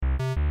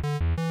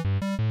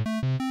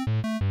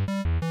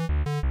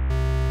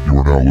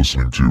now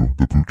listening to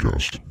the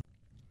Pootcast.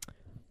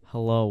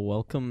 Hello,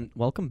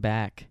 welcome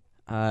back.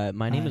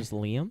 My name is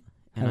Liam,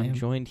 and I'm Liam.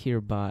 joined here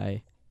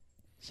by...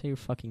 Say your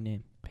fucking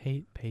name.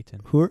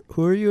 Peyton. Who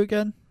are you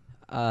again?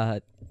 Oh,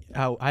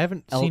 I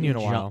haven't Elton seen you in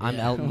a while. John. I'm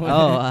Yeah. Elton.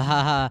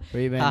 Haha.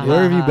 Where you been? Ha,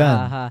 Where have ha, you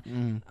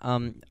been?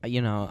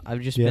 ha, ha. I've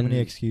just Do you have been... any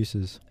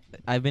excuses?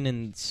 I've been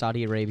in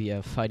Saudi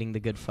Arabia fighting the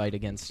good fight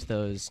against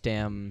those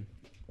damn...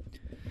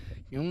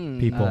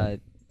 People.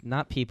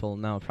 Not people,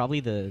 no.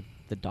 Probably the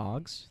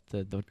dogs.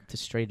 The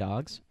stray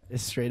dogs.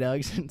 Is stray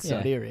dogs in Yeah.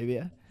 Saudi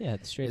Arabia? Yeah,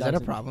 the stray Is dogs.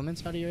 that a problem in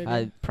Saudi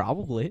Arabia?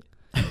 Probably.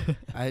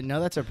 I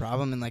know that's a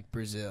problem in like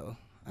Brazil.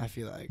 I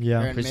feel like.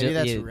 Yeah. Or Brazil- maybe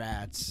that's yeah.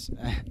 rats.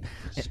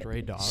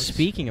 Stray dogs.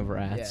 Speaking of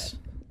rats,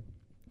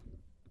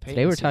 today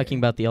Peyton's we're talking here.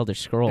 about the Elder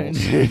Scrolls.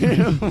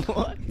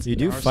 What? You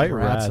do There are fight some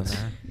rats. in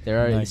there.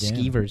 There are In that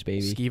skeevers,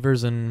 baby.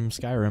 Skeevers in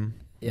Skyrim.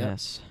 Yep.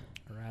 Yes.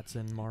 Rats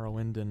in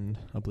Morrowind and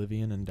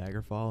Oblivion and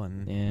Daggerfall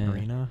and Yeah.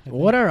 Arena. I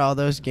What think. are all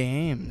those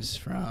games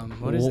from?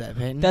 What is Well, that,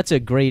 Peyton? That's a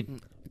great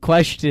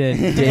question,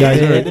 You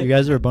David.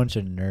 guys are a bunch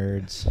of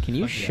nerds. Can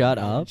you Fuck yeah, shut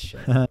man, up?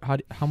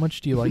 shut How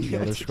much do you like the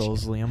Elder That's a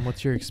Scrolls, Liam?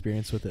 What's your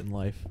experience with it in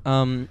life?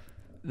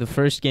 The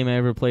first game I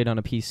ever played on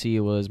a PC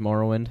was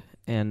Morrowind,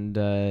 and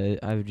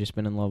I've just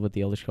been in love with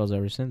the Elder Scrolls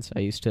ever since. I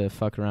used to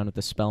fuck around with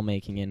the spell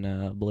making in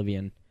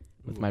Oblivion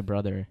with my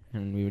brother,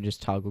 and we would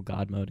just toggle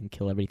God mode and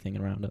kill everything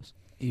around us.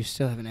 You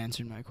still haven't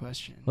answered my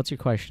question. What's your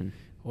question?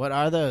 What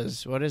are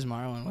those? What is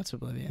Morrowind? What's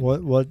Oblivion?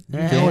 What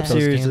Yeah. game What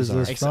series games is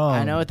this are. from?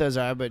 I know what those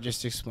are, but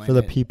just explain For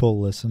the it. people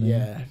listening.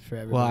 Yeah, for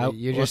everybody.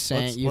 You're just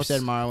saying. You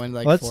said Morrowind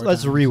like let's 4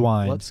 let's times.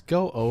 rewind. Let's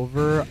go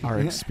over our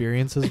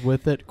experiences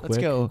with it Let's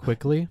go.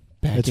 quickly,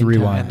 Back Let's in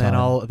rewind. time.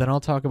 and then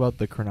I'll talk about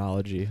the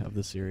chronology of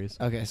the series.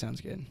 Okay,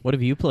 sounds good. What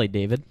have you played,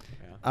 David?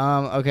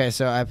 Okay,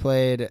 so I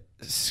played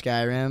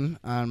Skyrim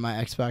on my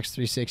Xbox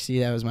 360.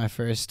 That was my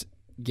first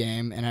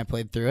game, and I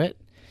played through it,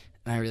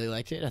 and I really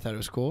liked it. I thought it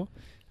was cool.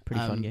 Pretty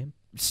fun game.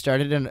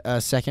 Started a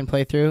second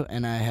playthrough,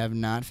 and I have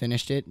not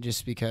finished it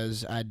just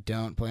because I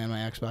don't play on my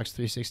Xbox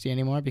 360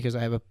 anymore because I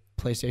have a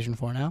PlayStation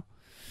 4 now.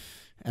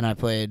 And I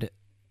played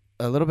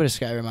a little bit of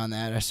Skyrim on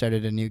that. I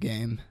started a new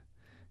game,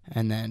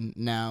 and then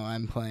now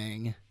I'm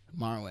playing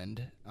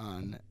Morrowind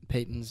on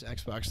Peyton's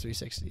Xbox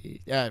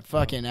 360. Yeah,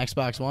 fucking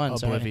Xbox One.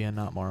 Sorry. Oblivion,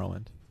 not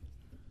Morrowind.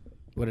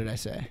 What did I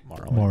say?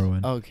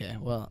 Morrowind. Okay,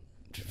 well,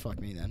 fuck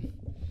me then.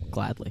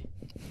 Gladly.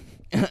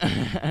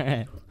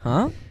 Alright.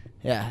 Huh?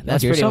 Yeah,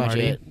 that's Yourself,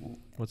 pretty much Marty? it.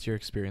 What's your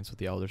experience with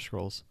the Elder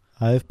Scrolls?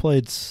 I've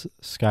played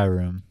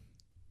Skyrim.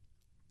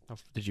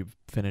 Did you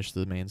finish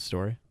the main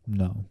story?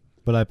 No,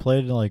 but I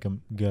played like a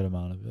good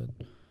amount of it.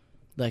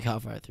 Like, how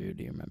far through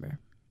do you remember?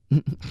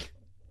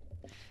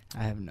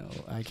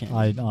 I can't.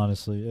 I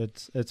honestly,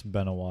 it's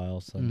been a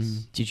while since.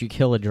 Mhm. Did you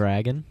kill a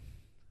dragon?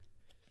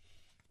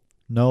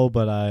 No,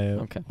 but I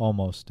Okay.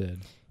 almost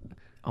did.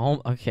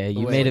 Oh, okay.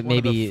 You Wait, made it One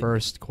of the maybe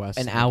first quest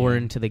an in the hour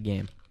game. into the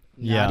game.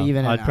 Not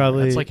even an I'd hour.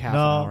 probably That's like half an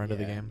no, hour into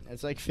the Yeah, game.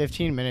 It's like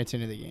 15 minutes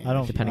into the game. I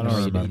don't. Depending I on don't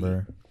where you do.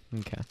 remember.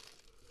 Okay.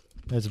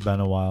 It's been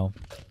a while.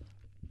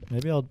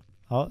 Maybe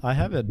I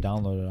have it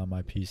downloaded on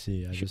my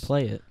PC. You should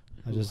play it.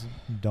 I just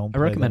don't. I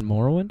play recommend them.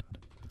 Morrowind.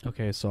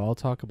 Okay, so I'll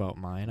talk about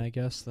mine, I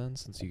guess, then,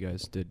 since you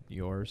guys did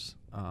yours.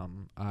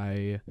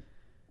 I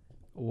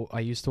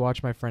used to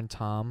watch my friend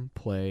Tom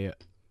play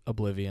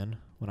Oblivion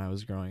when I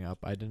was growing up.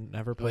 I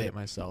never played Wait. it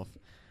myself.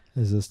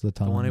 Is this the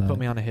time? The one who that- put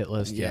me on a hit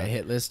list. Yeah,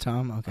 hit list,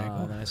 Tom. Okay,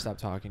 cool. Then I stopped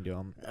talking to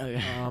him.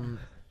 Okay.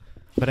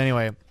 But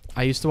anyway,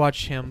 I used to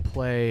watch him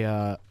play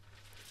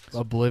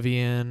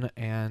Oblivion,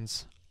 and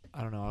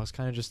I don't know, I was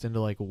kind of just into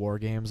like war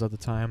games at the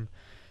time,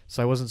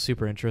 so I wasn't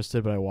super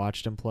interested, but I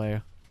watched him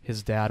play.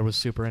 His dad was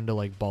super into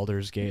like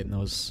Baldur's Gate and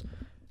those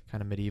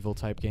kind of medieval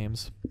type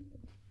games,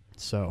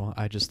 so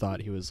I just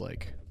thought he was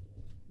like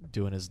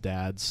doing his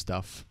dad's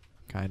stuff,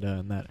 kind of,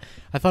 and that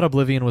I thought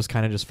Oblivion was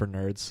kind of just for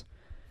nerds.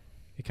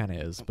 It kind of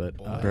is, but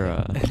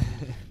Bruh.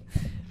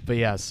 but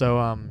yeah, so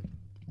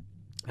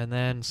and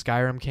then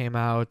Skyrim came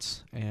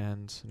out,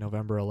 and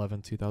November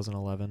 11,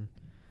 2011.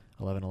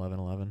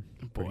 11/11/11.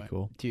 Pretty Boy.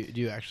 cool. Do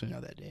you actually know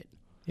that date?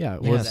 Yeah,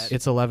 it Yeah, was. that-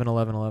 It's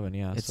 11/11/11.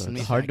 Yeah, It's so Let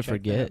me hard to fact check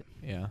forget.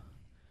 yeah.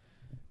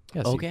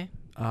 Yeah, so Okay.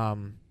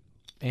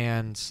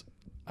 and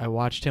I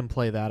watched him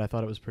play that. I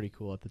thought it was pretty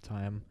cool at the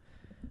time.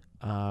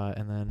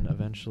 And then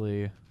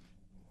eventually,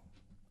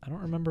 I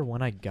don't remember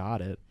when I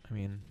got it. I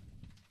mean,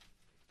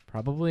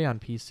 probably on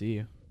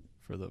PC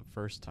for the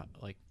first time.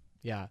 Like,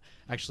 yeah,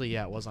 actually,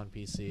 yeah, it was on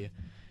PC.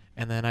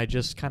 And then I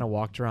just kind of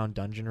walked around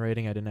dungeon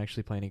raiding. I didn't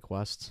actually play any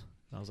quests.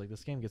 And I was like,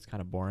 this game gets kind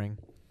of boring.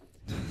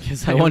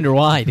 I wonder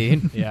why,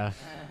 dude. Yeah.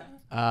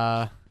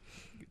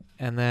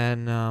 And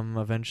then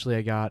eventually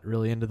I got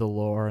really into the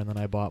lore, and then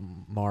I bought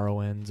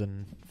Morrowind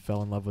and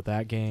fell in love with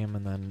that game,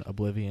 and then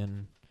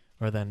Oblivion's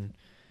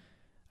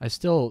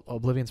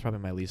probably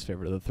my least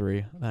favorite of the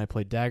three. Then I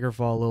played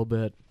Daggerfall a little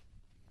bit.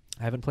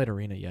 I haven't played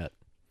Arena yet.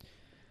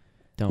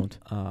 Don't.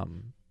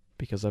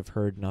 Because I've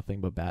heard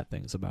nothing but bad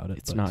things about it.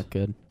 It's but, not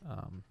good.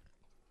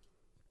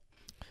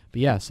 But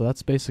yeah, so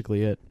that's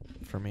basically it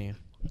for me.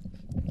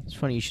 It's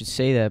funny you should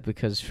say that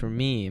because for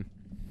me,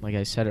 like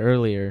I said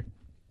earlier,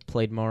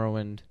 played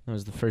Morrowind. That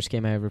was the first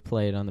game I ever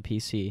played on the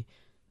PC.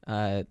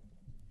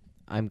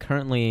 I'm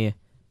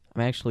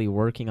actually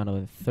working on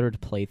a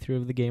third playthrough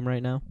of the game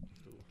right now.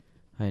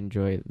 I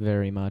enjoy it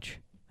very much.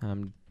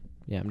 I'm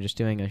just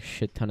doing a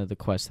shit ton of the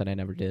quests that I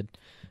never did.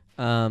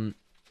 I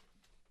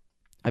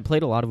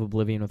played a lot of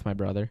Oblivion with my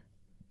brother.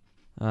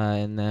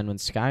 And then when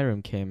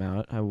Skyrim came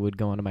out, I would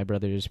go onto my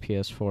brother's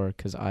PS4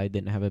 because I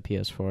didn't have a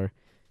PS4.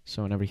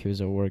 So whenever he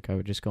was at work, I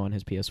would just go on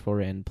his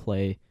PS4 and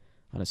play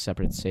on a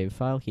separate save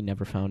file. He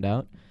never found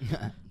out.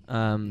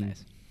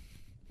 Nice.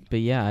 But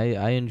yeah,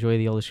 I enjoy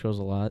the Elder Scrolls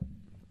a lot.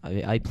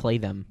 I play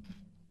them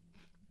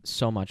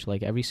so much.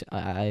 Like I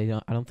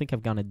don't think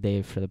I've gone a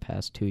day for the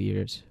past 2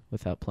 years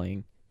without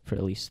playing for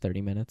at least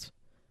 30 minutes.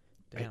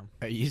 Damn.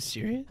 Are you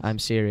serious? I'm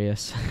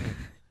serious.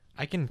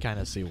 I can kind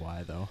of see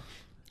why though.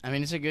 I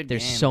mean, it's a good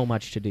There's game. so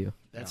much to do.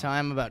 That's how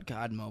I'm about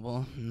COD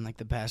Mobile in like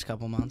the past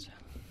couple months.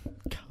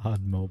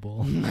 COD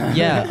Mobile.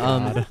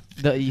 Yeah,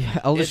 the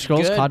Elder It's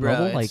Scrolls good, COD bro.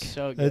 Mobile, It's like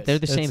so good. they're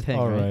the same thing,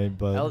 right? Alright,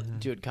 but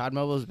Dude, COD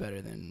Mobile is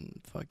better than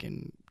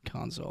fucking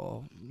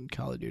console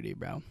Call of Duty,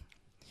 bro.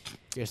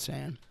 You're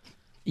saying.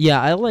 Yeah,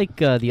 I like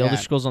the Elder Yeah,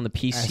 Scrolls on the I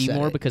PC said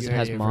more it. because You it heard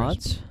has it here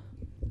mods.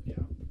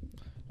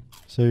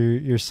 so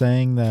you're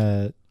saying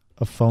that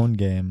a phone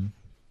game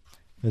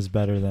is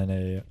better than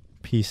a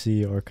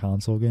PC or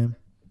console game?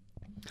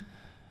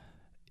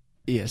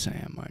 Yes, I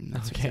am, Martin.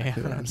 That's Okay.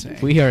 exactly what I'm saying.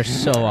 We are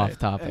so off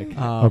topic.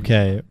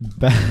 Okay,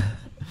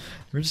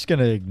 we're just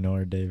gonna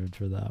ignore David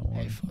for that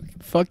one. Hey,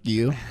 fuck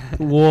you.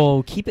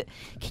 Whoa, keep it.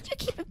 Can you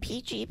keep it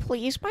PG,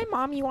 please? My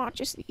mommy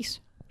watches these.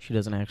 She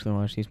doesn't actually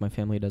watch these. My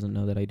family doesn't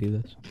know that I do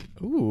this.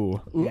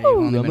 Ooh. Yeah, you've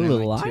only I'm been a in,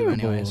 little like, two liar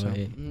anyway, so-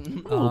 boy.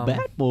 Mm. Oh, Um,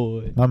 bad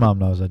boy. My mom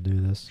knows I do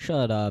this.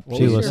 Shut up. What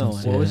She was listens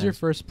your, to what was it. your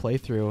first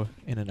playthrough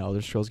in an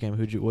Elder Scrolls game?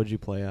 What'd you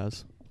play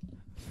as?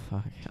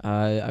 Fuck.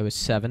 I was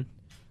 7.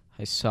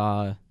 I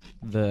saw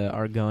the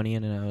Argonian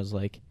and I was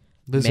like,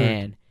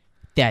 man,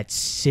 that's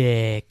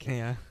sick.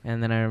 Yeah.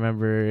 And then I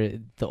remember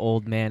the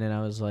old man and I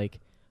was like,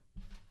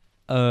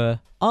 I'll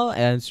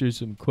answer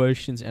some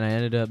questions. And I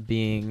ended up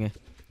being,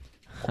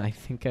 I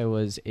think I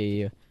was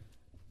a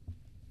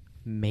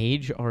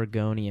mage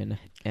Argonian.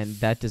 And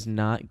that does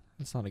not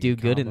That's not a do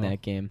good in combo.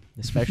 that game,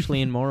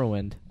 especially in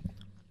Morrowind.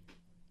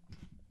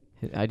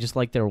 I just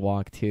like their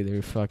walk too.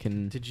 They're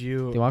fucking. Did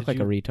you? They walk did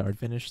like a you retard.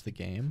 Finish the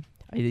game.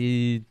 I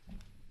did.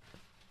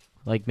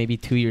 Like maybe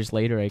 2 years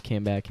later, I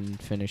came back and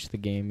finished the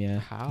game. Yeah.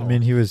 How? I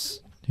mean, he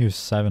was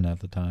 7 at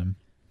the time.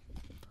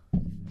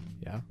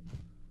 yeah.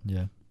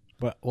 Yeah.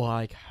 But well,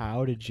 like,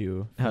 how did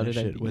you How finish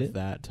did I it beat with it?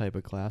 that type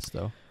of class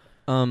though?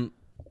 A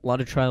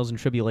lot of trials and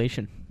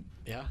tribulation.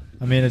 Yeah.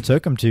 I mean, it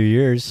took him 2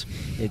 years.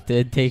 It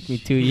did take me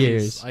 2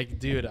 years. Like,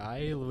 dude,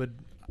 I would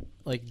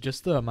like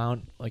just the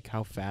amount, like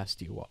how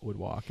fast you would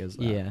walk as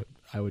that. Yeah.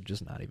 I would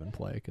just not even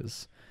play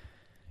because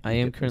I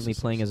am currently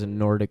playing as a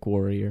Nordic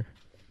warrior.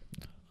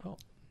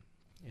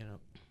 you know,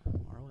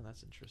 Marlon,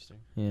 that's interesting.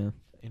 Yeah.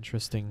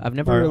 Interesting. I've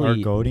never Our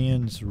really.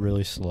 Argonian's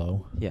really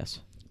slow. Yes.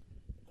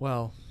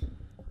 Well,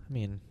 I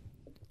mean,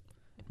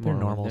 They're Morrowind,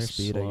 normal they're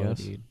speed, I slow, guess.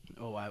 Dude.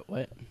 Oh,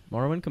 what?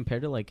 Morrowind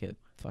compared to like a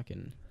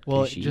fucking.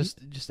 well, PG?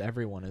 just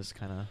everyone is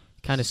kind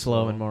of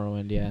slow in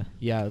Morrowind. Yeah.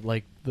 Yeah,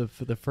 like the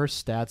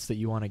first stats that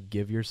you want to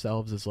give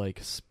yourselves is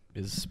like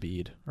is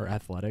speed or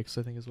athletics,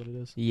 I think is what it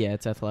is. Yeah,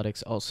 it's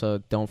athletics. Also,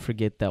 don't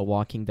forget that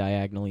walking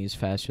diagonally is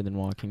faster than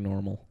walking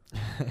normal.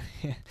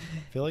 I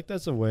feel like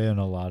that's a way in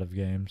a lot of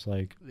games.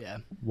 Like, Yeah.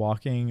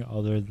 walking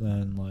other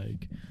than,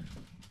 like,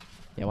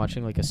 Yeah,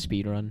 watching like a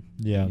speed run.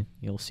 yeah.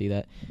 You'll see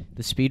that.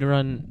 The speed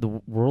run, the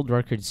world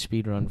record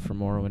speed run for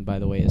Morrowind, by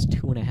the way, is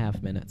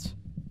 2.5 minutes.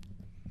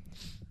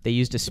 They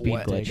used a speed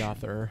What? glitch.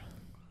 Dagoth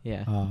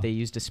Yeah, Ah. they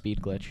used a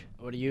speed glitch.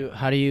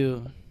 How do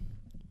you,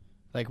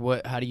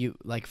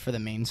 like, for the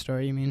main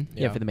story, you mean?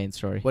 Yeah, for the main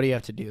story. What do you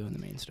have to do in the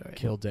main story?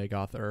 kill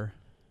Dagoth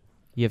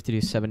You have to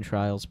do 7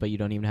 trials, but you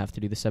don't even have to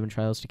do the 7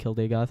 trials to kill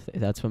Dagoth.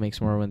 That's what makes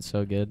Morrowind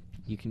so good.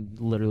 You can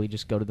literally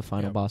just go to the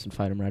final Yep. boss and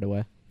fight him right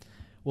away.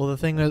 Well, the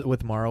thing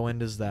with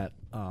Morrowind is that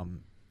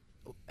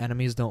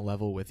enemies don't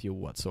level with you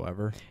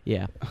whatsoever.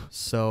 Yeah.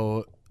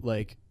 So,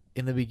 like,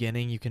 in the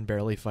beginning, you can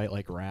barely fight,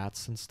 like,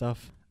 rats and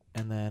stuff.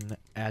 And then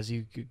as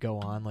you go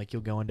on, like,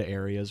 you'll go into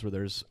areas where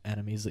there's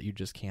enemies that you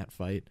just can't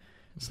fight.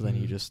 So then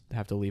you just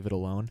have to leave it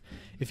alone.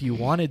 If you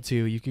wanted to,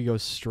 you could go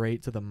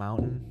straight to the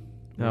mountain.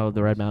 Oh,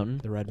 the Red Mountain?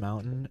 The Red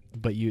Mountain.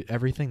 But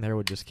everything there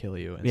would just kill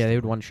you. Yeah, they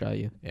would instantly. one-shot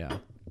you. Yeah.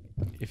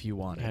 If you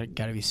wanted.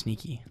 Gotta be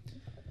sneaky.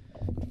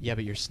 Yeah,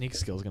 but your sneak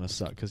skill's going to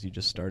suck because you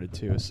just started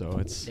too. So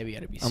it's... Yeah, we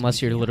gotta be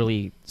Unless you're sneaky.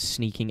 literally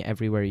sneaking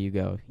everywhere you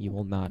go. You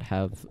will not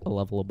have a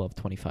level above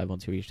 25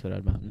 once you reach the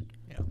Red Mountain.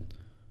 Yeah.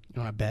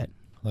 You want to bet?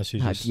 Unless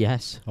you Uh, just.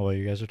 yes. Oh, wait,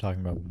 you guys are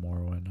talking about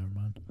Morrowind. Never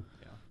mind.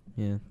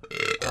 Yeah.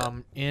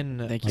 In...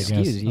 Thank I was you.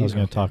 gonna, Excuse I was you.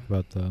 going to talk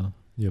about the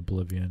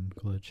Oblivion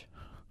glitch.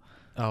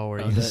 Oh,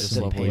 where Oh, you the- just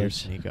the level your pillars.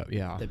 sneak up.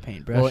 Yeah. The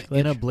paintbrush. Well,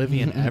 in glitch?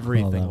 Oblivion,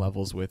 everything that.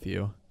 levels with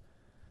you.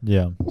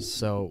 Yeah.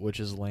 So, which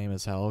is lame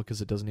as hell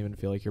because it doesn't even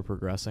feel like you're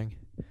progressing.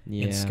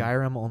 Yeah. In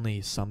Skyrim,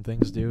 only some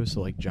things do.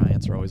 So, like,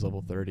 giants are always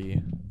level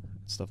 30,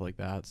 stuff like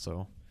that.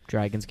 So,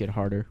 Dragons get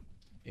harder.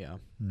 Yeah.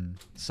 Hmm.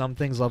 Some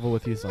things level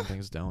with you, some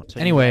things don't. So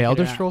you Anyway, back it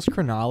Elder out. Scrolls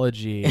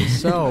chronology.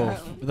 So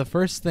the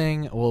first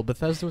thing, well,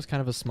 Bethesda was kind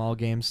of a small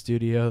game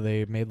studio.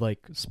 They made like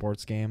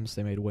sports games.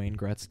 They made Wayne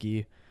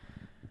Gretzky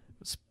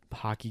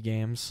hockey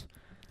games.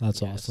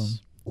 That's Yes. awesome.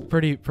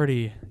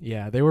 Pretty.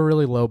 Yeah, they were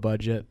really low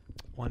budget.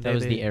 One That day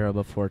was the they- era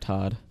before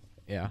Todd.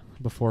 Yeah,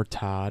 before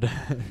Todd.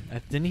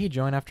 Didn't he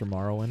join after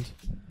Morrowind?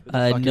 Who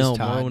the fuck is No,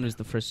 Todd? Morrowind was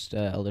the first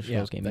Elder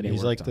Scrolls game that he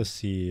He's worked like on. the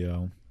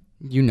CEO.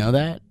 You know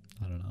that?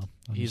 I don't know.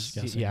 I'm He's just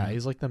guessing that.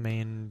 he's like the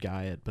main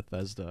guy at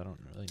Bethesda. I don't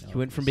really know. He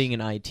went from being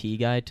an IT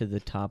guy to the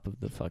top of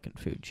the fucking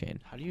food chain.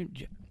 How do you?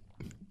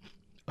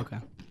 Okay.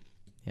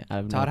 Yeah, I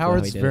have no Todd clue how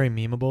Howard's he did very it.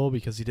 memeable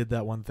because he did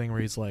that one thing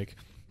where he's like,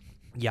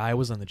 "Yeah, I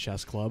was in the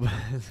chess club."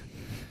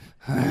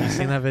 Have you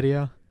seen that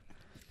video?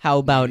 How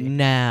about Maybe.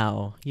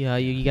 now? Yeah,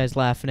 you guys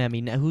laughing at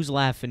me now? Who's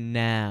laughing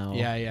now?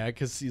 Yeah,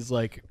 because he's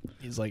like,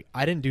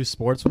 I didn't do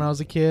sports when I was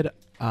a kid.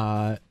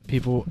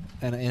 People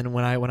and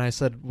when I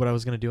said what I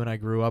was gonna do when I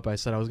grew up, I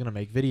said I was gonna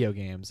make video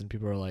games, and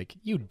people were like,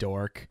 "You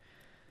dork,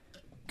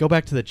 go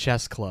back to the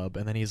chess club."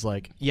 And then he's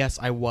like, "Yes,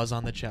 I was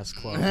on the chess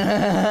club."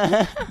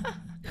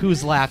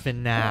 Who's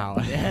laughing now?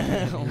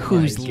 Oh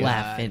Who's my God.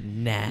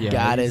 laughing now? Yeah,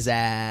 Got he's- his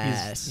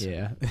ass.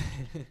 Yeah.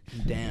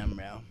 Damn,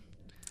 bro.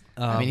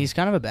 I mean, he's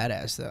kind of a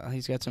badass though.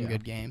 He's got some yeah.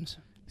 good games.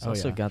 He's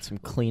also yeah. got some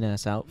clean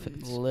ass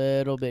outfits.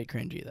 Little bit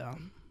cringy though.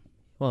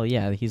 Well,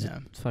 yeah, he's Yeah.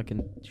 a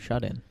fucking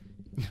shut in.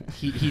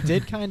 He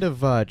did kind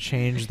of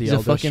change the He's a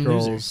Elder fucking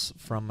loser. Scrolls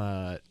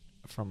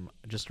from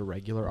just a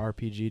regular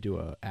RPG to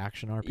a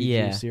action RPG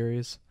Yeah.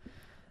 series.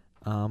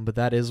 But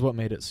that is what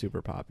made it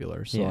super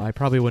popular. So Yeah. I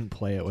probably wouldn't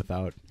play it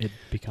without it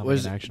becoming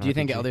an action Do you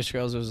think RPG. Elder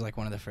Scrolls was like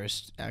one of the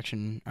first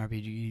action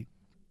RPG?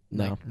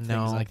 No. like, things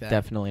No, like that.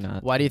 Definitely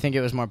not. Why do you think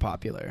it was more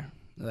popular?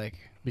 Like,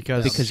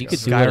 Because Because you could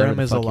do whatever Skyrim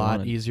the is a fuck you lot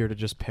wanted. easier to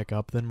just pick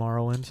up than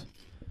Morrowind.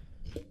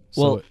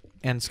 Well, So,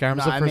 and Skyrim's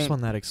No, the I first mean-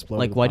 one that exploded.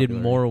 Like, with why did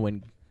popularity.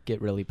 Morrowind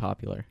get really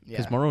popular?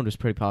 Because Yeah. Morrowind was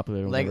pretty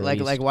popular when like, it like,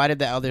 released. like, why did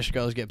the Elder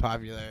Scrolls get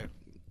popular?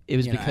 It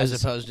was you know, because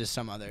as opposed to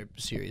some other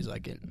series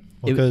like it.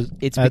 Well, it- 'cause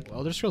it's at- bec-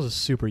 Elder Scrolls is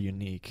super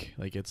unique.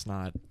 Like it's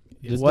not.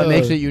 Did What the-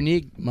 makes it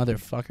unique,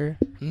 motherfucker?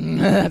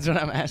 That's what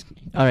I'm asking.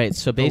 all right.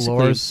 So The basically,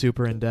 lore is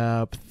super in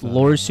depth.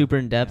 lore is super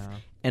in depth, yeah.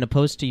 and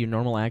opposed to your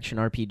normal action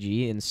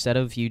RPG, instead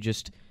of you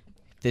just,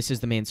 this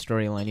is the main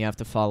storyline, you have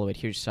to follow it.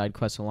 Here's side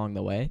quests along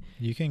the way.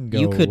 you can go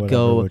You could whatever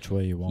go- which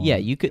way you want. Yeah,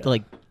 you could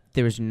like.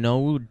 There's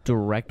no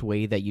direct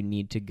way that you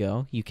need to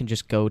go. You can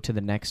just go to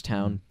the next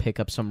town, pick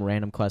up some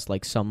random quest,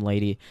 like some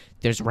lady.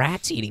 There's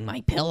rats eating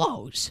my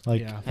pillows.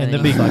 Like Yeah. in And the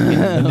then you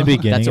fucking- in the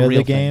beginning That's a of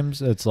real the thing.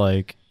 games, it's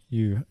like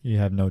you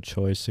have no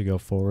choice to go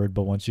forward.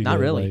 But once you Not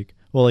get really.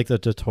 like the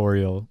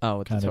tutorial,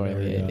 Oh, kind of tutorial.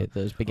 area. Yeah,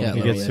 those Yeah, beginning it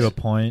little gets areas. to a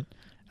point,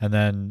 and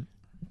then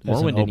it's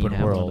Morrowind an didn't even open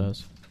have one of world.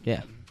 those.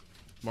 Yeah,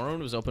 Morrowind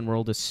was open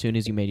world as soon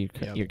as you made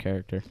Yep. your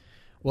character.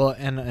 Well,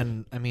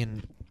 and I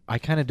mean, I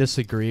kind of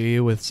disagree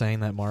with saying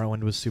that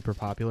Morrowind was super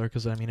popular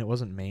because I mean it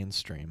wasn't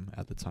mainstream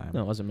at the time.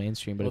 No, it wasn't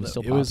mainstream, but Well, it was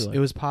still it popular. was it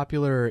was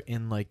popular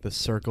in like the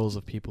circles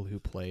of people who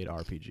played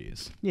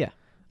RPGs. Yeah.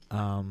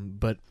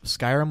 But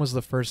Skyrim was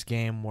the first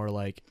game where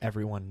like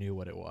everyone knew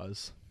what it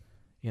was.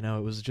 You know,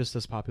 it was just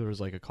as popular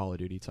as like a Call of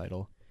Duty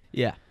title.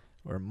 Yeah.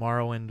 Where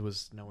Morrowind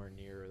was nowhere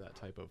near that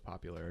type of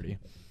popularity,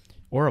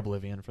 or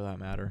Oblivion for that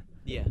matter.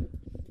 Yeah.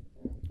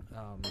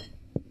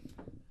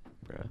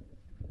 Bruh.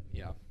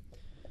 Yeah.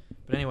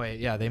 But anyway,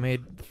 yeah, they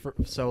made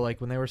so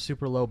like when they were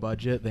super low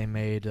budget, they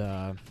made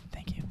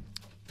Thank you.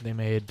 they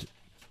made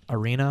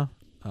Arena.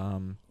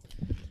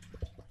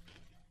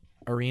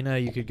 Arena,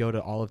 you could go to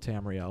all of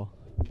Tamriel,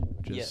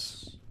 which is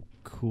Yes.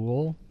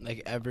 cool.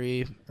 Like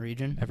every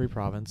region. Every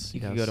province.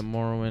 You yes. could go to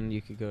Morrowind.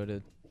 You could go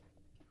to.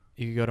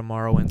 You could go to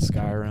Morrowind,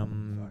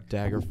 Skyrim,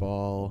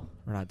 Daggerfall,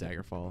 or not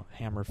Daggerfall,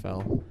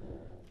 Hammerfell,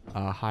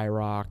 High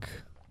Rock.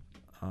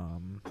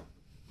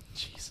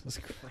 Jesus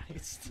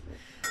Christ.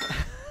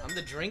 I'm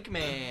the drink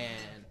man.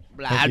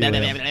 Blah, Thank blah, you,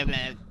 blah, Liam. blah, blah,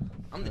 blah.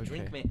 I'm the Okay.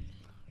 drink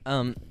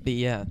man. But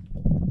yeah,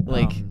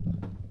 like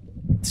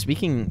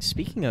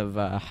speaking of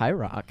High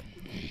Rock,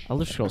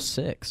 Elder Scrolls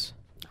 6.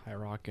 High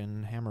Rock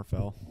and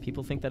Hammerfell.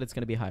 People think that it's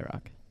going to be High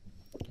Rock,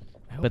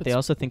 I hope but they it's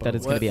also think that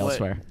it's going to be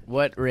elsewhere.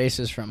 What race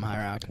is from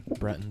High Rock?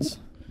 Bretons.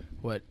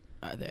 What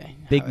are they?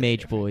 Big How are they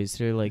mage different? boys.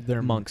 They're like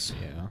They're monks.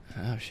 Yeah.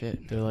 Oh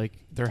shit.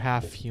 They're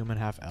half human,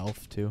 half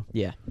elf too.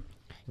 Yeah.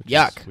 Which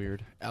Yuck. is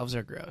weird. Elves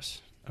are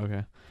gross.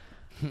 Okay.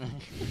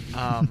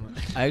 I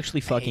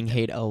actually I hate fucking them.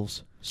 hate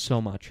elves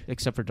so much,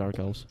 except for dark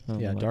elves. I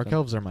don't Yeah, like dark them.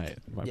 elves are my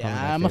probably Yeah,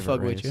 my I'm a favorite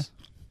fuck with race.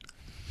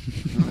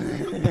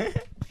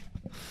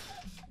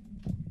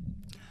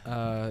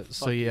 So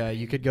Fuck you, yeah, man.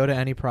 you could go to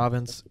any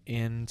province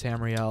in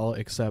Tamriel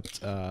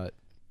except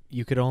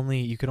you could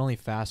only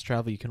fast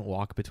travel. You couldn't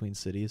walk between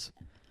cities.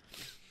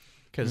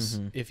 Because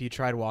Mhm. if you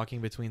tried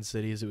walking between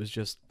cities, it was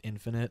just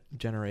infinite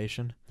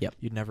generation. Yep.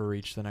 You'd never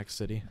reach the next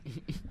city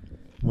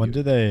When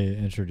did they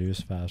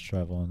introduce fast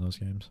travel in those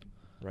games?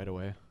 right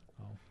away.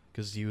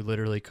 Because you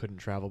literally couldn't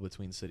travel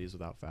between cities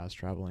without fast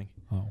traveling.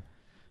 Oh,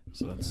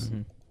 So that's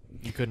Mhm.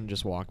 You couldn't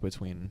just walk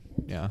between.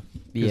 Yeah.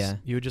 'Cause Yeah.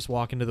 You would just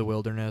walk into the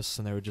wilderness,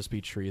 and there would just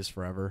be trees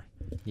forever.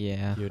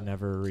 Yeah. You would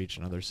never reach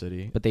another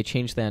city. But they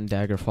changed that in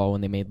Daggerfall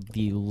when they made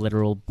the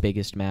literal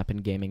biggest map in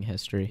gaming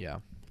history. Yeah.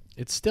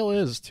 It still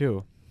is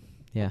too.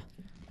 Yeah.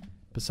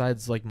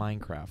 Besides like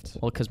Minecraft.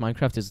 Well, because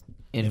Minecraft is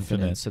infinite,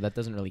 Infinite. so that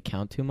doesn't really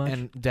count too much.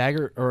 And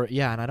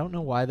and I don't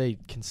know why they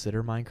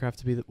consider Minecraft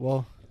to be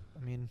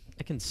I mean,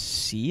 I can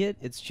see it.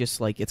 It's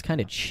just like it's kind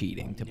of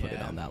cheating to put it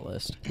Yeah. on that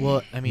list.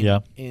 well, I mean, Yeah.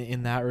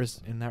 in that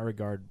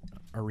regard,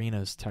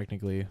 Arena is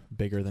technically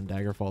bigger than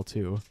Daggerfall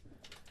 2,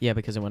 Yeah,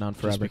 because it went on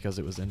just forever. because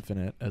it was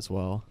infinite as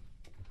well.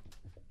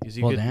 Because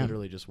you Well, could damn.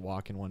 literally just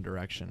walk in one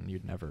direction,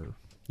 you'd never.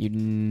 You'd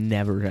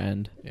never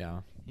end.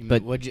 Yeah, You mean,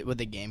 But- would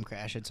the game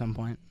crash at some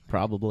point?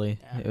 Probably.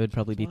 Yeah. It would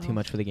probably be too Well,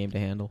 much for the game to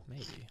handle.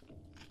 maybe.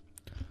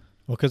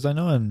 Well, because I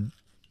know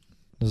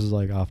this is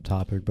like off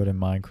topic, but in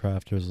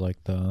Minecraft there's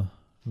like the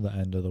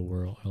end of the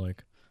world, or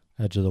like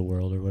edge of the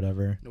world or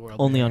whatever. The world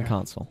Only on barrier.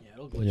 console. Yeah,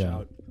 it'll glitch Yeah.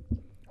 out.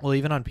 Well,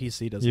 even on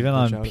PC doesn't. Even glitch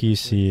on out eventually.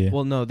 PC.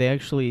 Well, no, they Hey,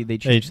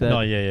 changed that. no,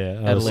 yeah.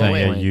 I at was a saying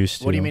later it point. used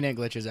to. What do you mean it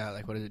glitches out?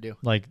 Like, what does it do?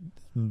 Like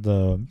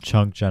the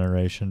chunk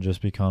generation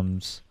just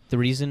becomes. The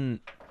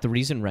reason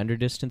render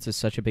distance is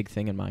such a big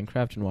thing in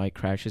Minecraft and why it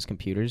crashes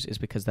computers is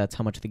because that's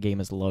how much the game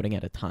is loading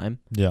at a time.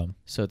 Yeah.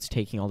 So it's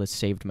taking all this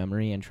saved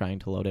memory and trying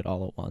to load it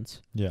all at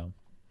once. Yeah.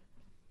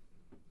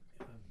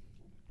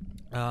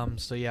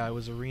 So yeah, it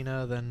was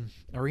Arena. Then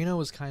Arena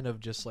was kind of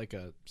just like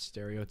a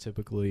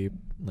stereotypically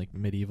like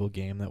medieval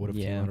game that would have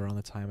came Yeah. out around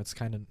the time. It's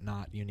kind of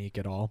not unique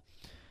at all.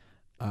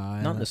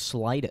 And Not in the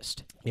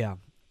slightest. yeah,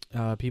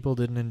 people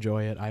didn't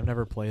enjoy it. I've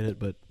never played it,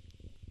 but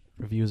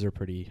reviews are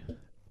pretty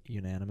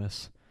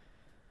unanimous.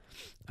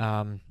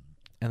 And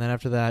then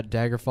after that,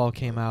 Daggerfall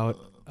came out.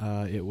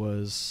 It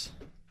was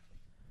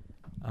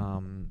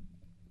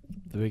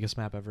the biggest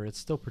map ever. It's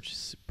still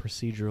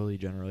procedurally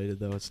generated,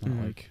 though. It's not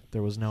Mhm. like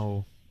there was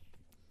no.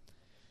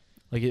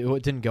 Like it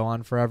didn't go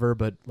on forever,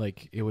 but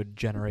like it would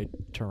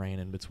generate terrain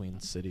in between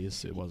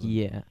cities. It wasn't.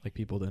 Yeah. Like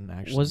people didn't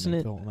actually Wasn't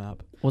make it- the whole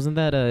map. Wasn't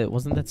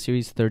that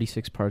series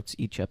 36 parts,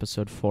 each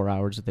episode 4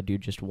 hours of the dude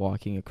just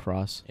walking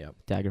across Yep.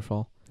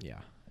 Daggerfall?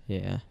 Yeah.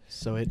 Yeah.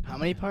 So it. How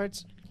many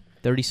parts?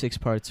 36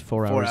 parts,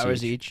 4 4 hours,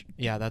 hours each. each.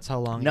 Yeah, that's how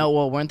long. No,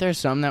 well, weren't there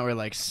some that were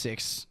like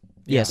 6?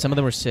 Yeah, some of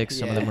them were 6,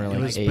 some of them Yeah. were it like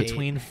was 8.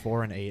 between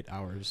 4 and 8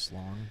 hours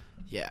long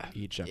Yeah.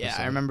 each episode. Yeah,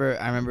 I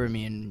remember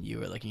me and you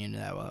were looking into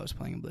that while I was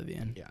playing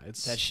Oblivion. Yeah,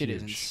 it's That shit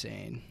is huge.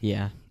 insane.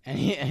 Yeah. And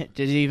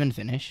did he even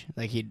finish?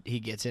 Like he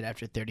gets it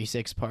after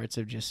 36 parts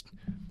of just.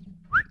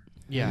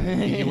 Yeah,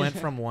 he went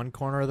from one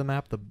corner of the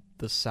map,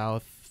 the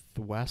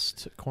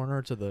southwest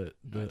corner, to the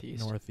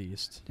Northeast.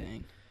 northeast,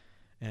 Dang,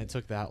 and it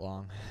took that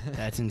long.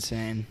 that's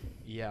insane.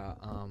 Yeah.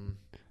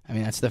 I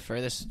mean, that's the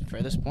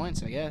furthest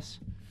points, I guess.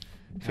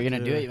 If you're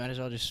gonna do After- it, you might as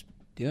well just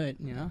do it.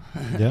 You know.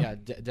 Yeah.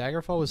 Yeah.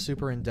 Daggerfall was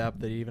super in depth.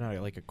 They even had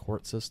like a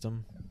court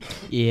system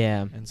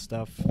Yeah. and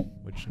stuff,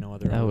 which no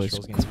other That Elder was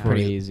Scrolls game had.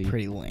 crazy.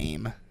 Pretty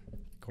lame.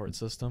 Court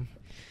system.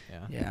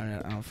 Yeah.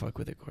 Yeah, I don't fuck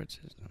with the court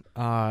system.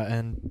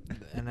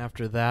 And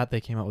after that,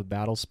 they came out with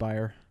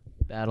Battlespire.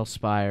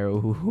 Battlespire.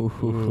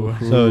 Ooh.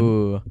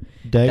 So-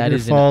 That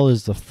is Daggerfall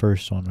is the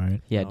first one,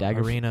 right? Yeah, No,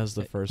 Arena is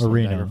the first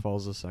Arena. one. Daggerfall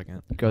is the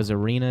second. goes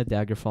Arena,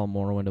 Daggerfall,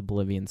 Morrowind,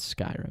 Oblivion,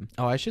 Skyrim.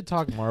 Oh, I should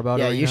talk more about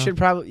Yeah, Arena. you should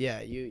probably.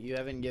 Yeah, you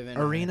haven't given.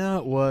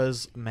 Arena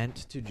was meant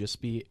to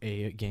just be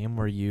a game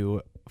where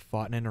you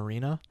fought in an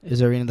arena.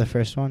 Is Arena the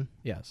first one?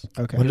 Yes.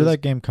 Okay. When It did was-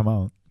 that game come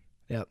out?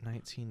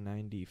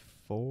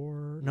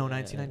 1994? No, Yeah.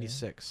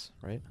 1996,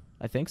 right?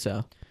 I think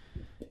so.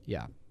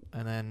 Yeah.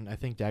 And then I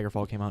think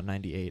Daggerfall came out in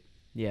 98.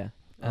 Yeah.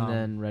 And Um,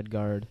 then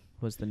Redguard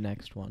was the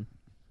next one.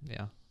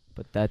 Yeah.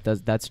 But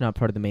that's not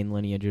part of the main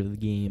lineage of the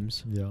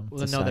games. Yeah.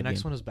 Well, It's a no, the side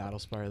next game. one is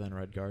Battlespire, then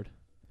Redguard.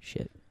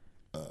 Shit.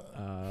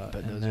 But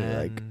And those are,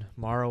 like- then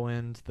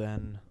Morrowind,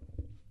 then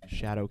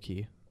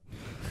Shadowkey.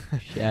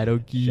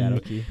 Shadowkey.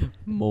 Shadowkey.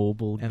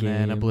 Mobile And game.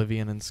 then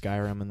Oblivion and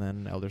Skyrim, and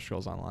then Elder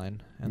Scrolls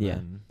Online. And Yeah.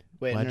 then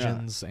Wait, no, no.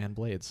 Legends and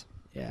Blades.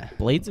 Yeah.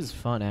 Blades is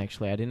fun,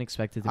 actually. I didn't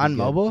expect it to On be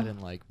good. mobile? I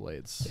didn't like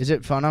Blades. Is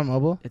it fun on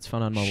mobile? It's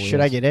fun on mobile.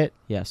 Should I yes. get it?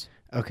 Yes.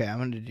 Okay, I'm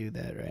gonna do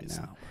that right It's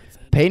now. not worth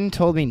it. Peyton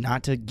told me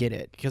not to get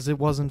it. Because it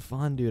wasn't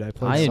fun, dude. I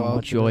played I so much of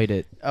enjoyed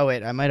it. Oh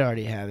wait, I might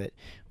already have it.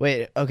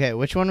 Wait, okay,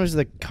 which one was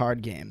the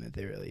card game that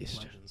they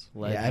released?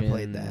 Legends. Yeah, I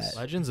played that.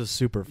 Legends is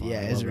super fun. Yeah,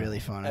 I it's love really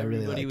it. fun. I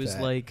Everybody really was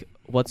that. like,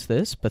 "What's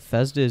this?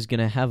 Bethesda is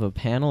gonna have a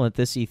panel at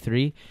this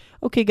E3."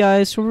 Okay,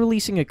 guys, so we're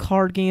releasing a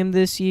card game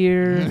this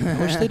year. I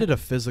wish they did a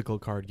physical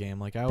card game.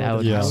 Like I would. That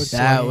would be I would, sick.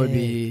 that would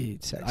be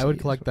sexy. I would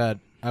collect that.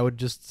 I would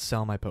just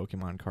sell my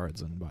Pokemon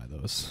cards and buy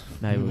those.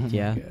 I would,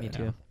 yeah, Yeah. me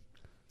too.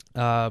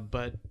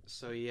 But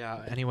so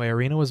yeah. Anyway,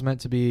 Arena was meant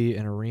to be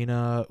an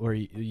arena where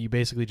you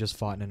basically just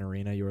fought in an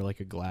arena. You were like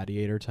a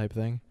gladiator type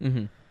thing.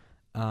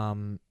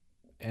 Mm-hmm.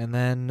 And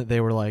then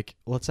they were like,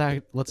 let's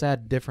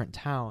add different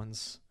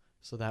towns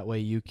so that way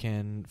you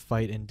can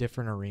fight in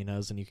different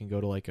arenas and you can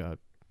go to like a,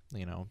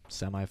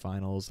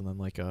 semifinals and then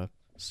like a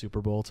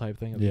Super Bowl type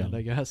thing at the Yeah. end,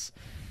 I guess.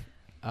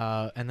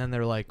 And then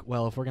they're like,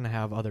 well, if we're gonna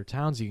have other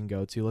towns you can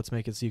go to, let's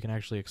make it so you can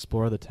actually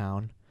explore the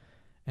town.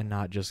 and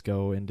not just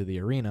go into the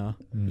arena.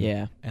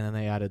 Yeah. And then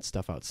they added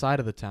stuff outside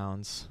of the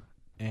towns,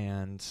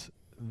 and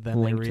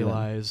then Linked they to them.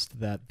 realized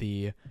that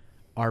the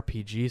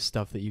RPG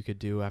stuff that you could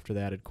do after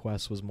they added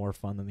quests was more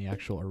fun than the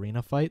actual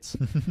arena fights.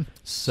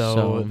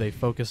 So they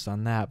focused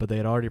on that, but they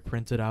had already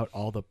printed out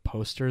all the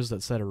posters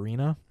that said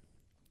arena.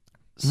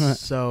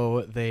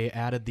 So they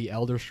added the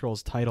Elder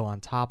Scrolls title on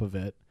top of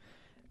it,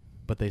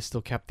 but they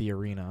still kept the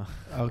arena.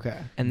 Okay.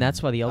 And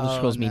that's why the Elder Oh,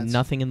 Scrolls and mean that's-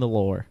 nothing in the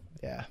lore.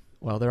 Yeah.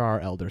 Well, there are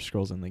Elder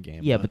Scrolls in the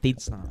game. Yeah, but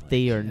it's not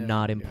They are Yeah,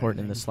 not yeah,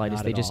 important in the yeah. slightest.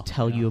 Not They at just all,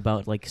 tell you yeah.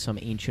 about like some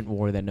ancient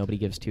war that nobody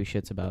gives two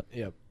shits about.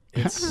 Yep.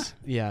 It's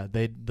yeah.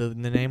 The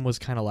name was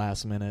kind of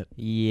last minute.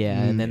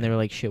 Yeah, and then Mm. they were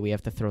like, "Shit, we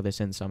have to throw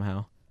this in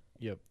somehow."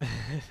 Yep.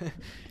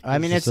 I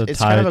mean, just it's to it's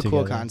tie kind of it a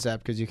cool together.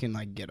 concept because you can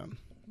like get them.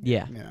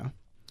 Yeah. You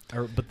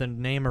know. But the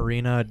name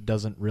arena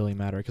doesn't really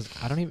matter because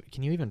I don't even.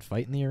 Can you even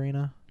fight in the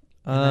arena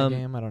in that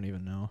game? I don't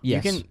even know.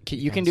 Yes. You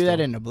You can can do that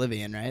still. in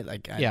Oblivion, right?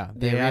 Like Yeah, the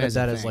they added arena's a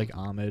that as thing. like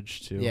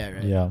homage to. Yeah,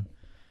 right. Yeah.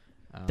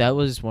 That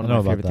was one I of know my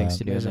about favorite things that.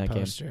 to do in There's a that game.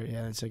 poster.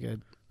 Yeah, that's a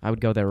good. I would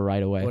go there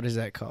right away. What is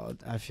that called?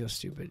 I feel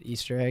stupid.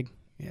 Easter egg.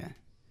 Yeah.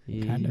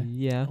 kinda.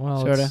 Yeah.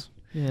 Well, Sorta. it's,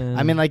 Yeah.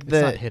 I mean, like it's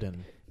not the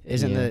hidden.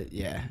 isn't Yeah. the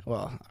yeah.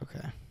 Well,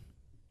 okay.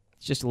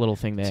 it's just a little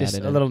thing they It's just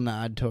added. a in. little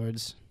nod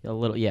towards. A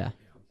little, yeah.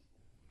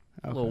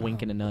 A Okay. little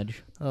wink and a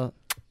nudge. Well,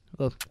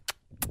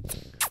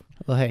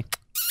 hey.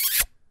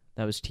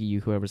 That was to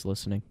you, whoever's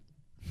listening.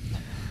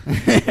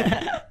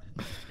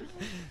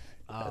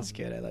 That's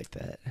good. I like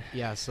that.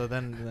 Yeah. So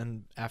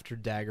then after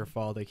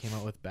Daggerfall, they came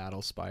out with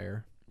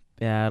Battlespire.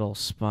 Battle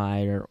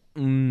Spider. Oh,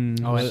 and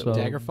so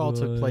Daggerfall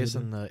took place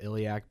good. in the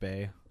Iliac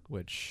Bay,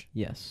 which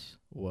Yes.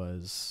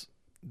 was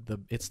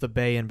it's the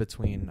bay in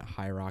between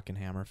High Rock and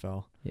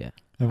Hammerfell. Yeah.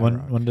 And High when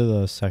Rock. when did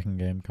the second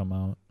game come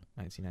out?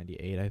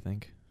 1998, I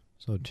think.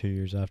 So 2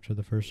 years after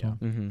the first Yeah. one.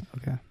 Mm-hmm.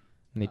 Okay.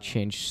 And they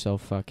changed so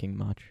fucking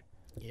much.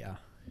 Yeah.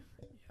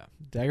 Yeah.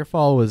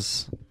 Daggerfall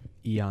was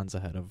eons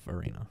ahead of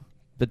Arena.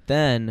 But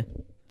then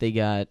they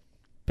got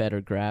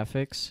better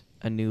graphics,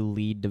 a new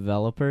lead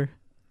developer,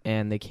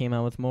 and they came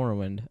out with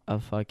Morrowind, a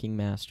fucking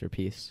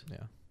masterpiece.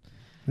 Yeah.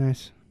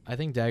 Nice. I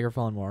think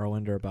Daggerfall and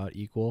Morrowind are about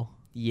equal.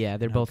 Yeah,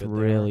 they're How both good they are.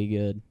 really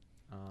good.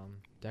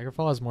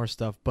 Daggerfall has more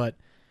stuff, but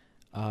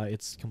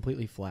it's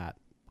completely flat.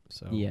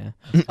 So Yeah.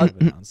 that's kind of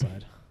a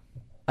downside.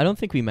 I don't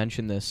think we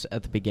mentioned this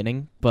at the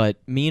beginning, but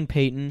me and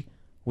Peyton,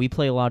 we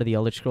play a lot of the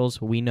Elder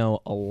Scrolls. We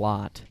know a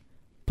lot.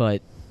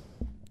 But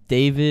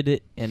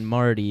David and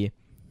Marty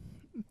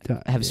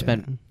have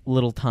spent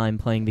little time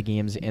playing the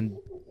games and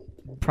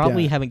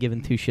probably Yeah. haven't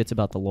given two shits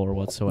about the lore Not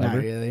whatsoever.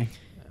 really. Yeah.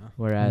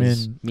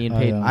 Whereas I mean, me and I,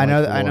 Peyton, I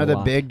know. like I know lore a the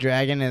lot. big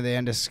dragon at the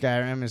end of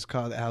Skyrim is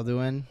called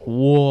Alduin.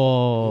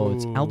 Whoa,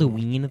 it's Ooh.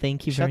 Alduin.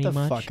 Thank you Shut very the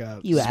much. fuck up.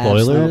 You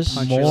Spoilers? absolute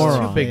Punch yourself in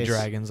moron. the Two big face.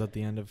 dragons at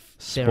the end of.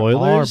 There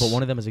Spoilers? are, but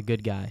one of them is a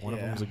good guy. One of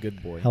Yeah. them's a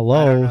good boy. I don't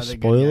Hello, know the good guys.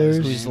 spoilers.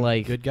 Who's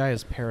like, Good guy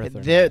is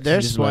Parathorn. They're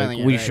He's spoiling like,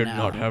 it we right should now.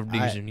 not have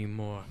these I-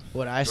 anymore.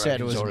 What I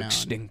said was Dragons are known.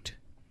 extinct.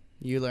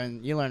 You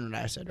learn what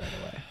I said right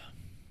away.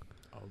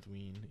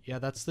 Alduin. Yeah,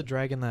 that's the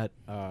dragon that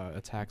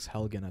attacks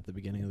Helgen at the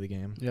beginning of the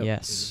game. Yep.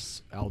 Yes,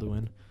 Is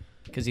Alduin.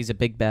 because he's a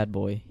big bad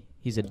boy.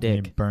 He's a And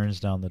he dick. burns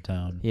down the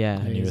town. Yeah.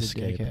 And you He's a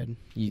escape. dickhead.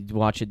 You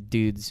watch a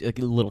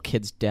little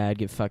kid's dad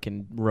get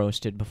fucking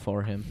roasted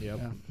before him. Yep.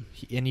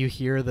 Yeah. And you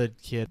hear the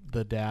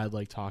dad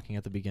like talking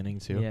at the beginning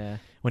too. Yeah.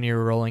 When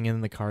you're rolling in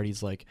the cart,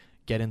 he's like,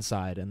 "Get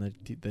inside," and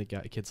the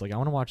kid's like, "I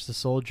want to watch the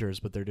soldiers,"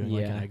 but they're doing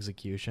like an Yeah.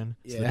 execution.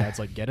 So Yeah. the dad's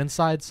like, "Get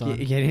inside, son."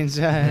 Get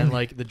inside. And then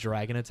like the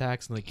dragon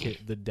attacks, and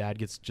the dad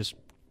gets just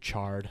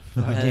charred.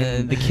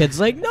 And the kid's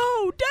like,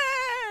 "No,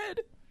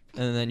 Dad!"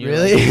 And then you're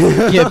Really?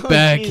 like, "Get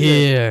back Jesus.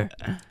 here!"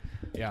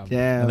 Yeah.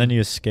 Damn. And then you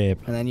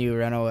escape. And then you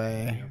run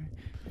away.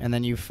 And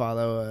then you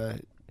follow a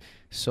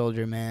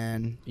soldier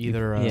man.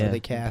 Either Yeah. To the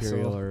castle.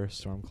 Imperial or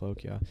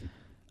Stormcloak. Yeah.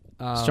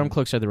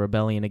 Stormcloaks are the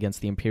rebellion against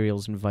the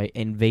Imperials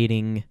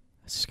invading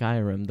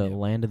Skyrim, the Yeah.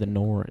 land of the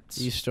Nords.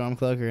 You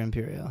Stormcloak or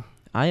Imperial?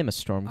 I am a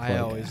Stormcloak. I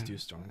always Yeah. do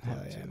Stormcloak.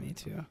 Hell yeah, too. me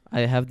too.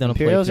 I have done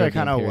Imperials a playthrough are of the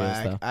kind of Imperials,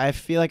 whack. though. I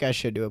feel like I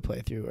should do a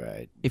playthrough where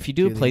I If you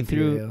do a the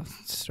playthrough, Imperial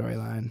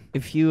storyline.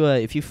 if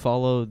you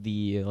follow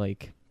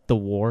the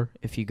war,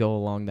 if you go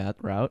along that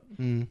route,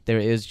 there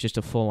is just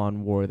a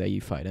full-on war that you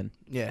fight in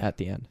Yeah. at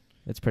the end.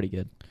 It's pretty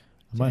good.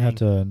 I might have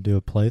to do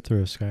a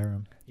playthrough of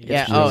Skyrim.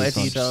 Yeah, oh, it's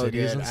Siege so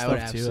cities good. and I would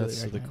stuff, too. absolutely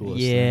That's the recommend it.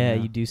 coolest Yeah,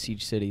 thing. you do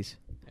siege cities.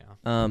 Yeah.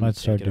 I might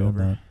start Take it doing over.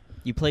 that.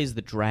 You play as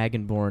the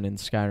Dragonborn in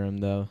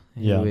Skyrim, though.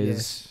 Yeah.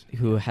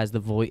 Who has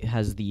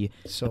the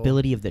Soul.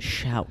 ability of the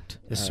shout.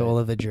 The soul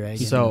of a dragon.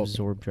 He So- can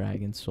absorb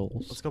dragon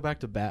souls. Let's go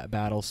back to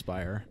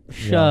Battlespire.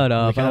 Shut up! We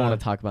I don't kinda- want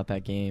to talk about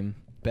that game.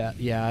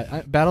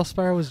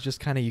 Battlespire was just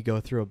kind of you go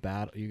through a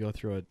battle, you go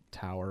through a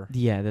tower.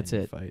 Yeah, that's and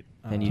you it. Fight.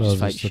 And you So just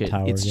it's fight just a shit.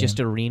 tower It's just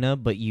game. arena,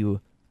 but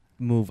you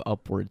move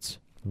upwards.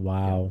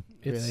 Wow.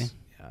 It's, Really?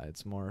 Yeah,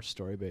 it's more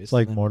story based. It's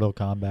like Mortal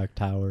Kombat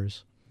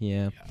towers.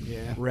 Yeah.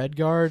 Yeah.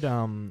 Redguard.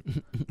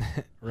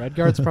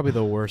 Redguard's probably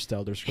the worst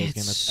Elder Scrolls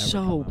game It's that's ever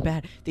so come out.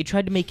 bad. They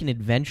tried to make an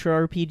adventure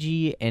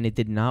RPG, and it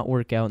did not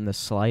work out in the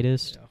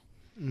slightest.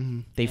 Yeah. Mm-hmm.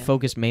 They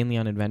focused mainly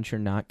on adventure,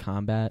 not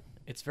combat.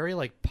 It's very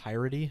like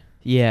piratey.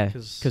 Yeah,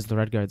 'Cause because the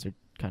Red Guards are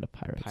kind of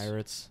pirates.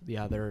 Pirates.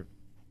 Yeah, they're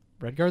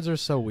Red Guards are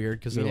so weird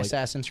because You they're mean like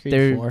Assassin's Creed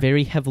They're 4?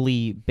 very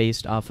heavily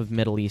based off of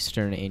Middle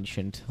Eastern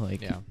ancient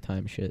Yeah.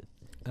 time shit.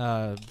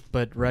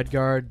 but Red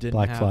Guard didn't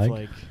Black have Flag?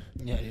 like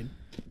Yeah, dude.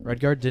 Red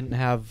Guard didn't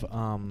have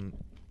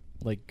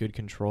like good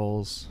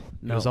controls.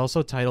 It was No.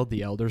 also titled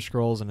The Elder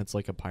Scrolls, and it's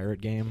like a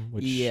pirate game,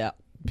 which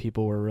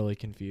people were really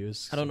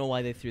confused. I don't know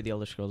why they threw the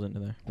Elder Scrolls into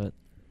there, but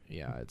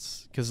Yeah,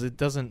 it's because it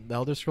doesn't. The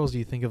Elder Scrolls,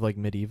 you think of like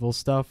medieval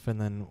stuff, and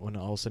then when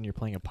all of a sudden you're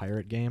playing a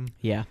pirate game,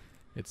 yeah.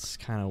 it's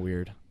kind of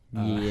weird.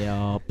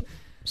 Yup.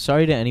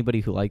 Sorry to anybody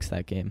who likes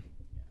that game.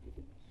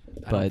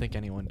 I But don't think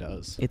anyone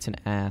does. It's an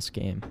ass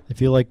game. If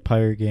you like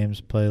pirate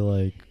games, play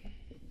like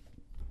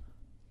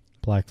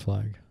Black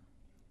Flag.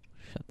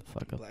 Shut the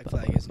fuck up. Black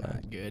about Flag is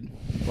not good.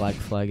 Black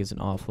Flag is an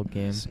awful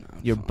game. It's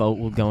not Your fun. boat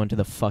will go into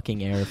the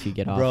fucking air if you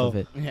get off Bro. of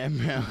it. Yeah,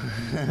 bro.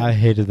 I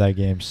hated that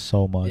game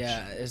so much.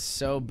 Yeah, it's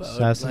so boat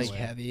Assassin's like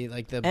heavy,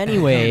 like the.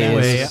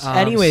 Anyways,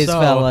 Anyway, so-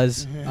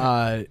 fellas.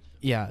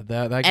 Yeah,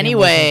 that game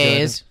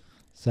Anyways,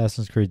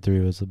 Assassin's Creed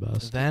 3 was the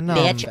best. Then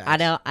Bitch,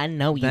 I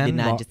know you did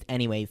not just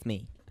anyways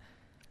me.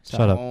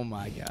 Shut up. Oh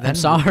my god. I'm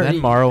sorry.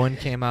 Then Morrowind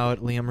came out.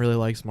 Liam really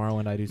likes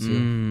Morrowind. I do too.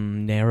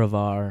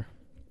 Nerevar.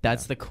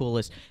 That's Yeah. the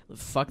coolest.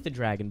 Fuck the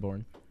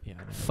Dragonborn. Yeah.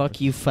 no,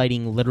 Fuck you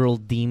fighting literal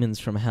demons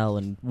from hell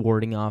and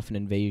warding off an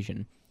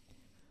invasion.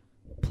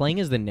 Playing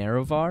as the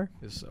Nerevar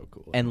It's so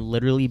cool. and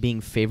literally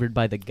being favored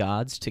by the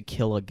gods to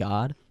kill a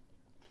god.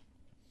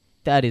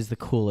 That is the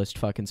coolest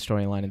fucking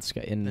storyline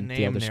in the the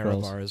name Elder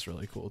Scrolls. Nerevar is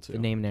really cool too. The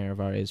name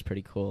Nerevar is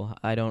pretty cool.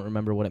 I don't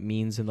remember what it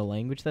means in the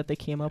language that they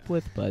came up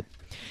with, but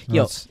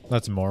yo,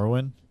 That's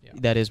Morrowind. Yeah.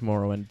 that is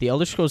Morrowind. The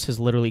Elder Scrolls has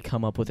literally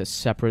come up with a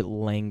separate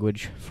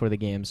language for the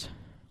games.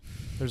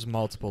 There's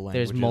multiple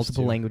languages. There's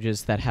multiple too.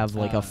 languages that have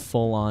like Uh, a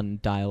full-on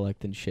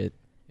dialect and shit.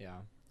 Yeah.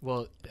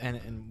 Well,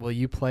 and will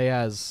you play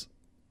as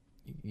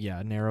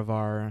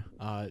Nerevar?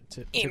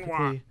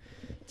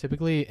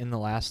 Typically in the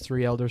last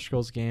 3 Elder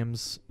Scrolls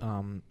games,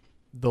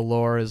 the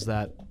lore is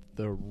that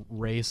the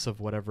race of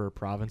whatever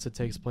province it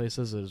takes place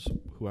is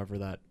whoever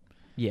that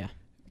Yeah.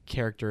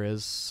 character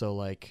is. So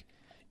like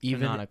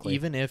Canonically.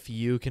 even if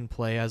you can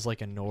play as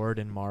like a Nord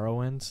in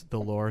Morrowind, the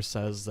lore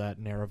says that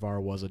Nerevar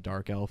was a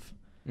dark elf.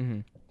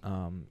 Mm-hmm.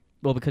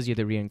 Well, because you're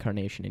the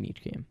reincarnation in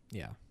each game,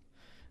 Yeah.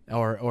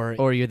 Or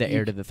or you're the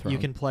heir to the throne. You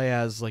can play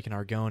as like an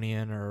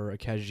Argonian or a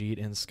Khajiit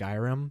in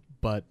Skyrim,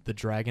 but the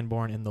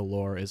Dragonborn in the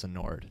lore is a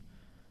Nord.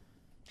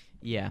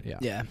 Yeah. Yeah.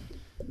 Yeah.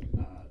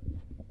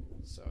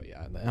 So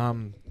yeah.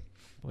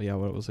 Well, yeah.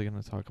 What was I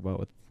going to talk about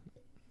with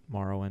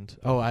Morrowind?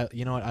 Oh,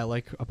 you know what I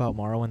like about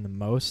Morrowind the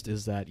most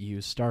is that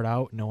you start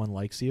out, no one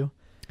likes you,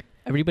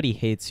 Everybody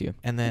hates you.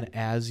 and then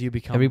as you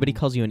become, Everybody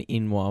calls you an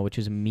Inwa, which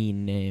is a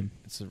mean name.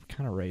 It's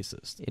kind of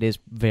racist. It is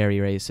very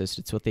racist.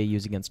 It's what they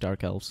use against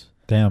dark elves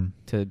Damn.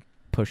 to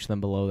push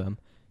them below them.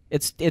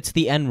 It's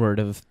the N-word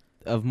of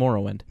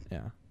Morrowind.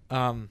 Yeah.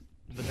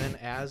 But then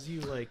as you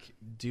like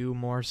do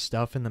more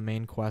stuff in the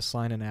main quest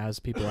line, and as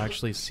people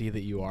actually see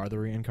that you are the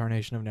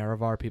reincarnation of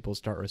Nerevar, people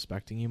start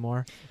respecting you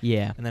more.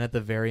 Yeah. And then at the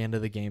very end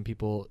of the game,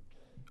 people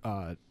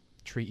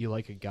treat you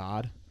like a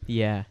god.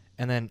 Yeah.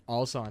 And then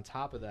also on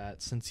top of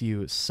that, since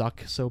you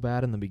suck so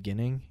bad in the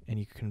beginning and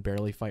you can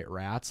barely fight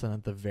rats, and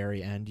at the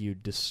very end you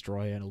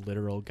destroy a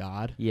literal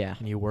god, Yeah.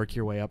 and you work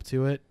your way up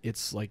to it,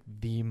 it's like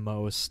the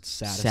most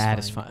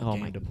satisfying Oh game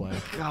my to play.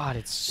 God,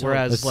 it's so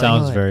Whereas That like,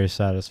 sounds very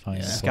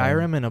satisfying. Yeah. to play.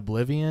 Skyrim and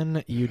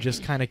Oblivion, you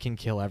just kind of can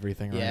kill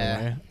everything right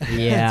Yeah. away.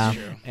 Yeah. That's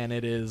true. And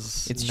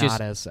it's It's not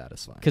just- as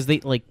satisfying. Because they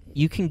like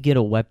you can get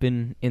a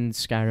weapon in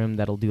Skyrim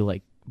that'll do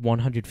like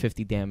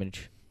 150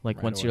 damage. Like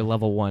Right once you're away.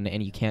 level 1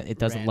 and you can't, it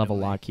doesn't level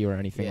Randomly. lock you or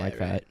anything Yeah, like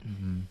right. that.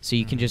 Mhm. So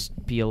you can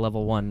just be a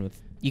level 1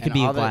 with. You could And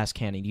be a all the- glass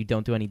cannon. You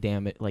don't do any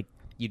damage. Like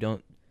you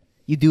don't.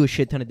 You do a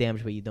shit ton of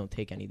damage, but you don't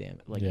take any damage.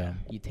 Like Yeah.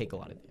 you take a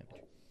lot of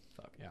damage.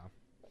 Fuck. Yeah.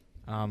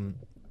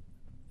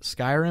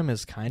 Skyrim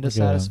is kind of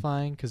Look at 'em.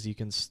 satisfying because you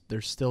can.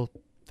 There's still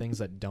things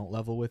that don't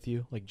level with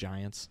you, like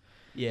giants.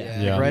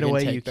 Yeah. Right you can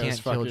away take you those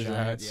can't kill fuckers out.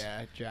 giants.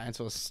 Yeah, giants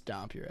will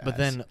stomp your ass. But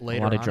then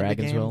later lot on of in the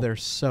dragons game, will. they're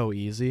so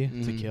easy to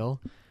Mhm. kill.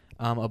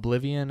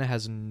 Oblivion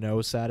has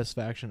no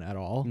satisfaction at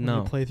all when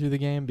No. you play through the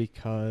game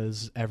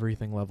because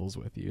everything levels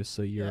with you,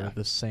 so you're Yeah.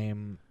 the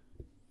same.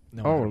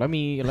 No Oh, matter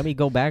let me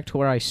go back to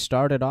where I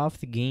started off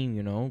the game.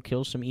 You know,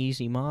 kill some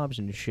easy mobs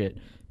and shit.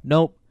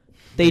 Nope.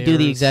 They do the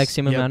There's- exact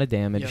same yep, amount of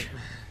damage.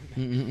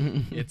 Yep.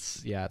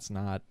 It's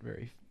not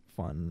very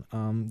fun.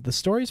 The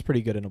story's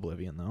pretty good in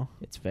Oblivion though.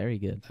 It's very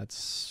good.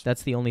 That's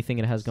That's the only thing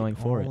it has going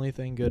for it. Only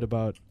thing good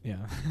about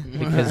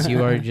Because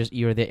you are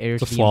the heir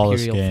It's to a the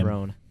flawless Imperial game.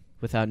 throne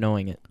without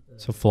knowing it.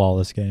 It's a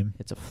flawless game.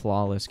 It's a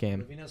flawless game.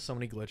 Oblivion has so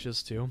many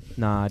glitches too.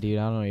 Nah, dude,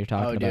 I don't know what you're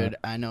talking Oh, about. dude,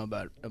 I know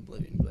about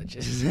Oblivion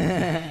glitches.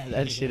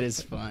 That shit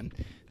is fun.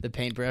 The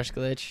paintbrush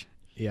glitch,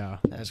 Yeah.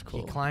 that's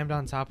cool. He climbed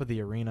on top of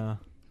the arena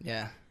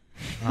Yeah.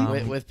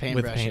 with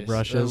paintbrushes.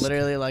 paintbrushes.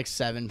 Literally like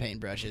 7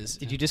 paintbrushes.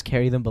 Did you just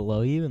carry them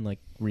below you and like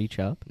reach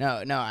up?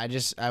 No.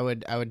 I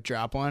would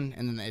drop one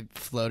and then they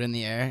float in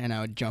the air and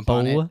I would jump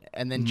on it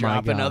and then my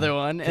drop God. another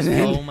one and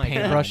then Oh my God.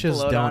 Paintbrushes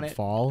float on don't it.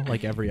 fall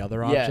like every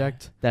other Yeah.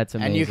 object. That's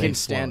amazing. And you can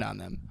stand on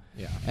them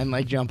Yeah. and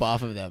like jump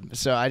off of them.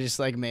 So I just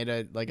like made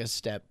a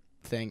step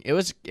thing. It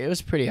was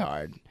pretty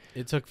hard.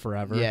 It took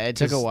forever. Yeah, it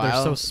took a 'cause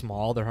while. They're so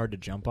small, they're hard to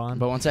jump on.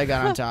 But once I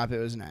got on top, it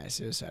was nice.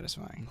 It was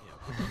satisfying.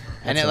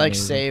 And That's it like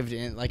amazing. saved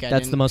it. Like I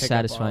That's didn't the most pick up all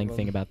satisfying of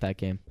thing them. about that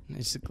game.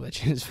 It's the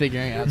glitches,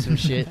 figuring out some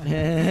shit.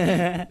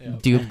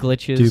 Dupe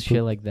glitches, Dupe-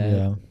 shit like that.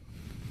 Yeah.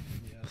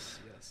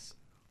 Yes.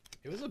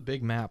 It was a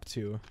big map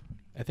too.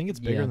 I think it's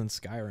bigger Yeah. than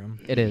Skyrim.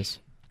 It is.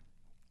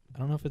 I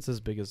don't know if it's as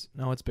big as.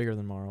 No, it's bigger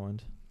than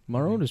Morrowind.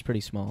 Morrowind was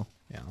pretty small,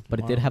 Yeah, but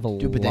it did have a Morrowind-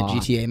 Dude, but that lot.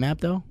 GTA map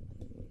though.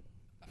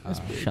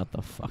 Shut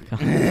the fuck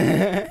up.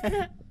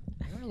 I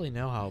don't really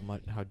know how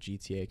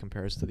GTA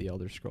compares to the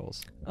Elder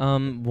Scrolls.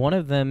 One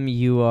of them,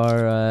 you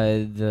are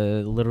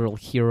the literal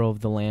hero of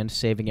the land,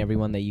 saving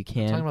everyone that you I'm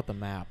talking can. about the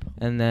map.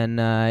 And then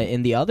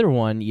in the other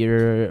one,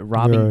 you're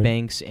robbing You're-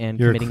 banks and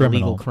you're a committing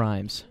illegal criminal.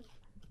 crimes.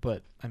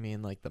 But I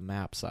mean, like the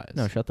map size.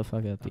 No, shut the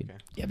fuck up, dude. Okay.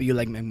 Yeah, but you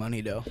like make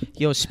money though.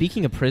 Yo,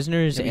 speaking of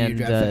prisoners Yeah, but you and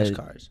drive fast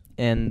cars.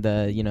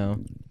 you know,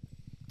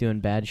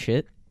 doing bad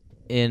shit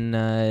in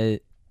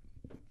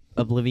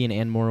Oblivion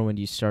and Morrowind,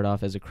 you start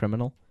off as a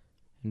criminal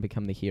and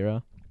become the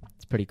hero.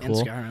 It's pretty And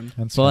cool. Skyrim. And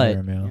But-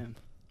 Skyrim, yeah. Yeah.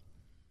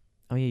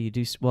 Oh yeah, you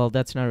do. Well,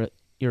 that's not.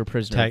 You're a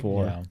prisoner of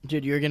war. Yeah.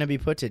 Dude, you're gonna be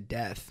put to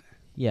death.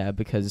 Yeah,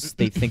 because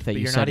they think that But you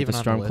you're not started even the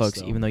on the list,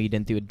 Stormcloaks, though. even though you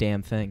didn't do a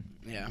damn thing.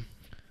 Yeah.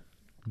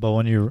 But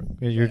when you're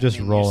I just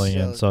mean, you're rolling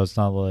still- in, so it's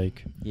not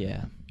like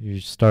Yeah. you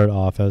start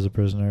off as a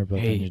prisoner, but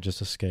Hey, then you just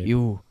escape.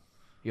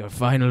 You're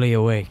finally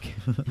awake.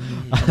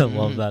 I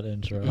love that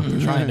intro.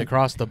 Trying to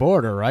cross the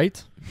border,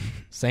 right?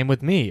 Same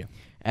with me.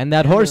 And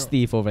that horse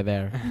thief over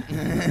there.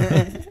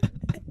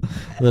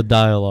 The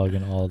dialogue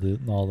in all the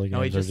games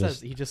No, he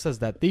are just says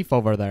that thief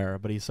over there,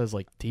 but he says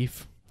like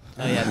thief.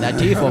 Oh yeah, that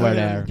thief over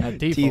there. That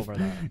thief Thief. over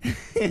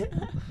there.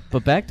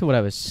 But back to what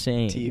I was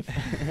saying. Teeth.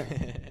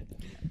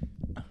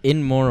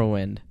 In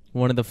Morrowind,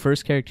 one of the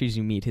first characters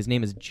you meet, his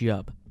name is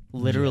Jub.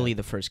 Literally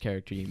the first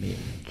character you meet.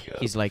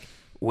 He's like,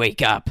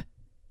 "Wake up.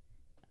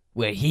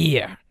 We're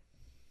here.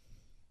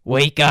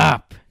 Wake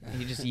up."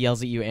 And he just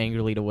yells at you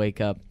angrily to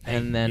wake up. Hey,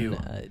 and then you.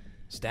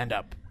 Stand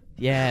up.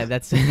 yeah,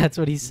 that's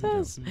what he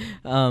says.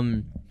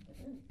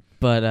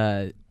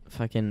 But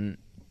fucking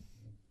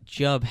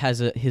Jub has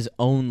his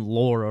own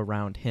lore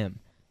around him.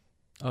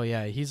 Oh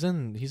yeah, he's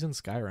in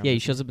Skyrim. Yeah, he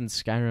shows up in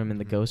Skyrim in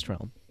the Mhm. Ghost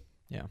Realm.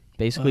 Yeah.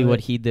 Basically, what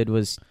he did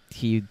was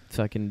he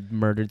fucking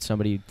murdered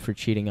somebody for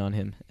cheating on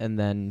him, and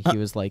then he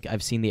was like,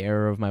 "I've seen the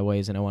error of my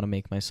ways, and I want to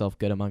make myself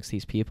good amongst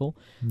these people."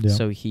 yeah.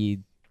 So he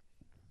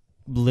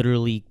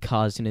literally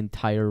caused an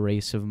entire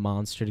race of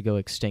monster to go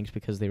extinct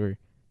because they were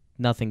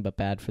nothing but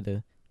bad for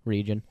the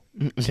region.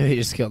 So he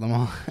just killed them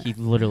all. He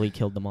literally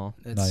killed them all.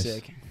 That's Nice.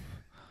 sick.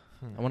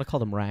 I want to call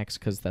them Racks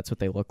because that's what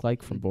they look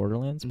like from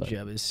Borderlands. But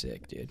Jub is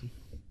sick, dude.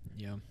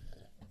 Yeah.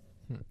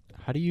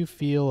 How do you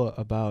feel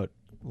about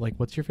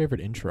what's your favorite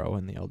intro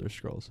in the Elder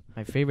Scrolls?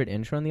 my favorite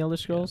intro in the Elder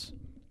Scrolls,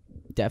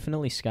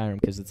 definitely Skyrim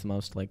because it's the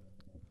most like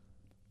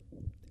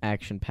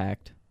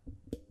action-packed.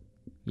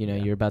 You know,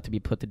 Yeah. you're about to be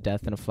put to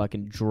death, and a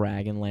fucking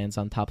dragon lands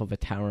on top of a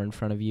tower in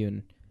front of you,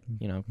 and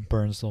you know,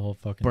 burns the whole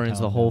fucking burns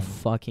the town whole down.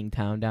 fucking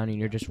town down, and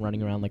you're just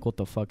running around like, what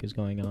the fuck is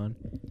going on?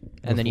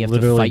 And With then you have to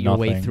literally fight your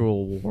way nothing. through a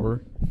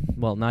war.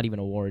 Well, not even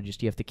a war,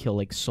 just you have to kill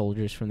like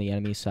soldiers from the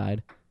enemy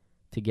side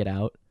to get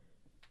out.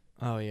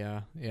 Oh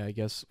yeah, yeah. I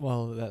guess.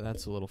 Well,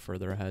 that's a little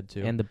further ahead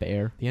too. And the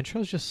bear. the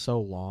intro is just so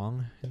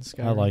long in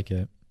Skyrim. I like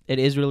it. It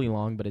is really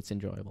long, but it's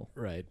enjoyable.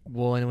 Right.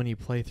 Well, and when you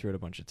play through it a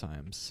bunch of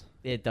times,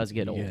 It does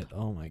get you old.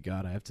 oh my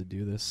god, I have to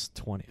do this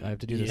I have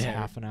to do this Yeah.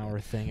 half an hour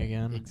thing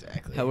again.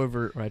 Exactly.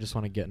 However, Where I just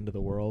want to get into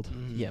the world.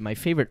 yeah, my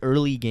favorite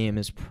early game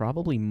is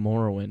probably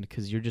Morrowind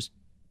because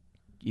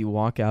you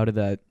walk out of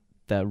that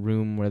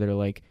room where they're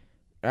like,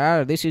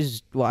 this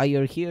is why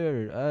you're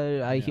here.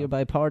 I Yeah.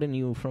 hereby pardon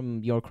you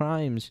from your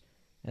crimes.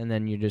 And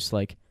then you're just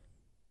like,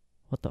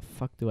 what the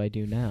fuck do I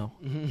do now?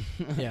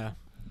 Yeah.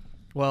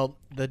 Well,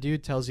 the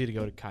dude tells you to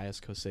go to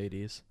Caius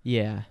Cosades.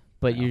 Yeah,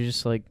 but Yeah. you're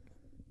just like,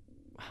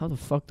 how the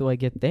fuck do I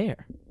get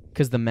there?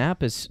 Because the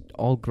map is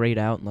all grayed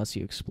out unless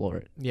you explore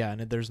it. Yeah,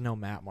 and there's no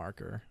map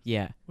marker,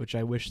 Yeah, which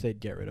I wish they'd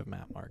get rid of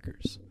map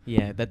markers.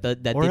 yeah, that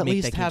or did at make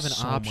least that game have an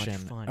so option.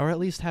 much fun. Or at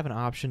least have an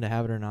option to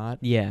have it or not.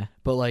 Yeah,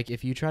 But like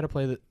if you try to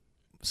play the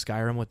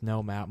Skyrim with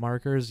no map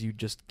markers, you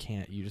just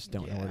can't. You just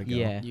don't know where to go.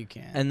 Yeah. You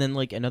can. and then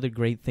like another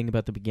great thing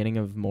about the beginning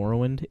of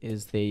Morrowind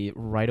is they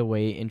right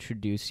away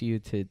introduce you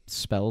to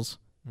spells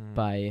Mm.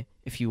 by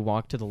if you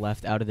walk to the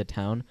left out of the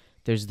town,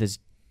 there's this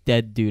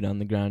dead dude on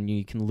the ground.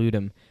 You can loot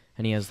him,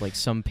 and he has like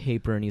some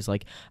paper, and he's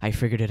like, "I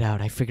figured it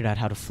out. I figured out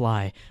how to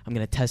fly. I'm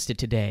gonna test it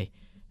today."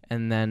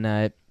 And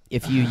then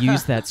if you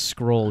use that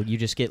scroll, you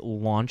just get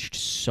launched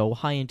so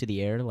high into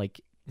the air,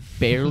 like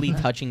barely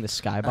touching the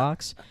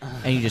skybox,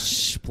 and you just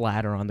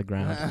splatter on the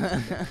ground.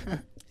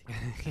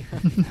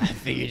 I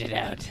figured it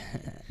out.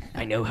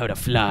 I know how to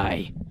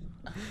fly.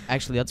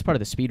 Actually, that's part of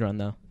the speed run,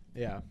 though.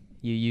 Yeah.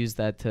 You use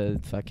that to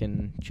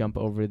fucking jump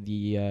over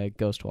the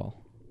ghost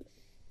wall.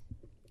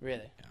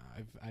 Really?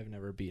 Yeah, I've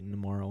never beaten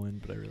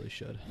Morrowind, but I really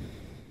should.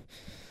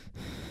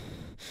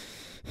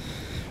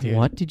 Dude,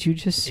 What did you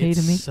just say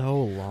to me? It's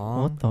so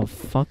long. What the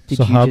fuck did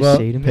So you how just about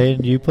say to me?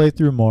 Peyton? You play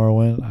through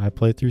Morrowind. I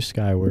play through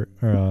Skyward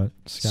or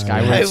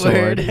Skyward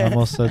Sword. I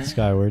almost said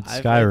Skyward. I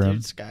played through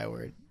Skyrim.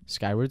 Skyward.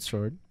 Skyward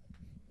Sword.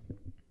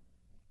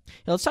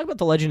 Yeah, let's talk about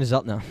The Legend of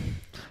Zelda now.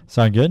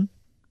 Sound good?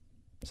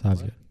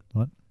 Sounds What? good.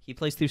 What? He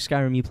plays through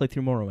Skyrim, you play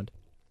through Morrowind.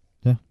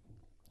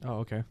 Oh,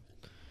 okay.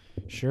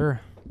 Sure.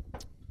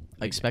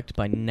 I expect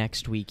by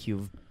next week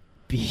you've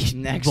beat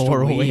Next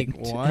Morrowind. week,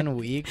 1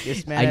 week.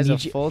 This I man has a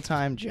need you-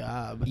 full-time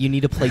job. You need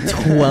to play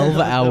 12 What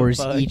the hours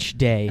fuck? each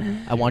day.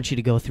 I want you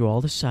to go through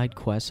all the side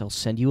quests. I'll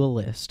send you a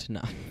list.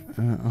 No.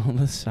 All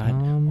the side,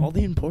 all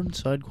the important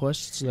side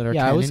quests that are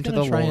yeah, I was canon to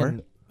gonna the try lore.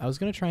 and I was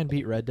gonna try and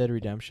beat Red Dead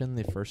Redemption,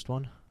 the first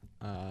one.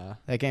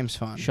 That game's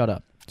fun. Shut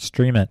up.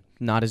 Stream it.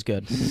 Not as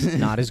good.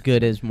 Not as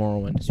good as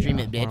Morrowind. Stream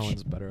it, bitch.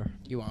 Morrowind's better.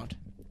 You won't.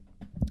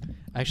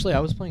 Actually, I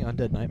was playing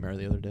Undead Nightmare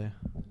the other day,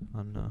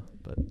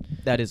 but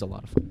That is a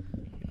lot of fun.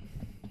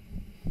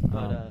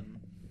 But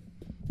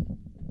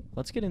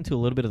let's get into a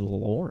little bit of the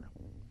lore.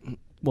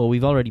 Well,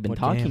 we've already been What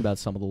talking game? about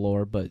some of the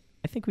lore, but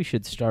I think we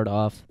should start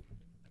off.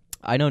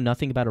 I know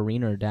nothing about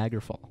Arena or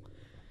Daggerfall.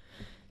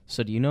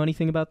 So do you know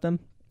anything about them?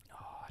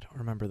 I don't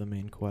remember the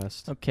main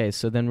quest. Okay,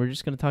 so then we're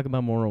just going to talk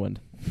about Morrowind.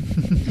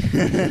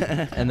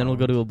 And then we'll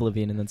go to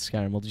Oblivion and then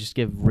Skyrim. We'll just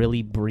give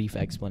really brief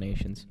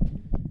explanations.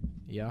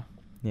 Yeah,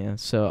 Yeah,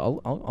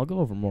 so I'll go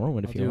over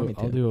Morrowind if you want me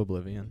to. I'll do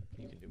Oblivion.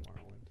 You can do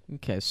Morrowind.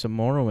 Okay, so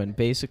Morrowind,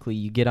 basically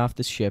you get off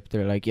the ship,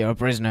 they're like, you're a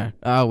prisoner.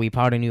 Oh, we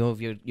pardon you of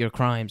your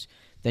crimes.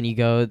 Then you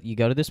go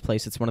to this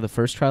place. It's one of the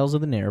first trials of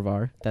the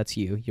Nerevar. That's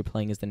you. You're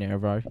playing as the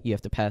Nerevar. You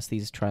have to pass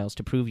these trials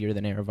to prove you're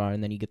the Nerevar,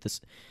 and then you get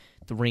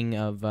the ring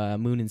of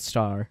Moon and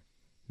Star.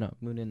 No,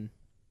 Moon and...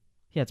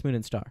 Yeah, it's Moon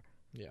and Star.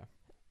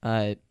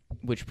 Yeah.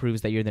 Which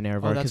proves that you're the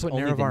Nerevar, Oh, that's because what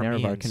only the Nerevar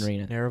Nerevar means. can reign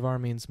it.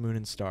 Nerevar means moon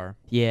and star.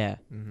 Yeah,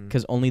 Mm-hmm.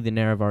 because only the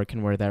Nerevar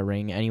can wear that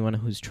ring. Anyone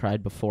who's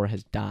tried before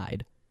has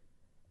died.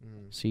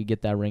 So you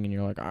get that ring and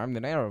you're like, I'm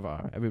the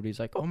Nerevar. Everybody's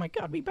like, oh my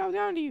god, we bow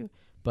down to you.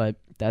 But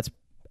that's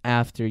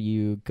after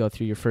you go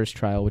through your first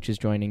trial, which is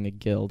joining a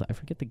guild. I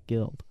forget the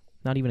guild.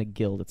 Not even a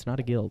guild. It's not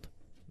a guild.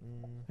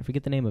 I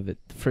forget the name of it.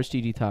 The first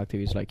dude you talk to,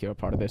 he's like, you're a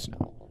part of this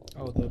now.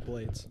 Oh, the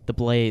Blades. The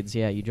Blades,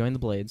 yeah, you join the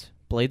Blades.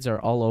 Blades are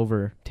all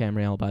over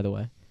Tamriel, by the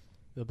way.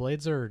 The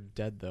Blades are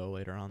dead, though,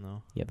 later on,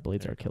 though. Yeah, the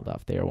Blades They're are killed gone.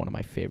 off. They are one of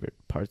my favorite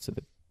parts of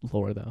the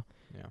lore, though.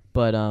 Yeah.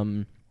 But,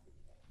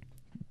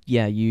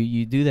 yeah,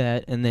 you do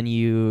that, and then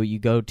you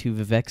go to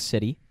Vivek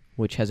City,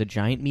 which has a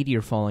giant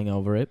meteor falling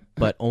over it,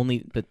 but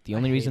the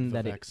only I reason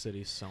hate that Vivek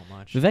City so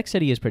much. Vivek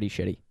City is pretty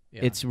shitty.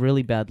 Yeah. It's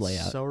really bad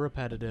layout. So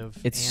repetitive,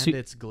 It's and su-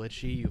 it's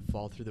glitchy. You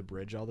fall through the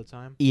bridge all the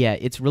time. Yeah,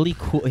 it's really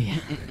cool.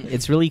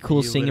 It's really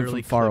cool You seeing it from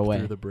literally far clip away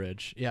through the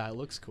bridge. Yeah, it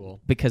looks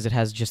cool. because it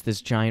has just this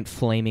giant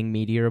flaming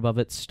meteor above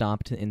it,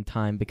 stopped in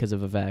time because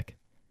of Vivek.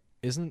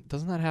 Doesn't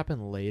that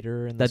happen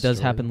later in the That does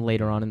story? happen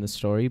later on in the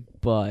story,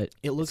 but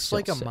It looks still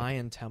like a sick.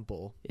 Mayan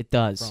temple it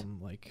does.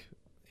 from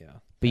yeah.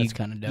 But That's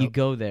kind of dope. you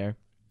go there,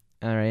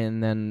 all right,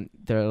 and then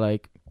they're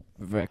like,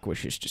 Vivek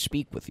wishes to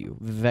speak with you.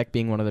 Vivek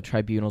being one of the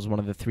tribunals, one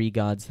of the three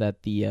gods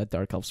that the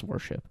Dark Elves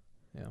worship.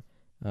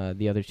 Yeah.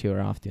 The other two are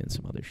off doing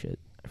some other shit.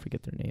 I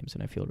forget their names,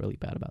 and I feel really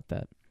bad about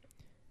that.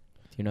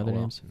 Do you know their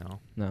names? No.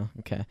 No?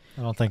 Okay.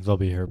 I don't think they'll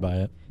be hurt by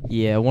it.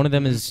 Yeah, one of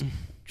them is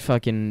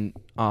fucking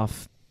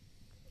off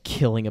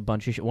killing a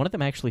bunch of shit. One of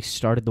them actually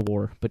started the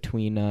war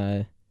between,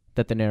 that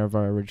the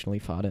Nerevar originally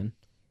fought in.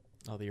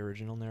 Oh, the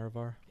original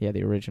Nerevar. Yeah,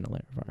 the original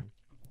Nerevar.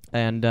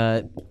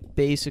 And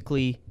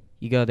basically,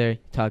 you go there,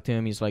 talk to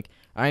him. He's like,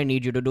 I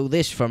need you to do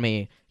this for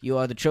me. You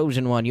are the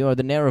chosen one. You are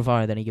the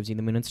Nerevar. Then he gives you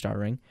the Moon and Star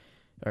ring.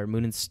 Or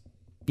Moon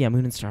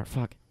and Star.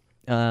 Fuck.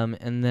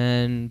 And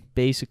then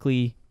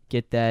basically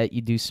get that.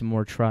 You do some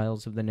more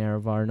trials of the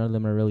Nerevar. None of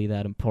them are really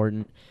that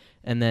important.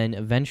 And then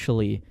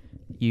eventually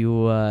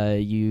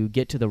you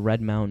get to the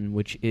Red Mountain,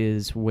 which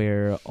is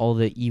where all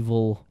the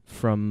evil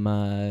from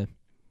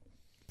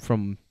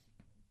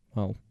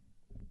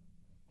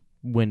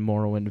when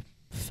Morrowind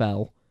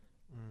fell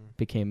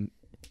became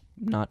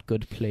not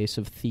good place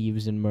of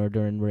thieves and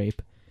murder and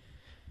rape.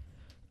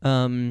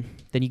 Then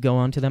you go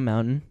onto the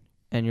mountain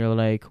and you're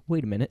like,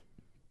 wait a minute,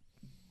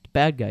 the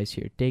bad guy's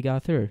here,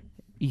 Dagoth.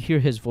 You hear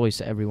his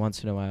voice every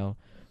once in a while.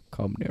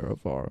 Come,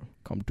 Nerevar,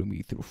 come to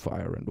me through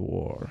fire and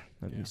war.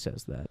 And he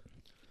says that.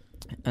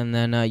 And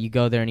then you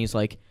go there and he's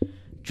like,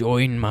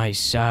 join my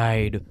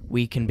side.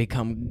 We can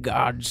become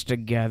gods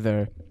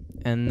together.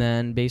 And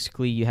then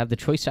basically you have the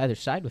choice to either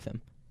side with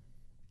him.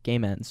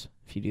 Game ends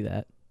if you do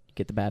that. You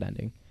get the bad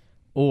ending.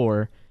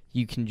 Or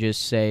you can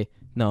just say,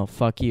 no,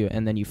 fuck you.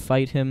 And then you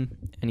fight him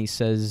and he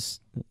says,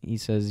 you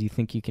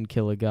think you can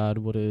kill a god?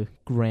 What a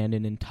grand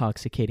and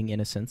intoxicating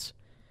innocence.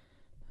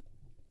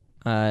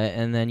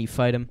 And then you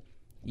fight him.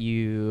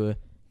 You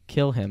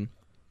kill him.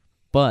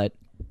 But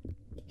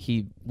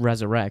he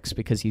resurrects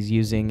because he's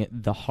using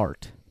the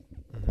heart.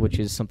 which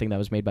is something that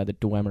was made by the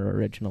Dwemer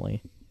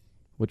originally,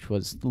 which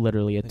was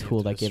literally a Then you have tool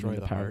to that gave them destroy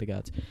the the power of heart. the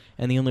gods.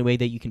 And the only way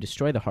that you can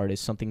destroy the heart is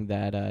something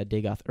that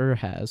Dagoth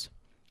has.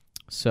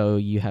 So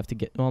you have to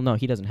get... Well, no,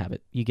 he doesn't have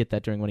it. You get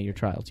that during one of your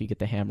trials. You get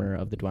the hammer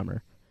of the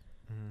Dwemer.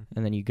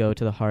 And then you go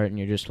to the heart and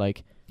you're just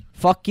like,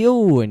 fuck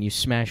you! And you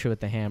smash it with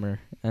the hammer.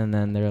 And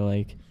then they're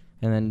like...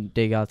 And then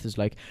Dagoth is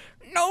like,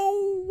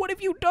 no! What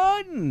have you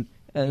done?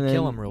 And You then,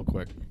 kill him real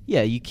quick.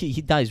 Yeah, he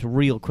dies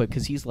real quick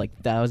because he's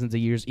like thousands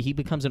of years. He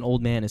becomes an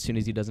old man as soon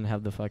as he doesn't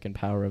have the fucking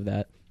power of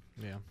that.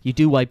 Yeah. You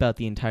do wipe out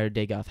the entire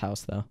Dagoth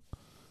house, though.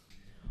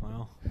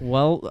 Well,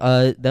 Well,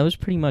 that was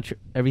pretty much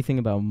everything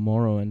about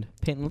Morrowind.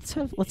 Peyton, let's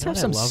have You know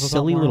some what I love about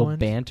silly little Morrowind?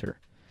 banter.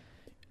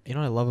 you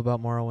know what I love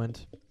about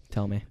Morrowind?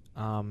 Tell me.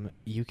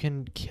 You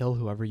can kill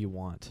whoever you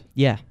want,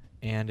 Yeah.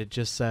 and it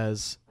just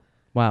says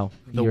Wow.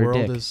 the you're a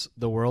world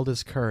dick.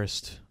 is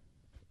cursed,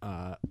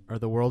 or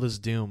the world is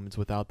doomed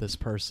without this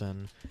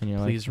person. And you're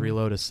Please like,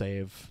 reload a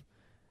save.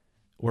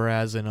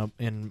 Whereas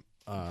in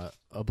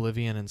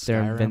Oblivion and Skyrim,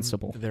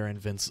 They're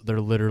invincible.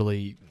 They're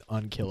literally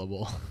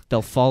unkillable.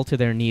 They'll fall to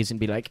their knees and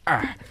be like,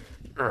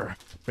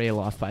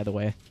 Rayloff, by the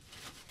way.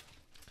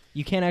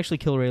 You can't actually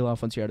kill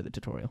Rayloff once you're out of the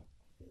tutorial.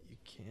 You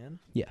can.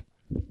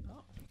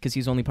 Because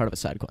he's only part of a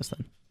side quest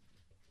then.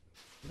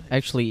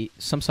 Actually,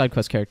 some side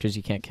quest characters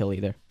you can't kill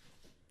either.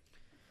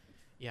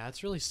 Yeah,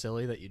 it's really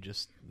silly that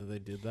they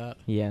did that.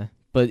 Yeah.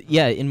 But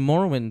yeah, in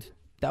Morrowind,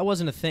 that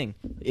wasn't a thing.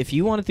 If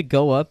you wanted to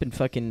go up and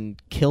fucking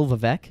kill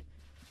Vivek,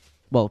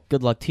 well,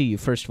 good luck to you,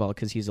 first of all,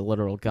 because he's a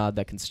literal god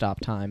that can stop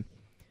time.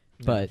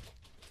 But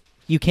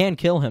you can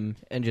kill him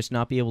and just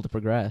not be able to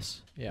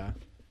progress. yeah,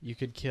 you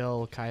could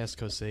kill Caius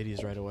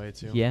Cosades right away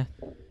too. Yeah.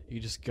 You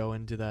just go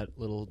into that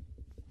little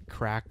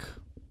crack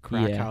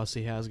Yeah. house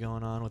he has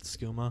going on with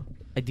skooma.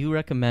 I do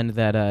recommend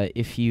that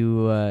if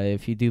you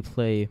do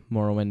play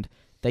Morrowind,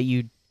 that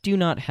you do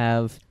not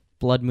have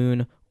Blood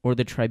Moon or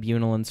the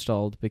Tribunal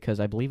installed, because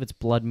I believe it's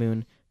Blood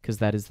Moon, because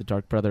that is the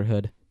Dark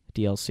Brotherhood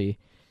DLC.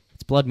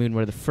 It's Blood Moon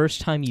where the first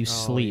time you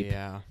sleep,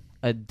 Yeah.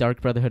 a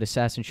Dark Brotherhood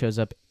assassin shows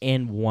up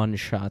and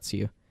one-shots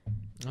you.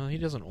 Well, he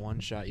doesn't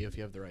one-shot you if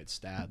you have the right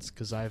stats.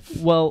 Because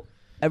I've Well,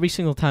 every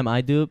single time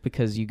I do it,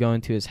 because you go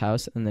into his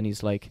house and then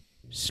he's like,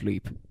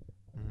 sleep.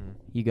 Mhm.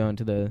 You go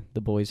into the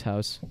boy's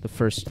house, the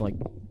first like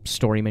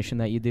story mission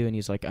that you do, and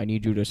he's like, I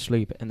need you to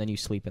sleep, and then you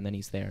sleep, and then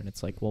he's there, and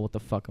it's like, well, what the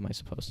fuck am I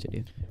supposed to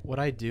do? What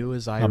I do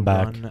is I'm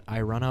back.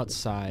 I run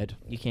outside.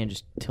 You can't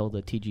just tilde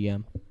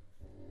TGM.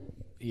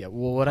 Yeah.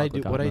 Well, what I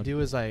do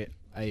is I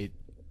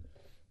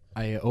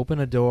open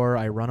a door,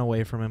 I run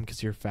away from him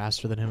because you're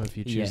faster than him if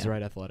you choose Yeah. the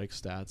right athletic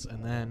stats,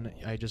 and then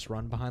I just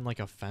run behind like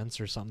a fence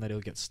or something that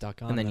he'll get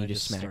stuck on, And then you I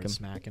just smack start him.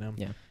 smacking him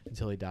Yeah.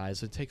 until he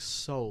dies. It takes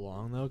so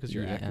long though because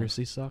your Yeah.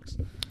 accuracy sucks.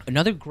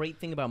 Another great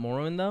thing about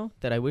Morrowind, though,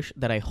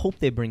 that I hope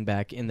they bring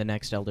back in the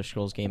next Elder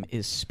Scrolls game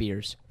is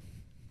spears.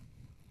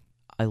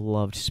 I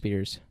loved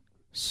spears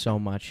so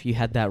much. You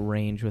had that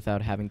range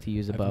without having to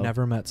use a bow. I've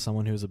never met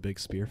someone who's a big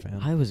spear fan.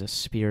 I was a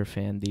spear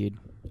fan, dude.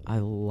 I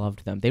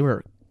loved them. They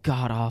were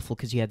god awful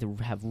because you had to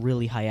have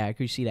really high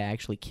accuracy to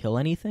actually kill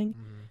anything.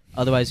 Mhm.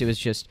 Otherwise, it was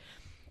just.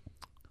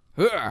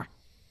 "Hurr,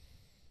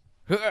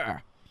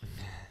 hurr,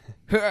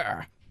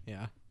 hurr,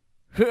 Yeah.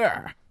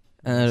 hurr."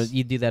 Nice.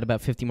 You'd do that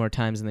about 50 more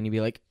times, and then you'd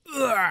be like,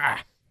 "Ugh,"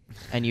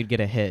 and you'd get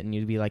a hit, and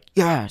you'd be like,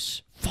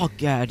 yes,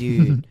 fuck yeah,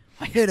 dude,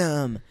 I hit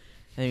him.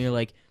 And you're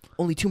like,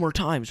 only 2 more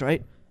times,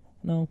 right?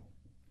 No,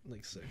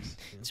 Like 6.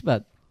 it's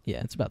about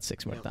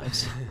 6 more Yep.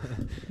 times.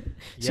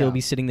 Yeah. So you'll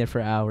be sitting there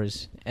for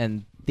hours,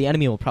 and the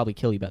enemy will probably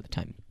kill you by the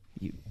time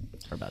you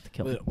are about to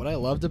kill him. But what I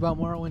loved about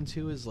Morrowind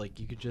too is like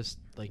you could just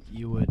like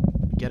you would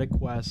get a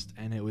quest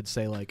and it would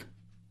say like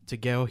to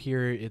go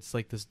here it's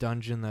like this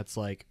dungeon that's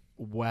like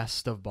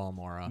west of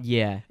Balmora.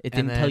 Yeah, it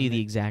And didn't tell you then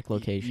the exact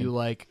location. You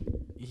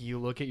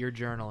look at your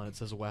journal and it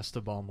says west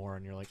of Balmora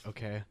and you're like,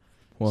 okay,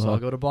 Well, so I'll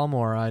go to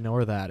Balmora. I know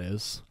where that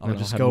is. I'll And I'll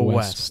just head go west.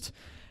 west.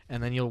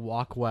 And then you'll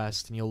walk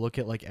west and you'll look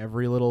at like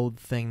every little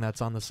thing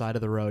that's on the side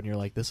of the road and you're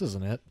like, this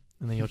isn't it.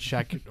 And then you'll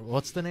check,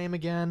 what's the name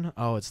again?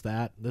 Oh, it's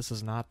that. This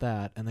is not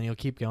that. And then you'll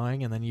keep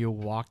going and then you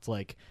walked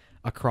like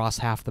across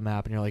half the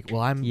map and you're like,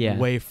 well, I'm Yeah.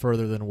 way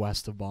further than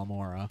west of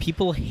Balmora.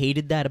 People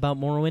hated that about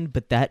Morrowind,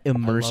 but that I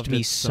immersed loved me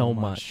it so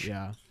much.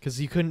 Yeah,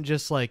 because you couldn't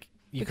just like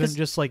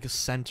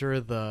center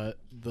the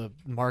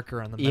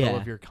marker on the middle Yeah.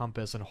 of your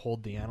compass and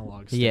hold the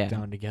analog stick Yeah.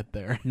 down to get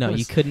there. No, It you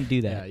was- couldn't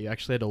do that. Yeah, you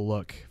actually had to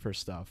look for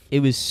stuff. It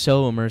was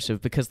so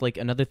immersive because, like,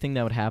 another thing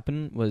that would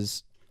happen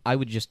was I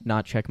would just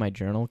not check my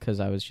journal because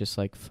I was just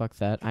like, fuck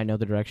that. I know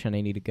the direction I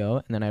need to go.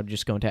 And then I would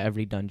just go into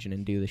every dungeon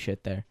and do the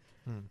shit there.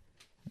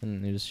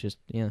 And it was just,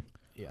 yeah.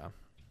 Yeah.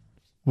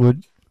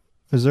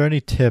 Is there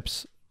any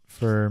tips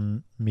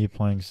for me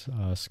playing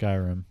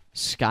Skyrim?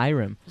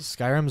 Skyrim.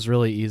 Skyrim's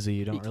really easy.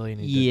 You don't really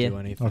need Yeah. to do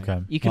anything.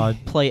 Okay. You can Well,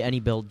 play any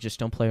build, just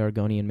don't play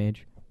Argonian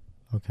Mage.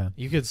 okay.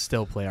 You could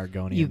still play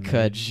Argonian. You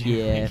could, Mage.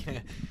 yeah.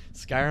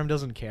 Skyrim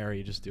doesn't care.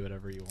 You just do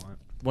whatever you want.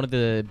 One of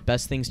the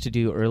best things to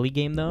do early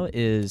game, though,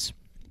 is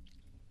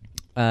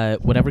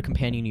whatever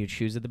companion you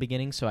choose at the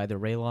beginning, so either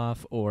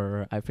Rayloff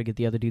or I forget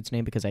the other dude's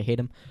name because I hate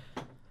him.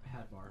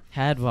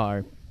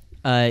 Hadvar.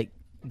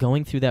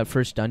 Going through that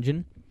first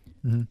dungeon,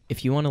 Mm-hmm.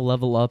 if you want to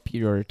level up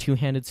your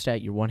two-handed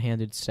stat, your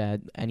one-handed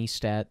stat, any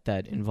stat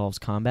that involves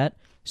combat,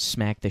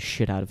 smack the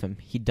shit out of him.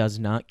 He does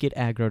not get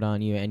aggroed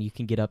on you, and you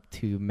can get up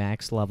to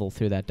max level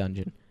through that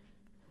dungeon.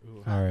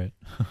 Ooh. All right.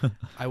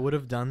 I would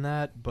have done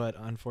that, but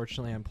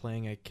unfortunately, I'm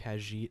playing a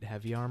Khajiit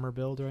heavy armor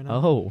build right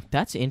now. Oh,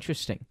 that's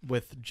interesting.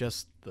 With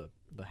just the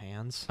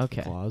hands,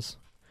 Okay. the claws.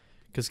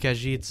 Because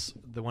Khajiits,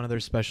 one of their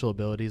special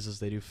abilities is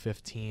they do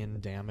 15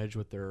 damage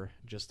with their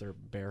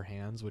bare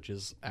hands, which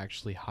is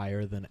actually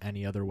higher than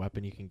any other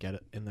weapon you can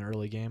get in the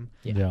early game.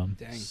 Yeah.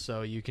 Dang.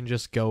 So you can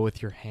just go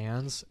with your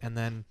hands, and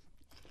then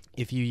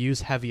if you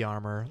use heavy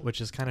armor, which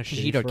is kind of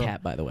shitty Khajiit or for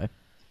cat, by the way.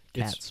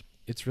 Cats.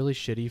 it's really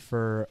shitty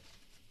for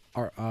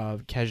our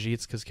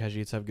Khajiits because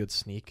Khajiits have good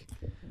sneak.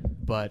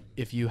 But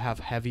if you have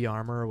heavy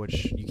armor,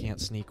 which you can't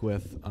sneak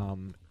with,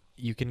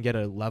 you can get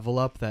a level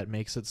up that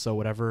makes it so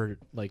whatever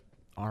like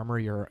armor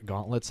your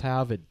gauntlets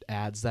have, it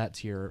adds that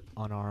to your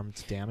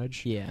unarmed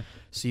damage. Yeah.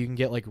 So you can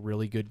get like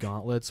really good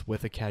gauntlets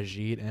with a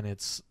Khajiit, and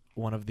it's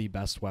one of the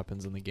best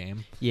weapons in the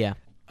game. Yeah.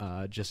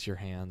 Just your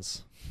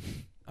hands.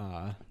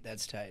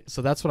 That's tight.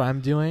 So that's what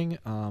I'm doing.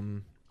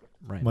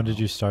 Right. When now. did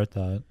you start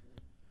that?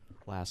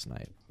 Last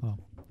night. Oh.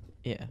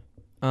 Yeah.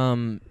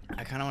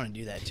 I kind of want to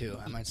do that too.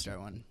 I might start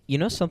one You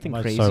know something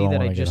Might crazy start one that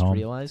when I I get just home.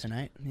 realized?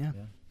 tonight. Yeah.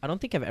 I don't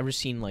think I've ever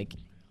seen like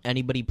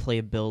anybody play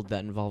a build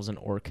that involves an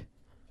orc.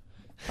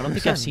 I don't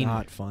think Orcs I've are seen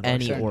not fun.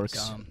 any Starting to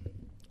orcs. come.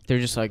 They're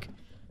just like,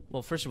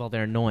 well, first of all,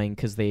 they're annoying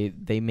because they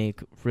make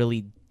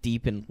really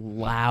deep and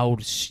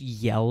loud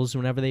yells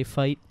whenever they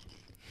fight,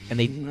 and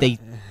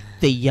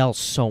they yell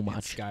so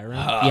much.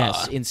 Skyrim.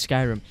 Yes, in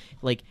Skyrim.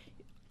 Like,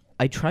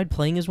 I tried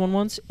playing as one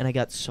once, and I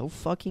got so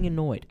fucking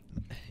annoyed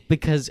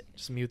because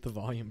Just mute the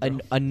volume, bro.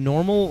 a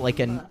normal like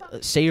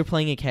say you're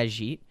playing a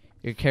Khajiit,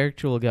 your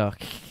character will go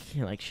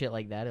like shit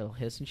like that. It'll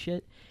hiss and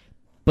shit.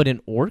 But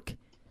an orc,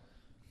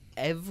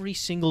 every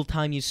single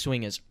time you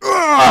swing is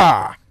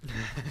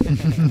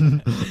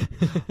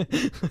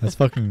That's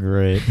fucking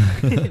great.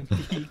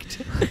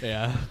 peaked.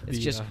 Yeah. It's the,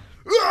 just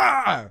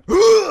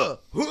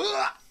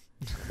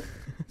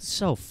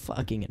so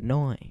fucking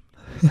annoying.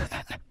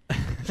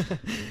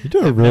 You do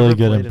a I've really never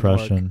good played an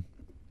impression.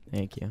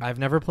 Thank you. I've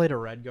never played a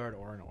Redguard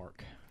or an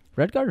orc.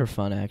 Redguard are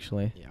fun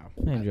actually. Yeah.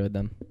 I enjoyed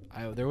them.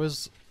 There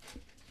was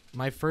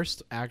my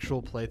first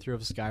actual playthrough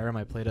of Skyrim.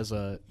 I played as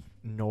a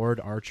Nord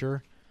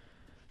archer.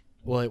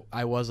 Well,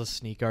 I was a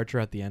sneak archer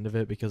at the end of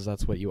it because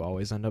that's what you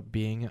always end up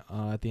being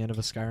at the end of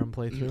a Skyrim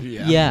playthrough.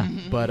 Yeah.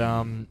 But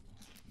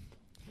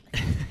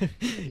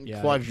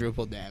yeah.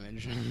 Quadruple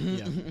damage.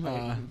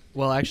 Yeah.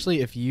 Well,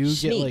 actually, if you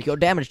Sneak, get like your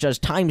damage does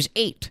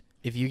 ×8.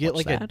 if you get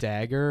What's like a that?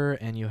 dagger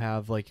and you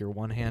have like your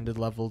one-handed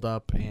leveled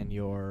up and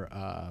your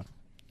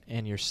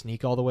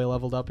sneak all the way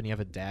leveled up and you have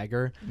a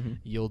dagger,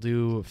 you'll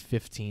do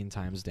 15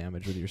 times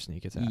damage with your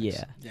sneak attacks.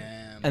 Yeah.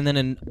 Damn. And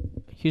then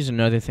here's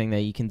another thing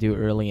that you can do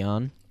early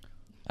on.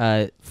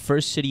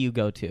 First city you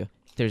go to,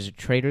 there's a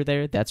trader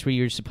there. That's where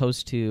you're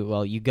supposed to.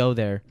 Well, you go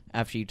there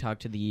after you talk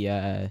to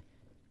the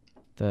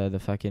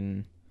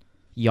fucking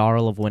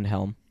Jarl of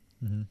Windhelm.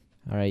 Mm-hmm.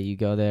 All right, you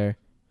go there,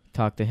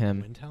 talk to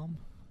him. Windhelm?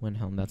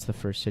 Windhelm. That's the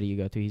first city you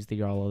go to. He's the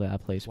Jarl of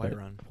that place. but-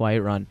 Whiterun.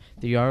 Whiterun.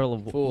 The Jarl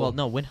of. Fool. Well,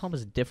 no, Windhelm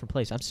is a different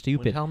place. I'm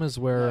stupid. Windhelm is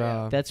where. Oh,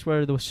 yeah. That's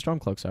where the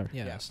Stormcloaks are.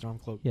 yeah, Yeah.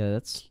 Stormcloak. Yeah,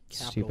 that's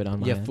Capital stupid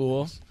on my Yeah, end.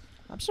 fool.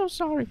 I'm so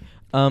sorry.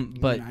 Even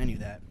But I knew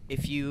that.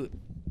 if you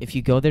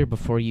go there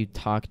before you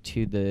talk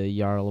to the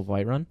Jarl of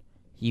Whiterun,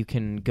 you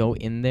can go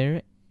in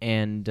there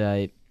and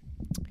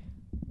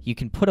you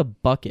can put a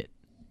bucket.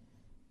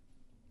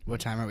 What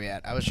time are we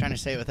at? I was trying to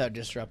say it without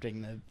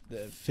disrupting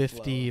the 50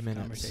 flow of minutes.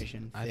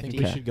 conversation. I think 50?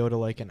 we Okay. should go to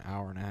like an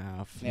hour and a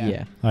half.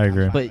 Yeah. I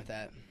agree. I'm fine But- with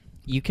that.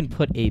 You can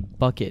put a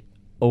bucket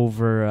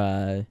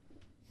over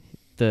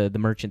the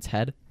merchant's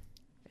head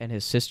and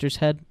his sister's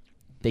head.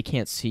 They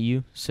can't see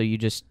you, so you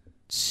just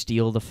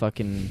steal the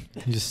fucking.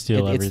 You just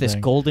steal It's everything. this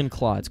golden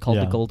claw. It's called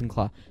Yeah. the golden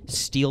claw.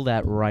 Steal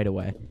that right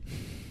away.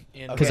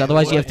 Okay.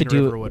 otherwise you have to in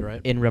do Riverwood,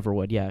 right? in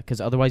Riverwood, yeah. Because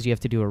otherwise you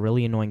have to do a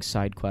really annoying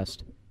side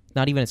quest.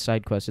 Not even a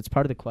side quest. It's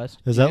part of the quest.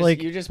 Is that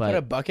like? you just but- put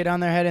a bucket on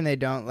their head and they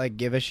don't like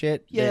give a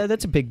shit? Yeah, They-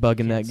 that's a big bug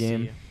in that Can't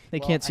game. see. They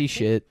Well, can't I see think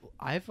shit.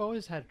 I've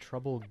always had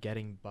trouble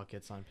getting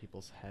buckets on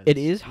people's heads. It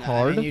is No, I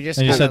hard mean, you just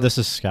And you kinda- said this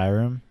is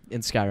Skyrim,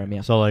 in Skyrim,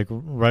 yeah. so like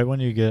right when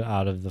you get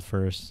out of the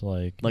first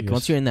like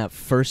Once you're in that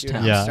first You're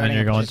town. yeah, and starting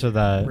you're at going the to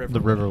that the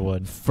Riverwood.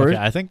 Riverwood. First-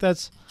 Okay, I think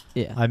that's.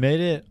 Yeah. I made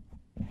it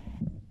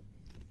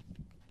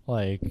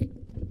like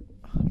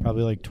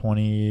probably like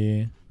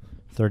 20,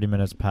 30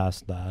 minutes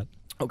past that.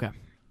 Okay.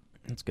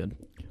 That's good.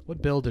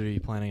 What build are you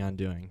planning on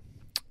doing?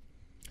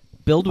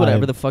 Build whatever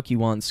I've- the fuck you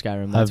want in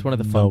Skyrim. I That's have one of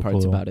the fun no parts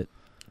clue. about it.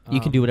 You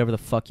can do whatever the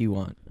fuck you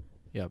want.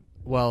 Yeah.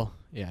 Well,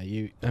 yeah.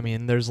 I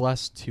mean, there's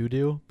less to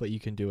do, but you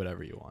can do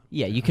whatever you want.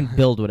 Yeah, you can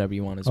build whatever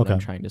you want is what I'm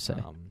Okay. trying to say.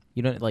 Um,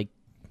 You don't like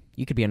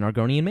you could be an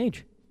Argonian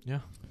mage. yeah.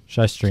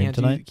 Should I stream Can't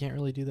tonight? can't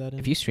really do that.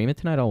 If you stream it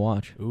tonight, I'll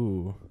watch.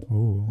 Ooh.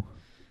 Ooh,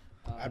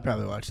 I'd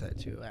probably watch that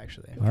too,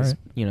 actually. all right.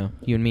 You know,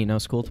 you and me, no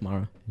school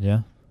tomorrow.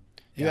 Yeah.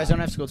 You guys don't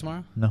have school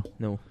tomorrow? No.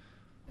 No.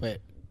 Wait,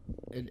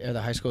 Are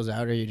the high schools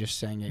out, or are you just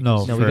saying it? No,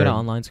 'cause- No, we go for to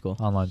online school.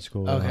 Online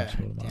school. Okay. Online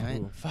school tomorrow.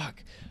 Damn it.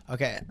 Fuck.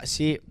 Okay.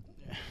 See,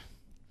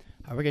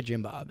 I work at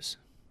Jim Bob's,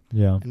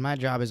 Yeah. and my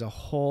job is a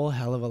whole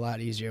hell of a lot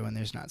easier when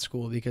there's not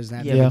school because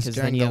that Yeah, means because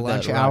during then you the have that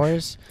lunch rush.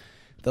 hours,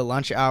 the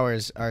lunch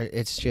hours are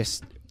it's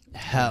just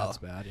hell. That's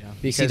bad. Yeah.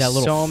 You see Because that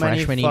little so many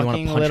freshman, you wanna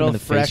fucking punch him in little the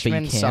face, but you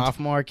freshmen, can't.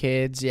 sophomore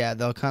kids, yeah,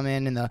 they'll come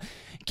in and they'll,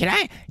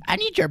 I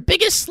need your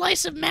biggest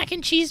slice of mac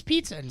and cheese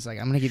pizza. And it's like,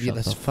 I'm going to give you Shut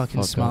this the fucking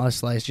fuck up. smallest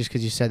slice just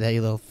because you said that,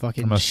 you little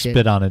fucking I'm gonna shit.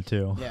 spit on it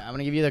too. Yeah, I'm going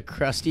to give you the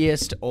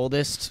crustiest,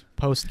 oldest.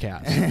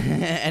 Postcast.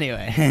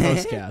 Anyway.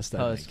 Postcast.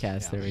 I think.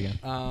 Postcast. There we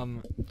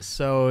go.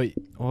 So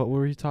what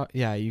were you talking?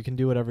 Yeah, you can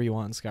do whatever you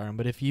want in Skyrim,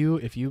 but if you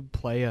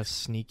play a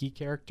sneaky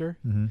character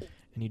Mm-hmm.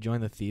 and you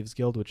join the Thieves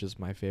Guild, which is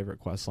my favorite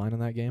quest line in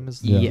that game, is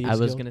the Yeah. Yeah, Thieves I was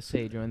Guild. gonna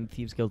say join the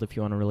Thieves Guild if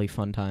you want a really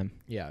fun time.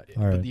 Yeah,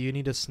 All right. but you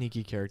need a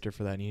sneaky character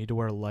for that. And you need to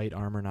wear light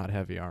armor, not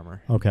heavy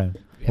armor. Okay.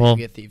 Yeah, Well, you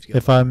get Thieves Guild.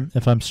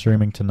 If I'm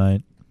streaming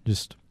tonight,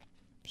 just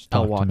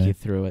I'll talk to walk me. you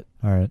through it.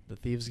 All right. The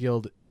Thieves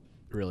Guild,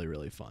 really,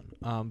 really fun.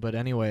 But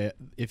anyway,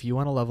 if you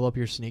want to level up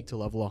your sneak to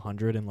level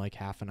 100 in like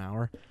half an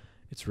hour,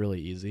 it's really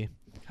easy.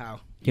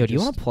 How? Yo, do you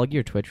want just to plug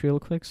your Twitch real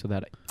quick so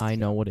that I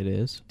know what it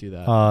is? do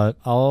that?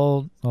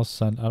 I'll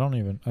send. I don't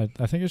even. I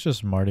think it's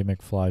just Marty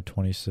McFly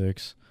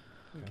 26.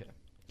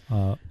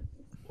 Okay.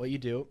 What you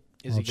do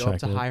is I'll you go up check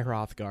to it. High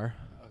Hrothgar,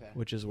 Okay.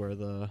 which is where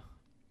the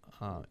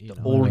old the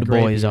boys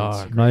graybeards- are.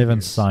 I'm not even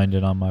graybeards. signed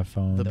in on my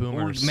phone. The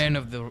boomers.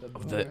 of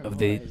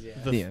the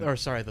The or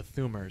sorry, the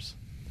Thumers.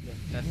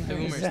 The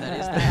Thumers,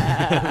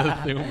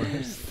 The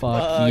Thumers.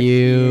 Fuck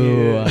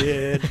you.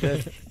 dude.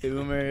 The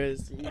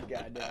Thumers. You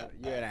goddamn.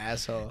 You're an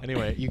asshole.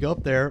 Anyway, you go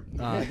up there.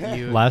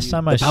 Last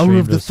time I The power streamed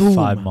of the was Thum.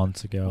 5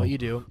 months ago. what you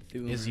do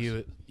is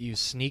Thumers. you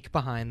sneak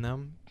behind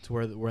them to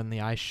where when the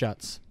eye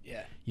shuts.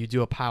 Yeah. You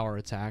do a power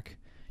attack.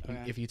 Okay.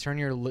 If you turn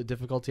your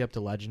difficulty up to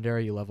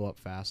legendary, you level up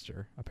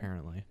faster.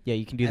 Apparently. Yeah,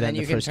 you can do And that then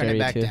in you the can first turn it area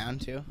back too. down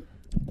too.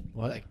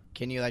 What? Like,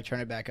 can you like turn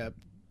it back up,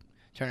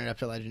 turn it up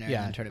to legendary, Yeah.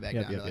 and then turn it back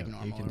Yep, down yep, to like yep.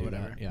 normal You can or do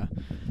whatever? that. Yeah.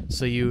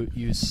 So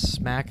you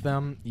smack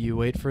them. You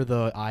wait for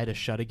the eye to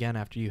shut again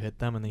after you hit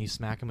them, and then you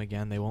smack them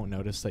again. They won't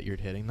notice that you're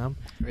hitting them.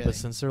 Really? But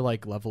since they're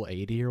like level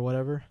 80 or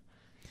whatever,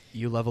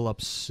 you level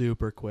up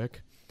super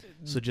quick.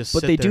 So just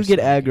But sit they there do get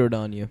smacking. aggroed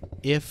on you.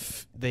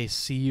 If they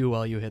see you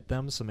while you hit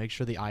them, so make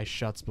sure the eye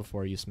shuts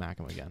before you smack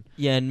them again.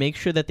 Yeah, and make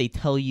sure that they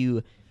tell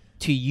you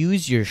to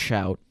use your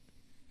shout.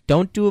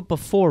 Don't do it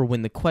before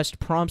when the quest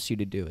prompts you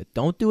to do it.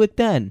 Don't do it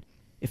then.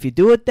 If you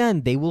do it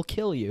then, they will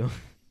kill you.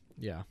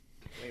 Yeah.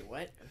 Wait,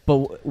 what?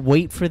 But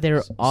wait for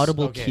their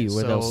audible Okay, cue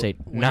where they'll so say,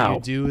 when now. you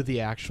do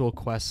the actual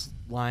quest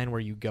line where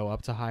you go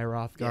up to High Yeah,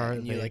 Hrothgar,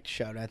 and you like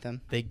shout at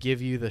them. they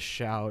give you the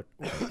shout,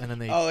 and then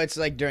they Oh, it's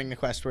like during the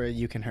quest where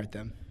you can hurt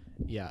them.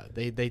 yeah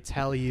they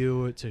tell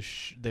you to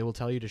they will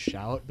tell you to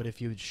shout, but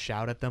if you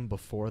shout at them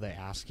before they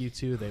ask you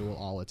to, they will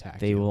all attack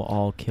They you. will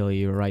all kill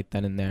you right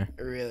then and there.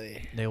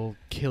 Really? They will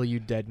kill you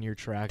dead in your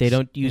tracks. They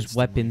don't use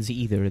instantly. weapons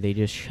either. They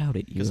just shout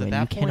at you, 'Cause at and you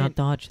that cannot point-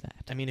 dodge that.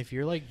 I mean, if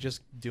you're like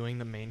just doing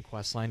the main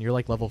quest line, you're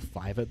like level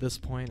 5 at this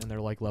point, and they're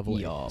like level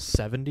Yup.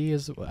 70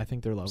 is I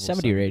think they're level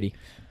 70 or 80.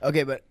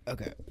 Okay, but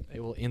okay. They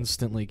will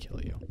instantly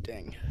kill you.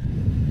 Dang.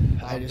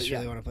 I just yeah.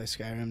 really want to play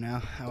Skyrim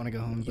now. I want to go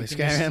home and play You can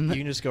just- Skyrim. you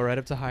can just go right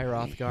up to High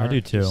Hrothgar. I do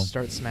too. just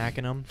start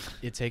smacking them.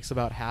 It takes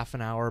about half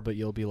an hour, but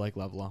you'll be like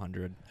level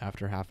 100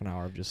 after half an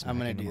hour of just I'm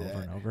smacking gonna them do over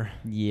that. and over.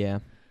 Yeah.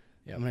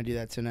 Yep. I'm gonna do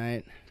that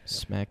tonight.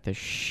 Smack the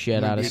shit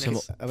I'm gonna out of be some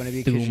Khajiit. I'm gonna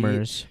be Khajiit.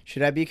 Thumers.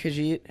 Should I be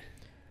Khajiit?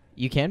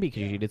 You can be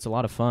Khajiit. It's a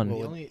lot of fun. The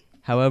only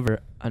However,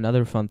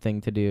 another fun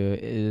thing to do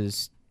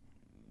is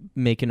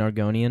make an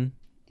Argonian.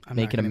 I'm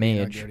Make not it a gonna be an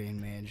mage. Argonian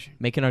mage.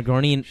 Make an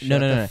Argonian. Shut No,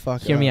 the no, no.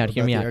 fuck Hear me up out.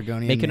 Hear about me the out.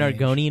 Argonian Make an mage.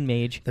 Argonian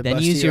mage. The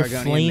Then use busty your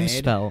Argonian flame maid.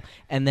 spell,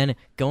 and then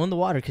go in the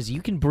water because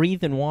you can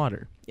breathe in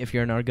water if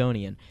you're an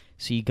Argonian.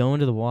 So you go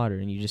into the water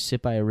and you just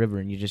sit by a river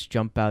and you just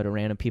jump out at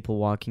random people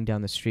walking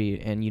down the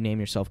street and you name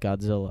yourself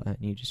Godzilla and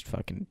you just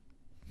fucking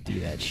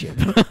do that shit.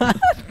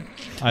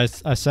 I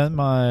sent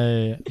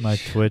my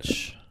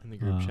Twitch in the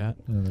group chat.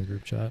 in the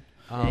group chat.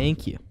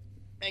 Thank you.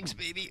 Thanks,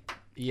 baby.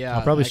 Yeah,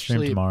 I'll probably actually,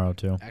 stream tomorrow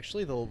too.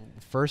 Actually, the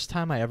first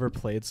time I ever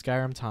played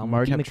Skyrim, Tom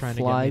Marty kept trying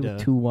to get McFly me with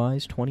to. 2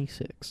 Y's,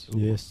 26.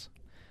 Yes.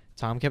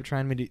 Tom kept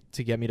trying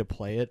to get me to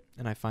play it,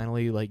 and I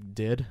finally like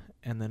did.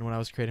 And then when I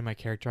was creating my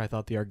character, I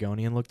thought the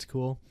Argonian looked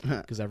cool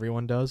because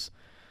everyone does.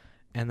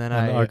 And then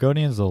And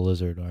Argonian's the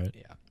lizard, right?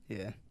 yeah,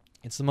 Yeah.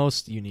 it's the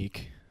most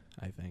unique,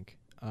 I think.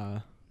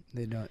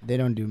 They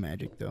don't do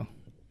magic though.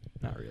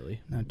 Not really.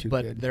 Not too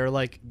But good.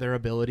 their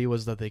ability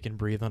was that they can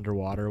breathe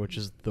underwater, which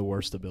is the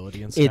worst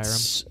ability in Skyrim.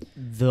 It's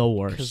the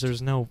worst. Because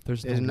there's no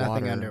There's no nothing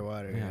water.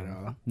 underwater Yeah. at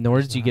all. Nor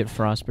There's do you get not.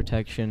 frost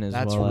protection as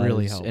That's well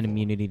really as helpful. an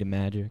immunity to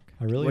magic.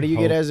 I really. What do you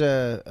hope- get as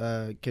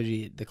a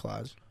Khajiit? The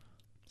claws.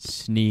 The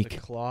Sneak.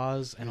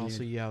 claws, and And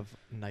also you- you have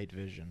night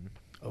vision.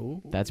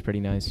 Oh. That's pretty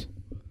nice.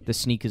 The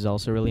sneak is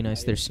also really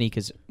nice. Their sneak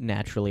is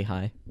naturally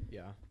high.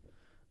 Yeah.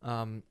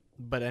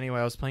 But anyway,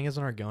 I was playing as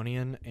an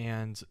Argonian,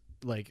 and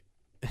like,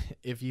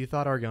 if you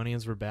thought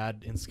Argonians were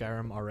bad in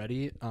Skyrim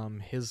already,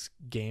 his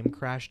game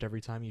crashed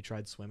every time you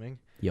tried swimming.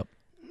 Yep.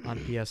 On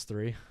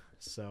PS3.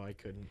 so I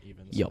couldn't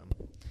even Yup.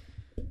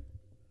 swim.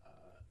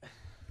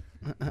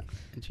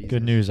 Jesus.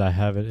 Good news, I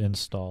have it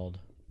installed.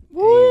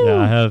 Woo! Yeah,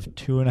 I have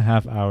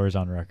 2.5 hours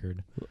on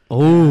record.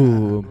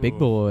 Oh, big Ooh.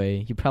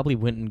 boy. You probably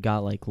went and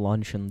got like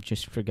lunch and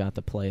just forgot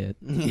to play it.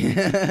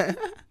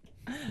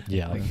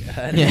 Yeah. Oh my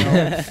God.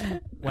 Yeah.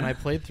 When I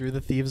played through the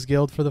Thieves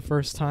Guild for the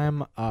first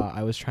time,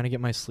 I was trying to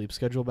get my sleep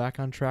schedule back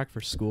on track for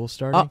school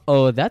starting.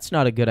 Uh-oh, that's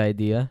not a good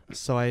idea.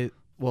 So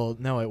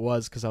no, it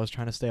was because I was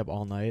trying to stay up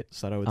all night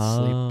so that I would Oh.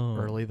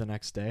 sleep early the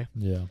next day.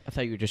 Yeah. I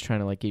thought you were just trying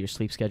to like get your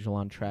sleep schedule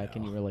on track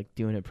and you were like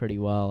doing it pretty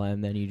well,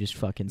 and then you just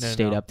fucking No,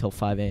 stayed no. up till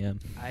 5 a.m.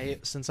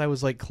 Since I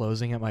was like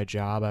closing at my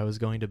job, I was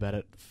going to bed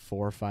at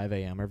 4 or 5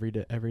 a.m. every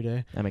day.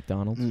 at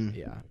McDonald's. Mm.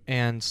 Yeah,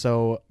 and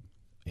so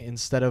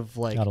instead of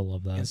Gotta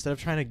love that. instead of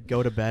trying to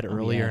go to bed Oh,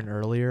 earlier yeah. and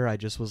earlier, I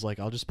just was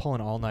like, I'll just pull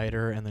an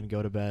all-nighter and then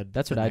go to bed.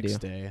 That's the what I next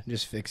do. Day.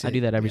 Just fix it. I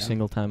do that every Yeah.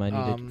 single time I need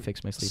to Um,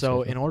 fix my sleep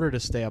So schedule. in order to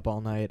stay up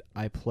all night,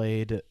 I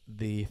played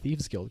the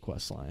Thieves Guild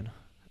quest line.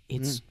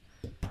 It's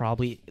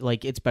probably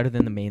like it's better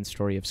than the main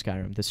story of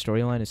Skyrim. The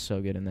storyline is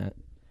so good in that.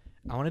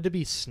 I wanted to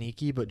be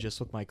sneaky, but just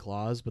with my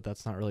claws, but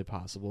that's not really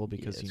possible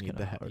because it's you need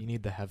kinda hard. you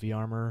need the heavy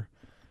armor,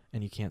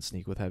 and you can't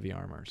sneak with heavy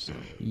armor. So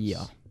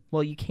Yeah.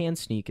 Well, you can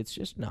sneak. It's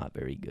just not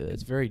very good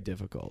it's very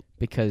difficult.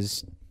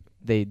 because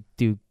they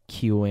do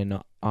cue in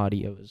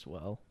audio as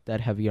well.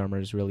 That heavy armor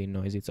is really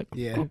noisy. It's like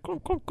Yeah.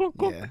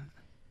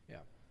 Yeah.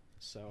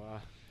 So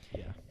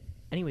yeah.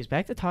 Anyways,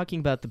 back to talking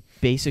about the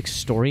basic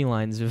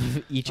storylines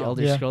of each Oh,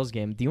 Elder yeah. Scrolls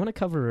game. Do you want to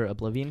cover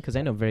Oblivion? Because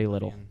I know very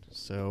little Man,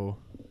 so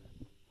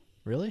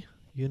really,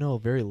 you know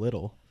very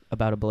little.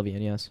 about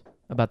Oblivion. Yes,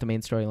 about the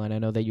main storyline. I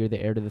know that you're the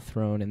heir to the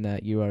throne and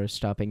that you are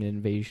stopping an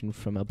invasion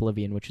from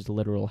Oblivion, which is a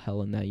literal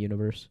hell in that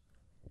universe.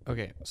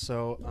 Okay,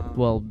 so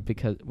Well,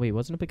 because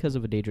wasn't it because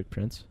of a Daedric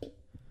prince?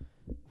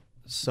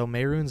 so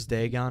Mehrunes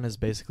Dagon is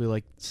basically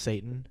like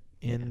Satan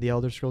in Yeah. the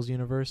Elder Scrolls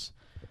universe.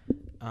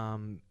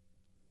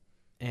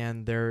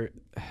 And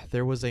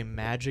there was a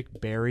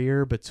magic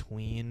barrier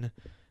between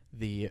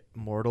the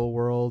mortal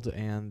world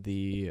and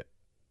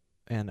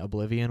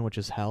Oblivion, which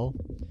is hell.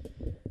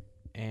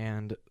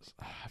 And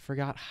I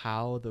forgot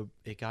how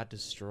it got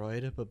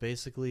destroyed, but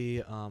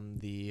basically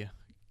the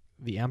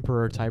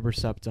Emperor Tiber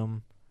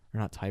Septim, or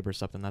not Tiber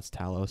Septim, that's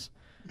Talos.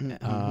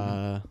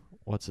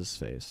 What's his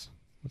face?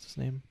 What's his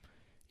name?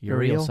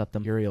 Uriel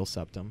Septim. Uriel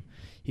Septim.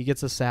 He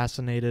gets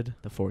assassinated.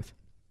 The fourth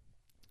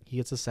He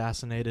gets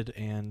assassinated,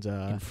 and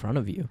in front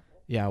of you.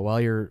 yeah, while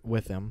you're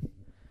with him,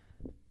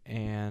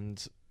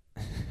 and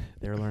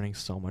they're learning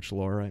so much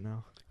lore right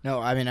now. No,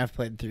 I mean I've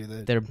played through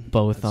the. They're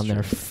both That's on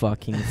their true.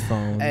 fucking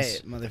phones. Hey,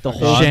 motherfucker. The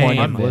whole Shame. point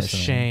of this.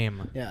 listening.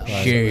 Shame. Yeah.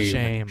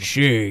 Shame.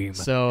 Shame.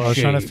 So I was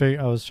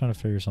trying to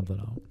figure something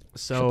out. Shut the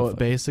So fuck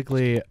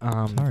basically,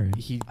 Sorry.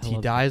 he I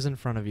love dies in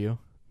front of you.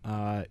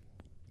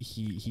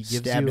 He gives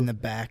Stabbed you in the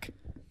back.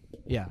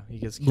 yeah. He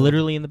gets killed.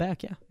 Literally in the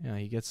back, yeah. Yeah.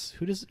 He gets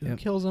who Yep.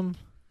 kills him?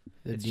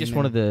 The It's just demon.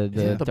 one of the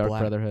Isn't it the Dark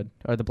Black- Brotherhood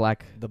or the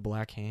Black The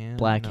Black Hand.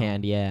 Black No.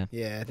 Hand, yeah.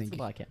 Yeah, I It's think. the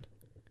Black Hand.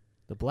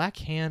 The Black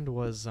Hand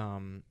was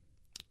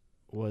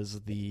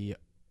the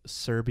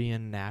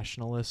Serbian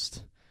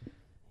nationalist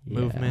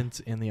movement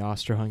in the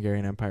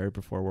Austro-Hungarian Empire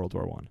before World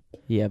War One.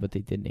 Yeah, but they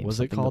did name Was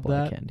it something called the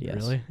Black that? Hand. Yes.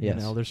 Really? Yes.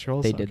 In Elder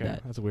Scrolls? They did Okay,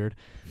 that. That's weird.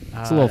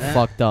 It's a little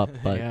fucked up,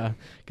 but yeah,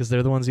 because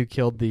they're the ones who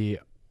killed the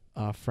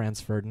Franz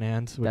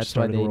Ferdinand, which that's why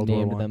started they World War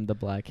named One. them the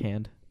Black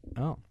Hand.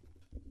 Oh.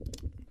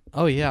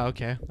 Oh yeah.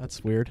 Okay,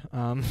 that's weird.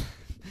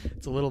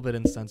 It's a little bit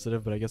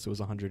insensitive, but I guess it was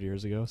 100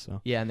 years ago.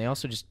 So Yeah, and they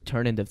also just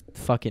turn into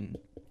fucking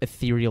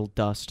ethereal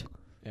dust.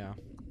 yeah.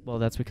 Well,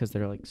 that's because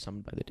they're like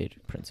summoned by the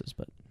Daedric princes,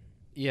 but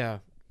Yeah.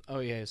 Oh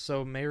yeah.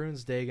 So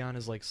Mehrunes Dagon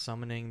is like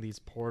summoning these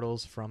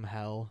portals from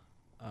hell,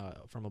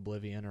 from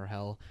Oblivion or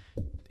hell,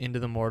 into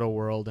the mortal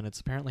world, and it's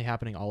apparently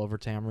happening all over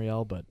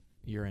Tamriel, but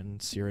you're in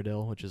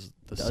Cyrodiil, which is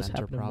the Does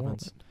center happen in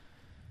province.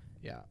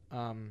 Yeah.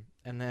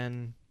 And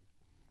then,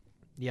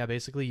 yeah,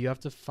 basically you have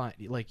to find,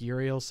 like,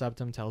 Uriel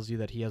Septim tells you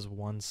that he has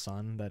one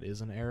son that is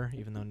an heir,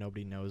 even though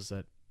nobody knows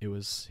that it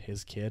was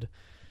his kid.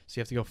 So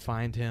you have to go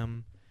find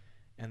him,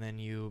 and then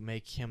you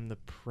make him the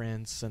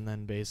prince, and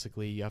then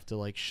basically you have to,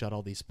 like, shut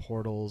all these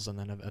portals, and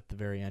then at the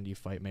very end you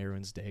fight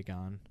Mehrunes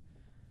Dagon,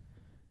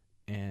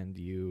 and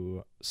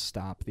you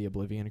stop the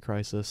Oblivion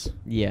crisis.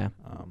 yeah.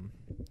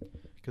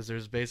 Because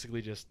there's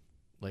basically just,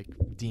 like,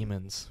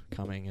 demons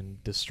coming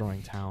and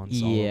destroying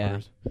towns Yeah. all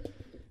over.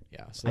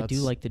 Yeah, so I do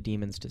that's like the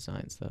demons'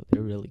 designs though.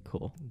 They're really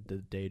cool. the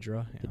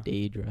Daedra. The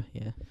Yeah. Daedra,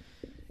 yeah.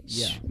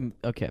 Yeah.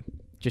 Okay,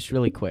 just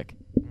really quick.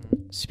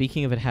 Mhm.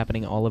 Speaking of it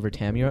happening all over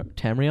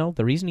Tamriel,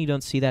 the reason you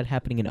don't see that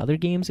happening in other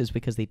games is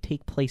because they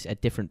take place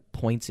at different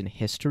points in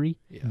history,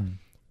 Yeah. Hmm.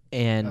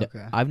 and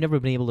Okay. I've never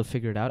been able to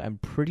figure it out. I'm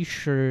pretty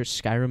sure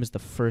Skyrim is the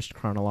first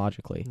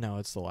chronologically. No,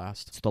 it's the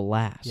last. It's the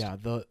last. Yeah,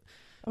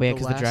 Oh yeah, The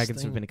because the last dragons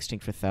thing- have been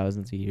extinct for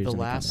thousands of years. The and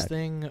they come last back.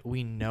 thing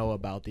we know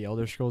about the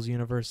Elder Scrolls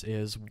universe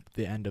is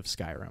the end of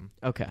Skyrim.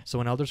 Okay. So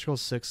in Elder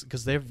Scrolls 6,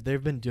 because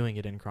they've been doing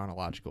it in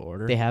chronological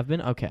order. They have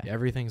been? Okay.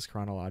 Everything's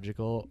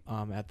chronological.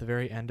 At the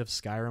very end of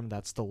Skyrim,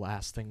 that's the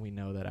last thing we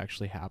know that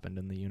actually happened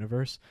in the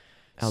universe.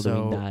 Alduin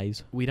So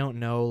dies. we don't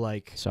know,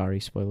 like, Sorry,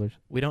 spoilers.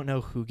 we don't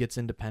know who gets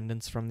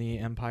independence from the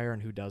Empire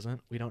and who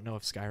doesn't. We don't know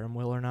if Skyrim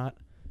will or not,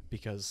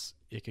 because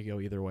it could go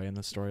either way in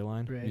the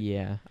storyline. Right.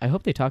 Yeah. I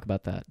hope they talk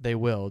about that. They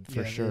will for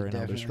Yeah, they sure in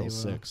Elder definitely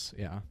Scrolls will. 6.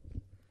 Yeah.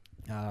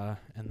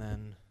 And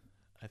then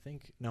I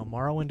think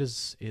Morrowind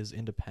is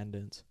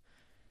independent.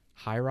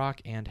 High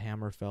Rock and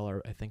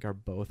Hammerfell are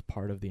both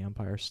part of the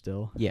Empire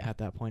still. Yeah. At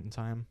that point in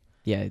time.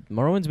 Yeah,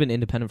 Morrowind's been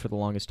independent for the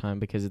longest time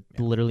because Yeah.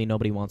 literally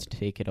nobody wants to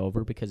take it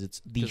over because it's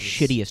the 'Cause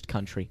it's- shittiest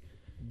country.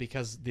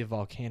 Because the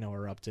volcano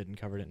erupted and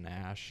covered it in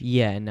ash.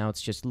 Yeah, and now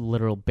it's just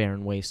literal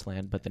barren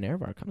wasteland. But then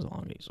Erevar comes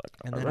along and he's like,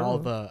 And then all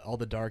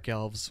the dark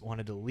elves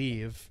wanted to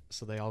leave,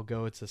 so they all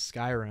go to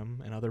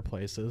Skyrim and other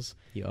places,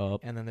 yup.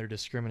 and then they're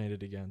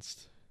discriminated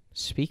against.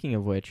 Speaking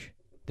of which,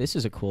 this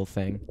is a cool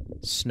thing.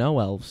 Snow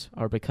elves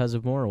are because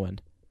of Morrowind.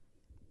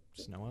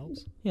 Snow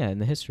elves? Yeah, in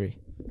the history.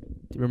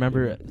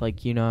 Remember,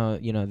 like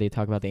they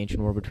talk about the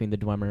ancient war between the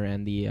Dwemer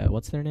and the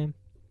what's their name?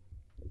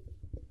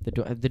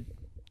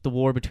 The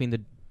war between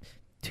the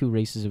two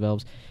races of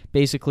elves.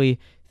 Basically,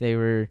 they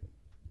were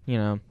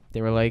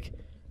like,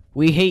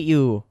 we hate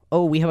you.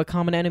 Oh, we have a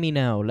common enemy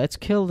now. Let's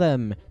kill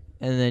them.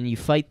 And then you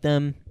fight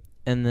them,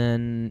 and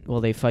then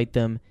they fight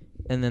them,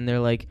 and then they're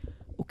like,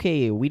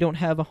 okay, we don't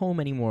have a home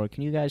anymore.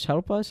 Can you guys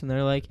help us? And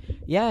they're like,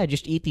 yeah,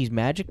 just eat these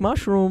magic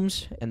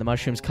mushrooms. And the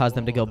mushrooms cause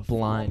them to go the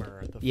blind.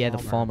 Falmer, The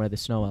Falmer, the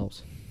snow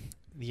elves.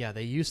 Yeah,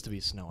 they used to be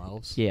snow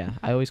elves. Yeah,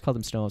 I always call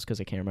them snow elves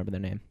because I can't remember their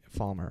name.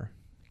 Falmer.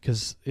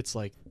 Because it's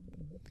like...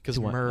 Because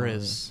Do I- Mur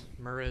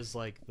oh, is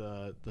like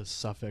the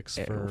suffix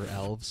Elf. for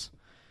elves.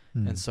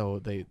 Hmm. And so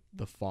the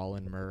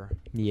fallen Mur,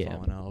 Yeah.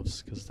 fallen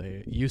elves, because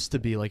they used to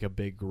be like a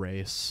big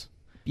race.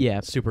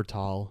 Yeah, Super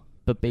tall.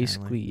 but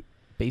basically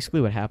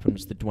what happened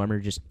was the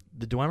Dwemer just...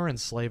 The Dwemer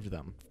enslaved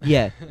them.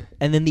 Yeah,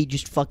 and then they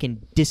just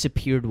fucking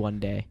disappeared one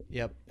day.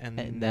 Yep,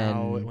 and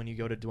now when you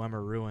go to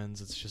Dwemer Ruins,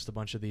 it's just a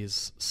bunch of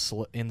these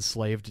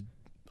enslaved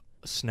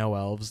snow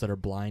elves that are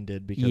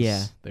blinded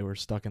because they were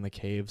stuck in the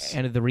caves.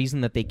 And the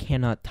reason that they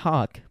cannot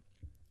talk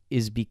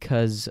is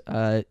because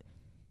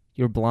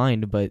you're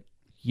blind, but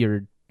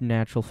your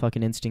natural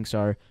fucking instincts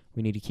are,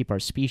 we need to keep our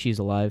species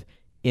alive.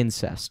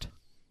 Incest.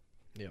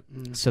 Yep.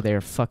 So they're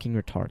fucking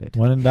retarded.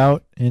 When in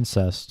doubt,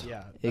 incest.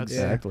 Yeah,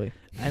 Exactly.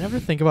 I never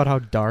think about how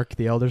dark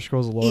the Elder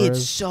Scrolls lore It's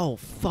is. so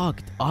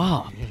fucked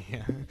up.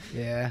 Yeah.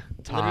 Yeah.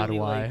 Todd, Literally,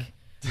 why?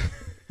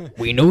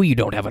 We know you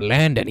don't have a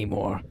land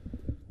anymore.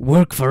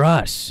 Work for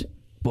us,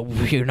 but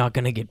we're not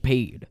gonna get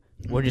paid.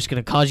 We're just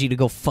gonna cause you to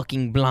go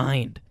fucking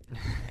blind.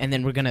 And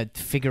then we're gonna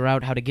figure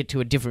out how to get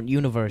to a different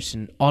universe,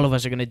 and all of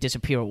us are gonna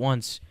disappear at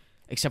once,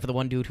 except for the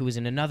one dude who was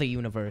in another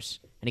universe.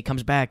 And he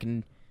comes back,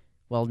 and,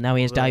 well, now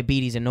he has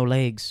diabetes and no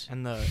legs.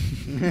 And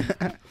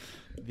the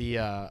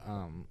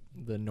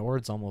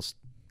Nords almost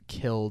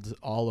killed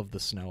all of the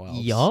snow elves.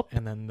 Yup.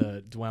 And then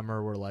the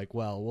Dwemer were like,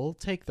 well, we'll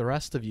take the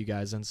rest of you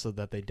guys in so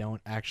that they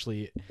don't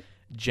actually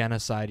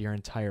genocide your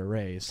entire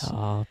race.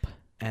 Stop.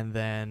 And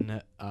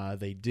then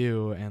they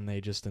do, and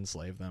they just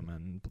enslave them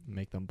and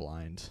make them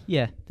blind.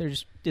 Yeah,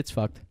 it's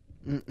fucked.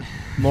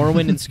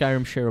 Morrowind and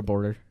Skyrim share a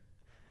border.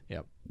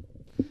 Yep.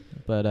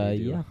 But, They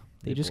do. yeah,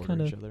 they just border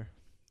kind each of... other.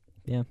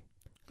 Yeah.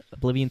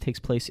 Oblivion takes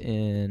place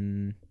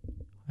in...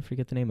 I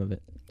forget the name of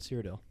it.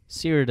 Cyrodiil.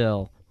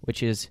 Cyrodiil,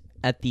 which is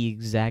at the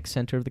exact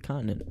center of the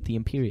continent, the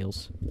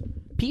Imperials.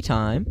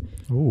 P-time.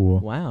 Ooh.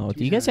 Wow.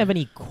 Do you guys have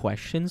any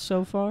questions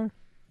so far?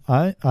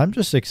 I'm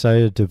just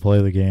excited to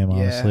play the game, Yeah,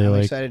 honestly. I'm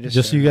like excited to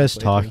just start you guys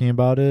my playthrough. talking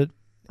about it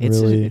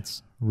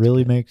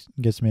really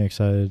gets me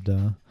excited.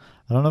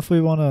 I don't know if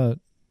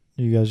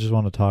you guys just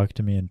want to talk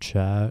to me in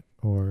chat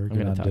or I'm get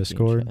gonna on talk to you in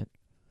Discord. chat.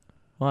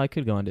 Well, I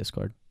could go on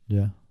Discord.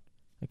 Yeah.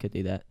 I could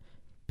do that.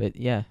 But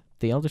yeah,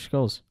 The Elder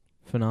Scrolls,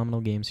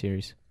 phenomenal game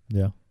series.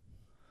 Yeah.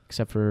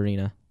 Except for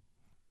Arena.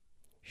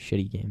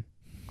 Shitty game.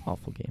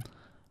 Awful game.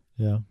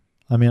 Yeah.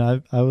 I mean,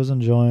 I was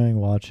enjoying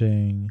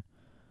watching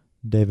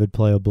David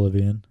play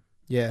Oblivion.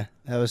 Yeah,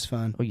 that was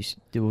fun.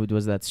 Oh,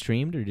 was that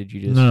streamed or did you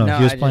just... No,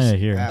 he was I playing just- it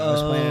here. I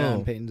was playing it Oh.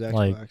 on Peyton's Xbox.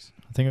 Like,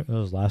 I think it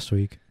was last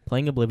week.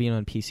 Playing Oblivion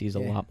on PC is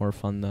a Yeah. lot more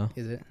fun, though.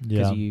 Is it? Yeah.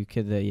 Because you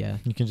could,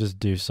 You can just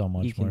do so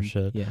much you can, more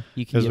shit. Yeah.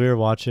 You can Because get, we were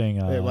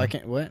watching. Wait, why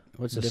can't what?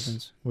 What's the this-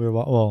 difference? We were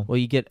well, well,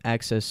 you get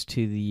access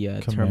to the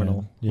Command,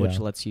 terminal, which yeah.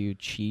 lets you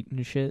cheat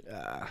and shit.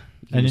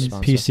 You can and just in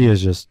spawn PC stuff.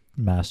 is just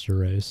master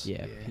race.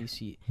 Yeah, Yeah.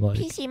 PC. Like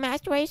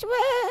Master Race.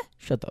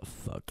 Shut the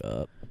fuck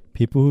up.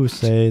 people who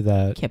say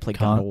that Can't play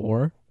God of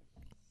War.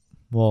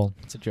 Well,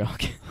 It's a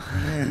joke.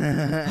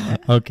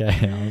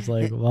 okay. I was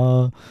like,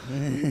 well,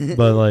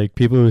 but like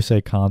people who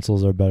say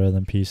consoles are better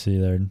than PC,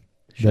 they're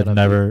Shut that up,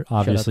 never dude. Shut up,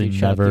 obviously dude.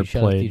 Shut up, never dude.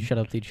 Shut up, played. dude. Shut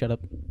up, dude. Shut up.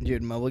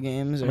 Dude, mobile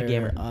games I'm a are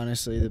gamer.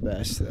 honestly the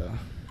best though.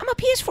 I'm a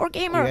PS4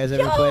 gamer.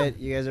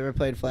 You guys ever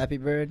played Flappy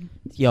Bird?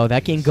 Yo,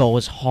 that game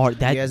goes hard.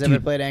 That you guys dude, ever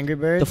played Angry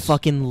Birds? the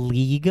fucking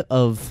league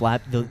of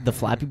the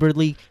Flappy Bird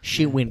League,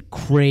 shit went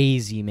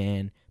crazy,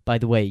 man. By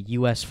the way,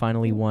 U.S.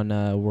 finally won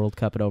World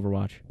Cup at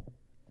Overwatch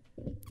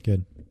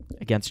Good.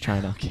 against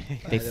China.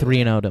 Okay. They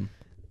 3-0'd them.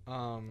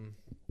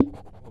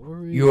 What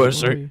were we,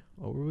 USA.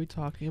 What were we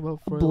talking about?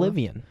 For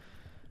Oblivion.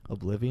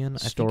 Oblivion. I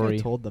think Story. I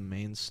told the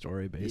main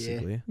story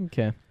basically.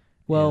 Okay.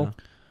 Well,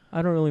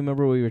 I don't really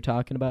remember what we were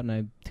talking about, and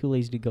I'm too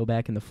lazy to go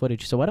back in the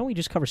footage. So why don't we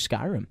just cover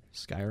Skyrim?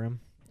 Skyrim.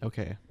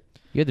 Okay.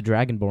 You're the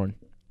Dragonborn.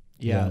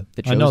 Yeah.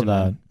 The I know chosen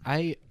that. one.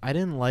 I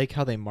didn't like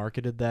how they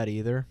marketed that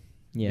either.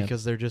 Yeah.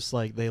 Because they're just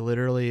like they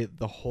literally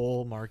the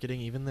whole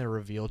marketing, even their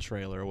reveal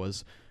trailer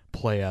was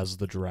play as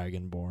the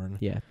Dragonborn.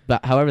 Yeah.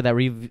 But however, that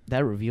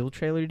reveal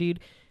trailer, dude,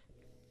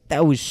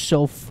 that was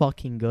so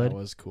fucking good. That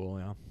was cool.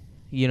 Yeah.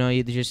 You know,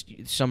 you just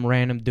some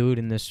random dude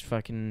in this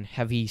fucking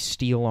heavy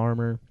steel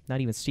armor, not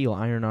even steel,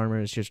 iron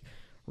armor, is just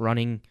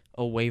running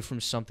away from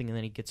something, and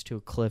then he gets to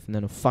a cliff, and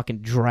then a fucking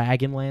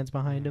dragon lands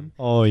behind him,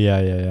 Oh yeah.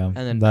 And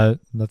then- that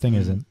thing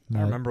isn't. I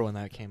That, remember when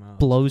that came out.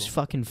 blows It was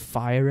fucking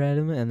fire at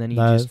him, and then he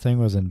that just thing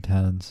was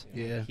intense.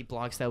 Yeah. he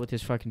blocks that with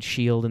his fucking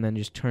shield, and then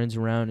just turns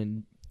around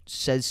and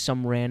says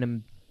some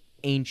random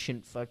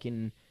ancient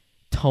fucking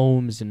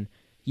tomes, and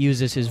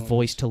uses his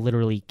voice to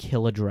literally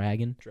kill a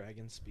dragon. cool.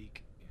 Dragon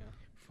speak. Yeah.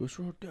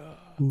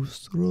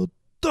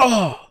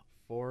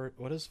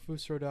 What is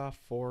Fusroda?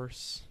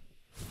 Force.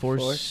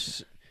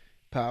 Force,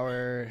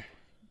 power,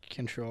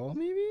 control,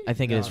 maybe? I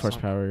think No, it is it's force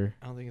not. power.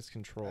 I don't think it's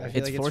control. I feel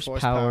It's like force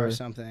force power. power or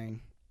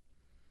something.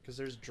 Because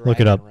there's Look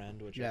it up. Dragon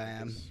Rend, which Yeah, I I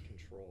think am. is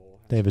control.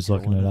 Has David's control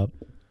looking in it up.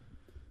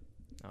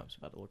 I was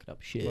about to look it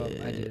up. Shit. Well,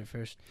 I did it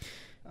first.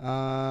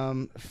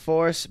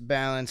 Force,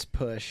 balance,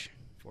 push.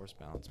 Force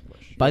balance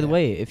push. By the Yeah.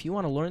 way, if you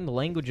want to learn the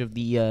language of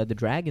the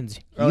dragons,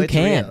 Oh, you it's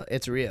can. real.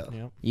 It's real.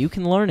 Yep. You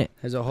can learn it.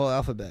 There's a whole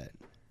alphabet.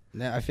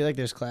 Now, I feel like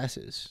there's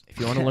classes. If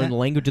you want to learn the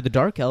language of the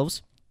dark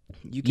elves,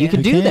 You you can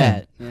You do can.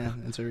 that. Yeah,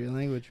 it's a real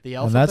language. The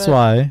And that's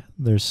why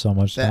there's so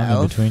much The time in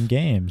elf? between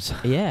games.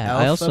 Yeah,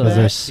 I also Because Alphabet?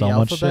 there's so the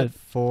much alphabet shit.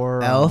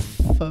 for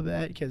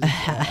Alphabet, because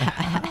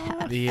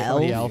the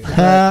Elf?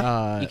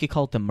 alphabet. you could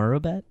call it the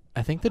Murabet.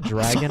 I think the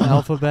dragon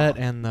alphabet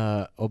and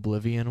the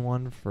Oblivion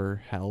one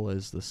for hell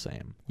is the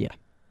same. Yeah.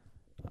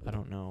 I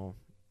don't know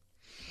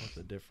what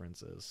the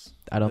difference is.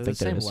 I don't They're think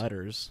the there same is.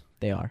 letters.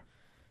 They are.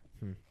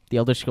 Hmm. The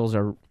Elder Scrolls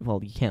are, well,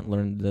 you can't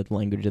learn the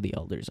language of the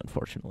Elders,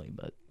 unfortunately,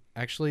 but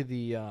Actually,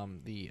 the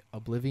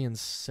Oblivion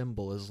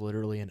symbol is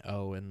literally an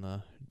O in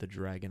the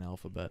dragon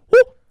alphabet.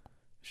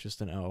 It's just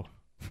an O.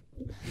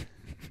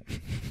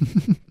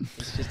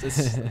 it's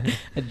just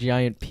a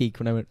giant peak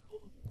when I went,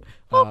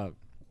 Uh,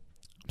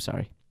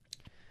 sorry,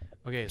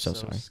 okay, So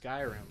so sorry.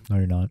 Skyrim. No,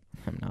 you're not.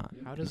 I'm not.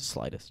 How the does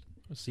slightest.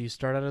 So you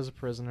start out as a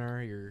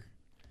prisoner.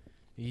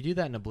 You do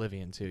that in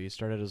Oblivion too. You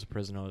start out as a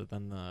prisoner,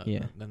 then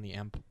the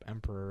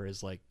emperor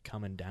is like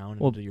coming down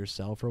Well- into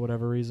yourself for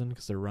whatever reason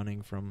because they're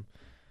running from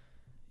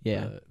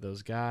Yeah.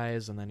 those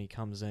guys, and then he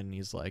comes in and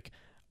he's like,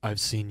 "I've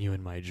seen you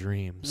in my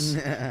dreams."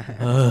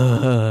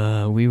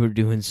 We were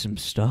doing some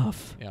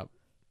stuff. Yep.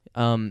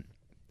 I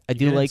You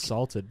do get like.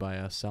 insulted by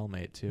a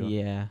cellmate too.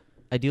 Yeah,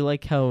 I do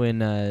like how in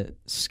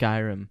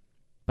Skyrim.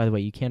 By the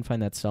way, you can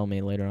find that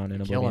cellmate later on in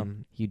You Oblivion. kill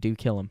him. You do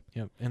kill him.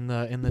 Yep. In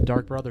the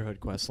Dark Brotherhood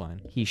quest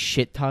line. He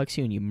shit talks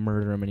you and you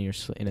murder him in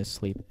in his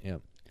sleep.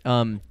 Yep.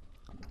 I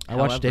I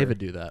watched David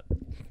do that.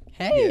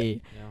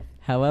 Hey. Yeah.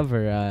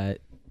 However,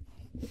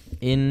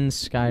 in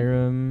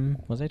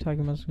Skyrim, was I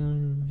talking about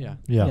Skyrim? Yeah.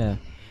 Yeah.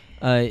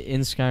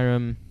 In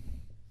Skyrim,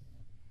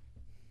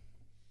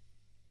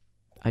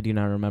 I do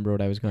not remember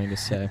what I was going to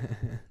say.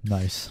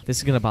 Nice. This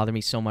is gonna bother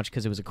me so much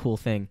because it was a cool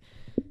thing.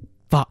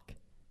 Fuck.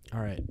 All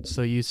right.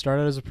 So you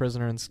started as a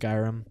prisoner in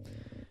Skyrim.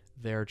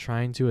 They're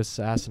trying to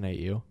assassinate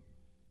you.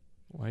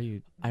 Why are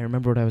you? I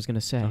remember what I was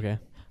gonna say. Okay.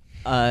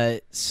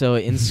 So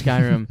in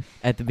Skyrim,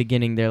 at the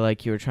beginning, they're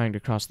like, you were trying to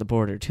cross the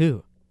border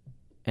too,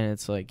 and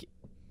it's like,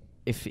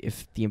 if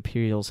the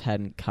Imperials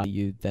hadn't caught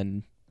you,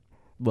 then,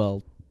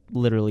 well,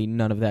 literally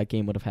none of that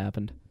game would have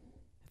happened.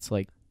 It's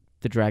like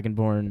the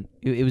Dragonborn.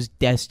 It was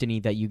destiny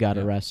that you got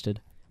Yeah.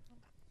 arrested.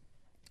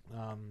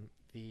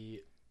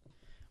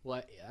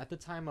 At the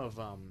time of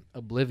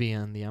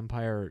Oblivion, the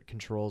Empire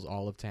controls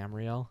all of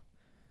Tamriel.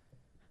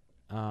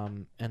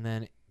 And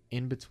then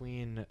in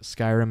between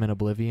Skyrim and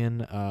Oblivion,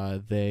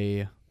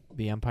 the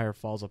Empire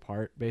falls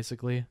apart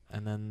basically,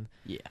 and then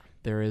Yeah.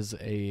 there is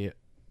the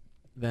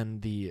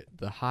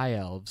High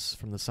Elves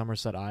from the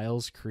Somerset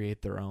Isles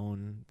create their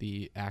own,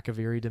 the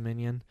Akaviri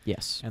Dominion,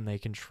 Yes. and they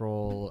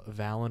control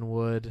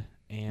Valenwood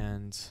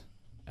and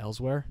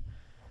Elsewhere.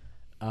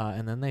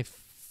 And then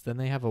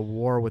they have a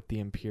war with the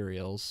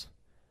Imperials.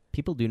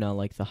 People do not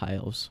like the High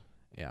Elves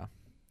Yeah,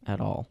 at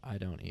all. I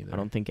don't either. I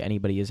don't think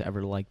anybody has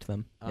ever liked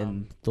them in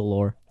Um, the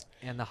lore.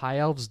 And the High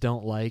Elves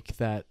don't like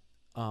that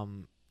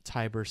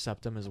Tiber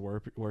Septim is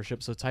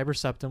worshipped. So Tiber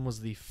Septim was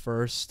the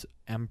first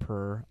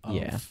emperor of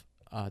Yeah.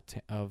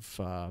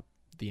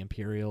 the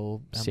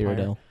Imperial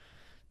Empire.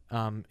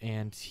 Cyrodiil.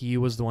 And he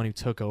was the one who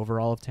took over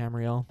all of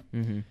Tamriel.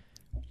 Mm-hmm.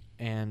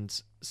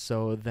 And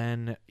so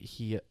then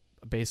he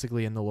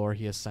basically in the lore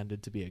he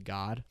ascended to be a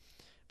god.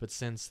 But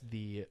since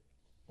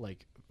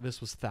this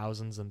was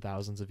thousands and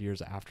thousands of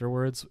years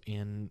afterwards,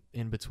 in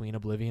between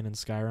Oblivion and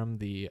Skyrim,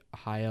 the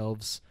High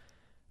Elves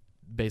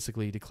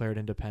basically declared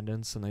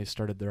independence and they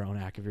started their own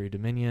Akaviri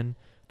Dominion,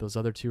 those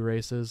other two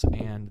races,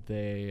 and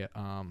they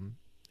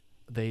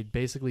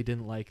basically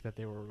didn't like that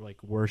they were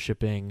like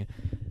worshipping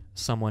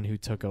someone who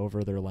took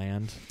over their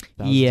land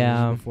thousands of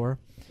years before.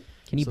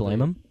 Can you blame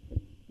them?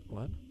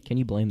 What? Can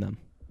you blame them?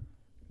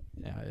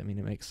 Yeah, I mean,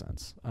 it makes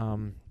sense.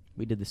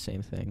 We did the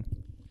same thing.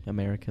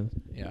 Americans.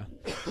 Yeah.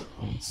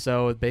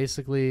 So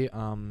basically,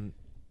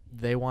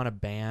 they want to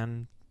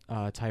ban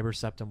Tiber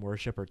Septim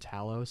worship, or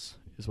Talos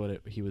is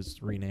what he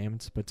was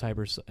renamed. But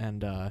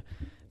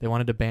they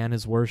wanted to ban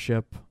his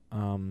worship.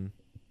 And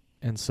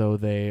so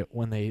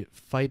when they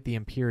fight the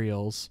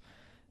Imperials,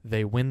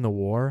 they win the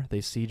war.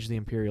 They siege the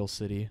Imperial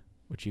city,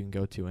 which you can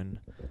go to in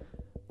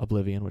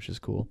Oblivion, which is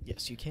cool.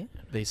 Yes, you can.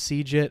 They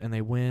siege it and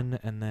they win,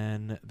 and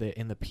then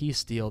in the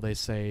peace deal they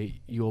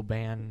say you'll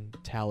ban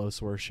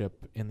Talos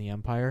worship in the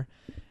Empire,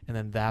 and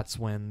then that's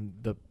when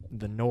the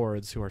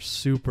Nords, who are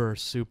super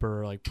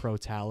super like pro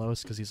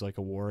Talos because he's like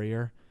a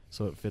warrior,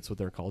 so it fits with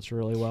their culture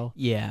really well.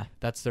 Yeah.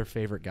 That's their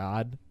favorite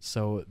god.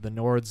 So the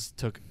Nords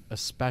took a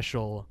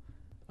special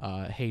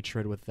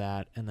hatred with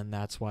that, and then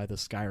that's why the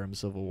Skyrim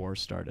Civil War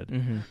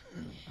started,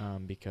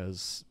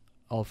 because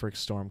Ulfric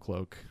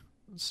Stormcloak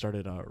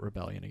started a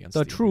rebellion against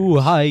the the true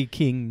Imperials. High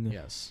King.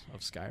 Yes,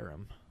 of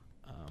Skyrim.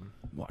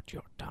 Watch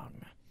your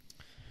tongue.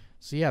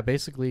 So yeah,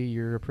 basically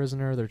you're a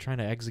prisoner. They're trying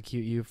to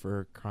execute you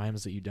for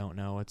crimes that you don't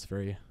know. It's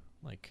very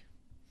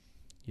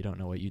you don't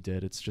know what you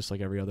did. It's just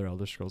like every other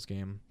Elder Scrolls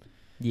game.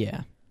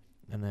 Yeah.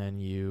 And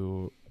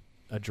then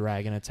a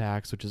dragon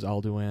attacks, which is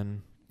Alduin.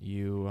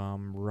 You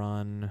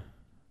run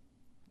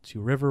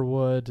to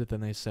Riverwood. Then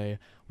they say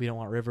we don't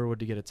want Riverwood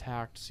to get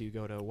attacked, so you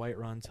go to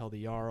Whiterun, tell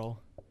the Jarl.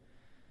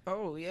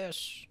 Oh,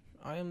 yes.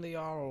 I am the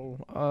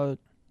Jarl.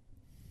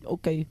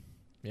 Okay.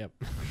 Yep.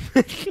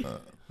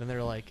 Then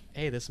they're like,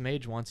 hey, this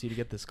mage wants you to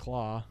get this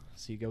claw.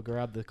 So you go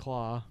grab the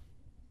claw.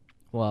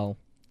 Well,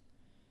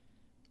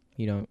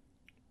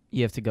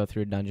 you have to go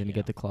through a dungeon to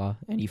get the claw.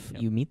 And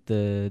you meet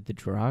the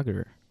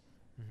Draugr,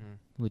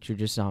 which are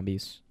just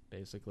zombies.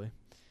 Basically.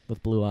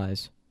 With blue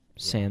eyes.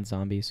 Sand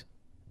zombies.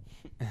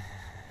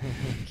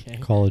 Okay.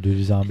 Call of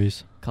Duty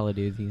zombies. Call of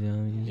Duty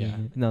zombies. Yeah.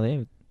 No,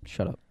 they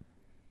shut up.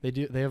 They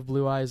do. They have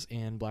blue eyes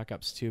in Black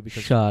Ops 2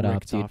 because Shut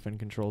up, dude. Richtofen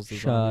controls the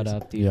Shut zombies.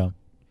 up, dude. Yeah.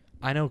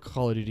 I know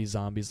Call of Duty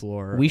zombies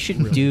lore. We should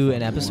really do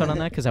fucking an episode well. on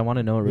that because I want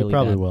to know it really we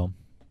probably bad. will.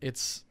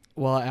 It's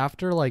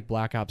after like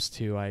Black Ops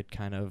 2, I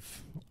kind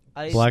of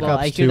I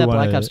Ops hear 2 that Black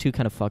wanted Ops it. 2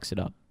 kind of fucks it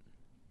up.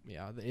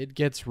 it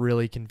gets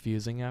really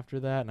confusing after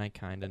that, and I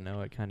kind of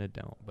know it, kind of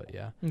don't, but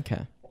yeah.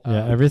 Okay.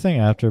 Yeah, everything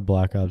after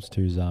Black Ops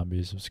 2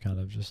 zombies was kind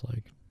of just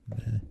like,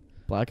 meh.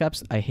 Black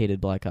Ops. I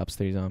hated Black Ops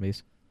 3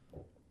 zombies.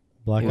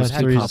 Black It Ops was too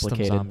 3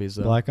 complicated. zombies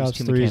though. Black It was Ops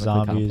too 3 mechanically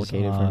zombies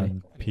complicated for me.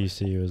 on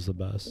PC was the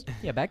best.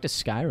 Yeah, back to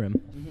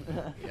Skyrim.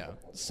 Yeah.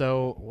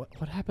 So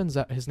what happens?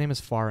 His name is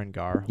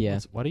Farengar. Yeah.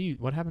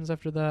 What happens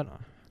after that?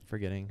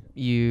 Forgetting.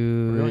 We're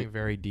You. going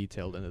very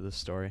detailed into this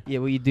story. Yeah,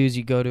 what you do is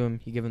you go to him,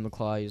 you give him the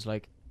claw. He's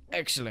like,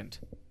 excellent.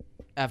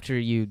 After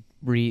you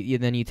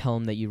read, then you tell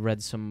him that you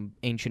read some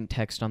ancient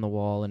text on the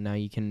wall, and now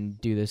you can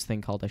do this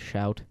thing called a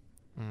shout.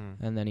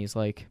 And then he's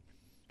like,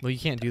 Well, you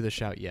can't do the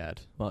shout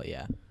yet. well,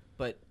 yeah.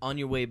 But on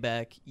your way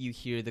back, you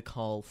hear the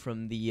call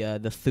from the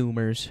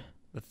Thumers,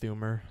 The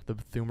Thumer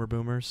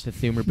boomers. the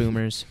Thumer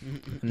boomers,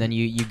 and then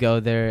you go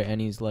there, and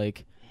he's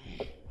like,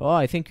 "Oh,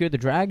 I think you're the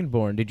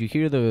Dragonborn. Did you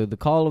hear the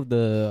call of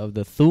the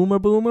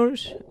Thumer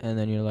boomers?" And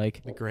then you're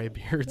like, The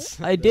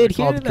graybeards. "I did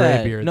They're hear called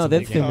that." graybeards No, in they're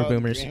the game. Thumer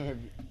boomers.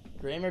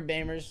 Grammar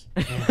Bamers.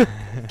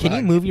 Can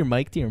you move your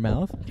mic to your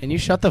mouth? Can you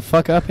shut the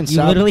fuck up and You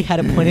stop? literally had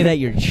to point it at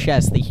your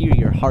chest. They hear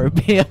your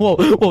heartbeat.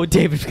 Whoa,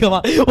 David, come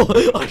on.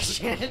 Oh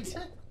shit.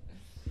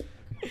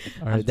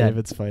 All right, dead.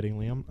 David's fighting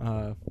Liam.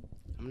 I'm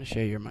gonna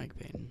share your mic,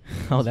 Peyton.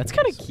 Oh, that's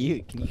kind of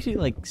cute. Can you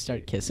like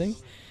start kissing?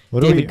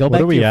 What David, are we, go what back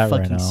are to we your at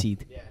fucking right now?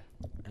 seat.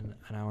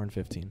 An hour and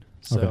 15.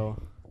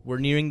 So, We're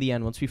nearing the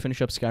end. Once we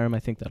finish up Skyrim, I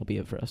think that'll be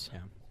it for us.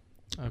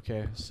 yeah.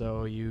 Okay,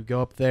 so you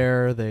go up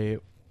there. They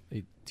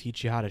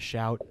teach you how to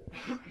shout.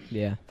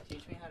 Yeah.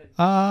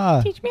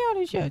 Ah, Teach me how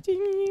to shout.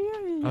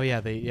 Oh yeah,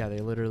 they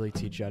literally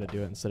teach you how to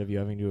do it instead of you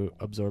having to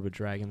absorb a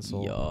dragon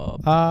soul.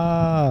 Yup.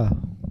 ah.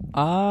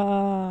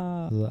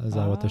 Ah. Is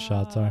that what the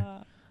shots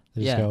are?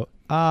 They just Yeah. go,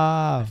 I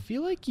ah.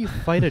 feel like you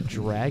fight a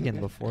dragon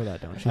before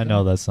that, don't you? I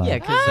know that's not. Yeah,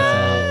 because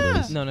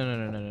that's not how it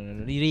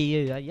is. no.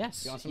 Yeah,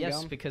 yes, You want some yes,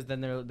 gum? because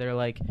then they're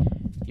like,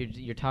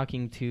 you're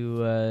talking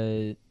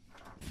to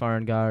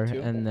Farengar,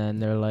 Two? and then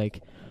they're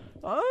like,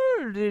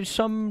 oh, there's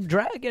some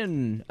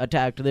dragon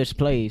attacked this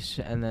place,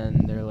 and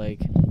then they're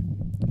like,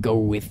 go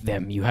with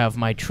them. You have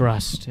my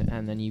trust,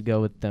 and then you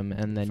go with them,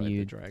 and then Fight the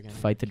you dragon.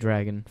 fight the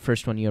dragon.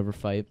 First one you ever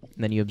fight,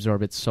 and then you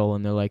absorb its soul,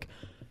 and they're like,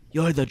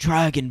 you're the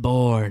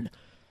Dragonborn.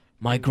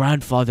 My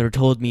grandfather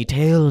told me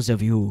tales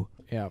of you.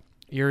 Yeah.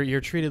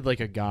 You're treated like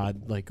a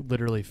god, like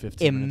literally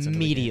 15 minutes into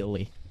the game.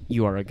 Immediately,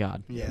 you are a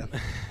god. Yeah.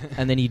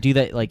 And then you do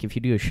that, like, if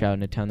you do a shout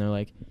in a town, they're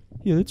like,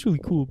 yeah, that's really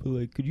cool, but,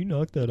 like, could you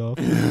knock that off?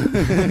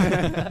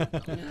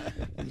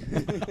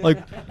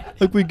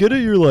 like we get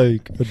it, you're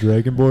like a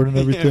dragonborn and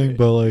everything,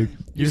 but like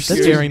You're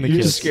scaring the You're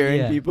kids. just scaring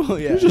Yeah. people.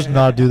 Yeah. you just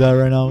not do that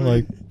right now.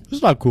 Like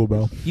it's not cool,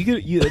 bro. You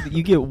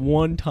get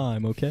one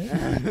time, okay?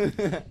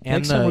 And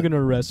Next time we're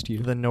gonna arrest you.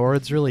 The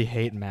Nords really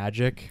hate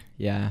magic.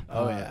 Yeah.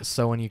 Oh, yeah.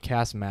 So when you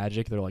cast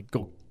magic, they're like,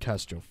 go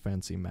cast your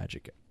fancy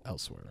magic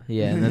elsewhere.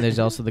 Yeah, and then there's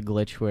also the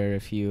glitch where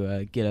if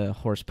you get a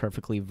horse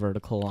perfectly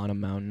vertical on a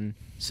mountain,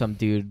 some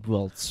dude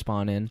will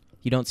spawn in.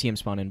 You don't see him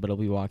spawn in, but he'll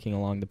be walking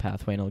along the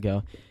pathway and he'll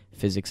go,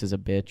 physics is a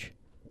bitch.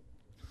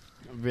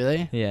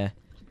 Really? Yeah.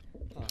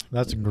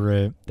 That's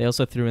great. They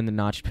also threw in the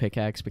notched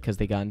pickaxe because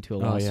they got into a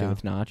lawsuit yeah.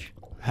 with Notch.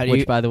 How do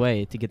Which, you by the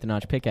way, to get the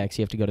notched pickaxe,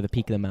 you have to go to the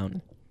peak of the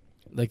mountain.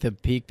 like the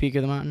peak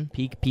of the mountain?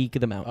 Peak of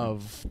the mountain.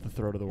 Of the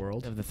throat of the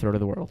world. Of the throat of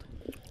the world.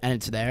 And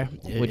it's there,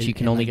 Which you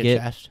can in, only like, a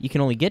get. chest? You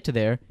can only get to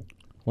there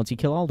once you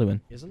kill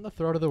Alduin. Isn't the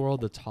throat of the world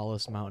the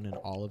tallest mountain in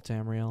all of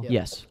Tamriel? Yep.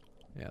 Yes.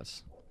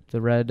 Yes.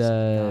 The red. It's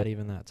not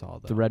even that tall,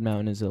 though. The red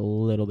mountain is a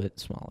little bit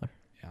smaller.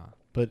 Yeah.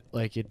 But,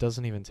 like, it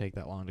doesn't even take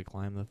that long to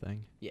climb the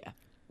thing. Yeah.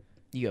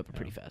 You go up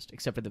pretty fast,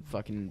 except for the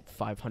fucking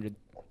 500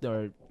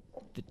 or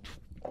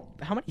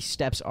how many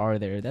steps are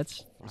there?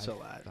 That's It's a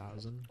lot.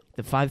 5,000.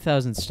 the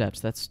 5,000 steps.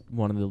 That's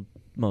one of the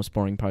most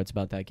boring parts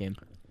about that game.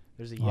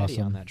 There's a Yeti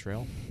Awesome. on that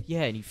trail.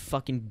 Yeah, and he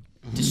fucking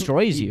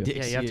destroys you. He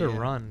Yeah, you have to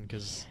run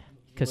because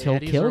He'll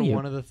kill are you.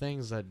 one of the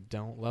things that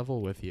don't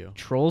level with you.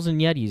 Trolls and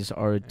Yetis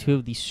are two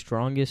of the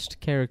strongest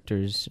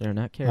characters, or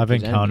not characters. I've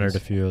encountered enemies. a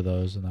few of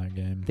those in that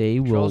game. They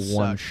will Trolls suck.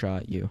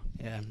 one-shot you.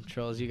 Yeah,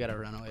 trolls, you gotta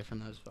run away from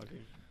those fuckers.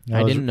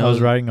 I didn't know I was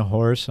that- riding a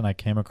horse and I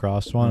came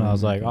across one. And I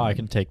was Oh my like, oh, I God.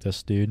 can take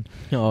this dude.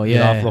 Oh Get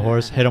yeah. off the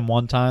horse, hit him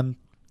one time,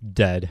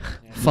 dead.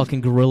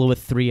 Fucking gorilla with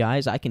 3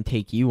 eyes. I can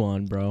take you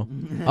on, bro.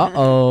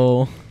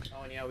 Uh-oh. Oh,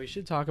 and yeah, we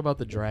should talk about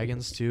the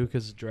dragons too,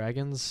 because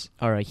dragons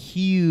Are a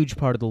huge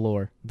part of the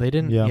lore. they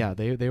didn't. Yeah. Yeah,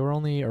 they were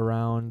only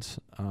around.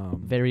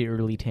 Very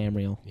early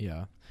Tamriel.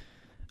 Yeah.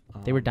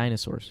 They were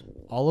dinosaurs.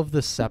 All of the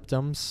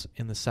septums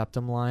in the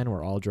septum line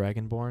were all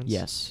dragonborns.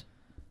 Yes.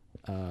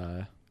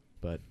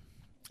 But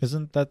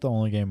Isn't that the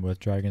only game with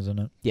dragons in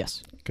it?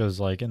 Yes. Because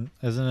like, isn't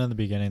it in the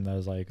beginning that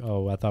was like,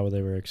 oh, I thought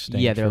they were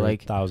extinct. Yeah, they're for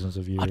like, thousands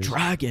of years. A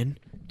dragon?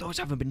 Those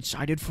haven't been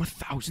sighted for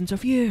thousands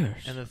of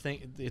years. and the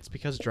thing, it's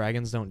because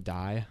dragons don't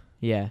die.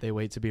 Yeah. They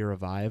wait to be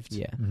revived.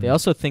 Yeah. Mhm. They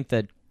also think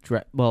that,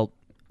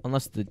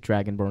 unless the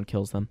Dragonborn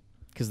kills them.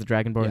 Because the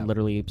Dragonborn Yeah.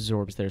 literally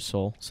absorbs their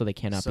soul, so they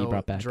cannot be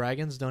brought back.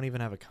 Dragons don't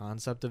even have a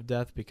concept of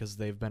death because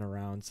they've been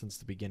around since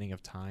the beginning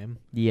of time.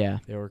 Yeah.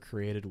 They were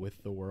created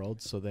with the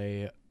world, so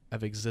they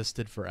have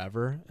existed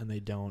forever, and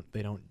they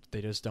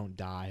just don't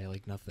die.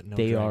 Like nothing. No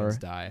They dragons are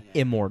die.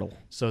 Immortal.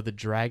 So the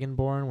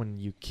Dragonborn, when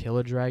you kill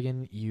a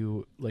dragon,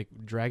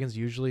 dragons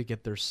usually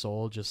get their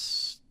soul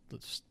just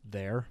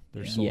there.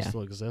 Their soul Yeah.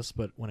 still exists,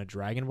 but when a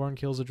Dragonborn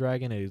kills a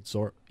dragon,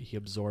 he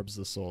absorbs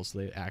the soul, so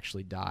they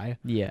actually die.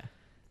 Yeah.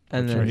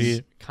 And Which then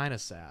is kind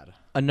of sad.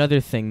 another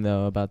thing,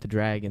 though, about the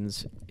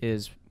dragons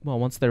is, well,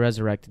 once they're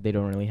resurrected, they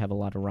don't really have a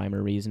lot of rhyme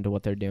or reason to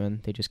what they're doing.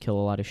 They just kill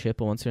a lot of shit,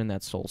 but once they're in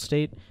that soul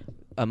state,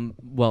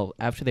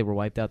 after they were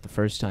wiped out the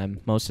first time,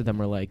 most of them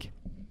were like,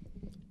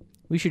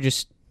 we should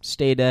just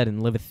stay dead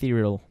and live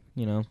ethereal,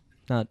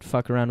 not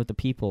fuck around with the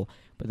people.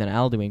 But then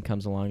Alduin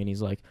comes along and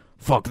he's like,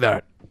 fuck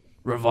that,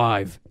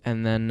 revive.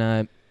 And then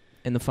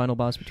in the final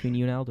boss between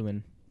you and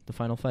Alduin, the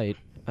final fight,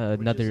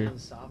 another... Which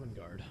is in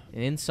Sovngarde.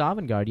 In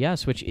Sovngarde,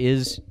 yes, which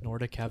is...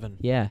 Nordic heaven.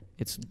 Yeah,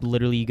 it's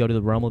literally you go to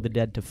the realm of the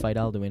dead to fight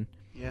Alduin.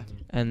 Yeah.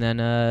 And then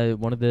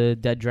one of the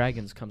dead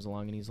dragons comes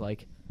along and he's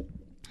like,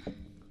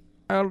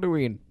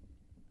 Alduin,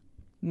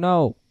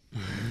 no.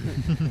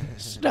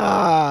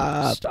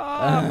 Stop.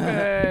 Stop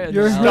it.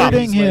 You're Stop.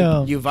 hurting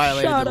him. You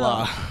violated Shut the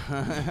law. up.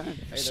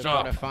 Either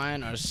Stop. pay a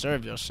fine or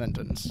serve your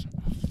sentence.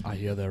 I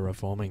hear they're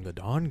reforming the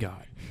Dawn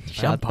Guard.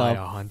 Shut Vampire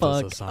the hunters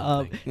fuck or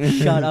something. up.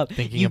 Shut up.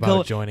 Thinking You about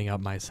go- joining up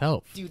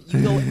myself. Dude,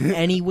 you go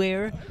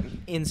anywhere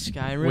in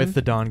Skyrim With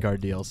the Dawn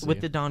Guard DLC. with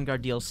the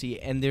Dawnguard DLC,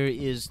 and there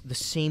is the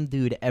same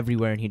dude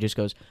everywhere, and he just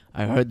goes,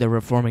 I heard they're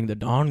reforming the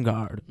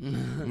Dawnguard.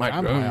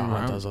 Vampire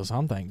hunters or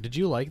something. Did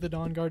you like the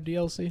Dawn Guard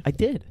DLC? I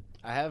did.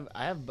 I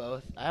have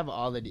both. I have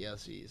all the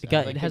DLCs.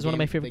 It has one of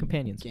my favorite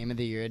companions. Game of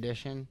the Year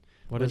edition.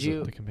 What Would is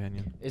you- it, the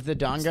companion? Is the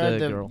Dawn It's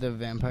Guard the girl. the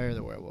vampire or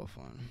the werewolf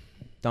one?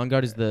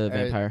 Dawnguard is the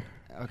vampire.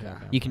 Okay. Okay.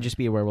 You can just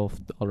be a werewolf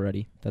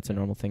already. That's a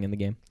normal thing in the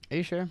game. Are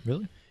you sure?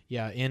 Really?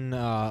 Yeah, in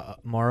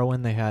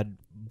Morrowind they had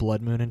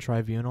Blood Moon and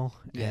Tribunal,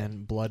 Yeah.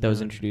 and Blood That was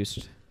Moon-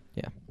 introduced.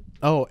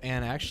 Oh,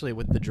 and actually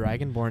with the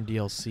Dragonborn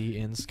DLC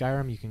in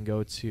Skyrim, you can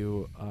go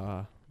to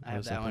I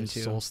have that one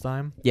too.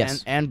 Solstheim.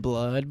 Yes. And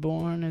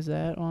Bloodborne, is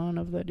that one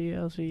of the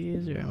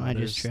DLCs, or am I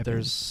just tripping?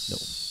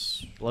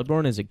 There's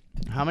Bloodborne is a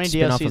How many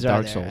spin-off DLCs of are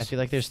Dark there? Souls. I feel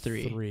like there's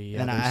three. three.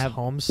 Then Yeah, I there's have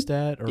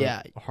Homestead or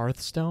Yeah.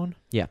 Hearthstone.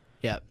 yeah,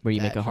 where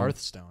you make that- a home.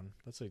 Hearthstone.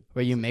 That's a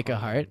where you make a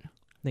heart.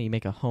 No, you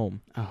make a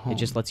home. A home. It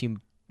just lets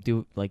you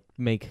do like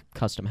make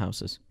custom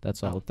houses.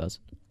 That's all it does.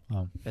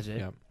 Oh. That's it.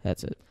 Yeah.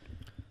 That's it.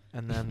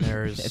 And then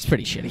there's It's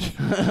pretty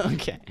shitty.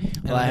 Okay.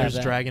 and Well, I then have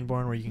there's that.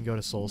 Dragonborn where you can go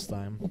to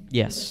Solstheim,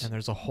 Yes. and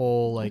there's a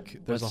whole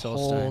there's What's a Solstheim?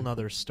 whole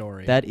nother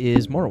story. That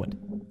is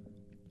Morrowind.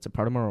 It's a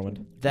part of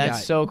Morrowind. That's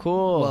Yeah. so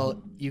cool.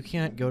 well, you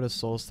can't go to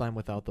Solstheim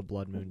without the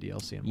Blood Moon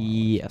DLC in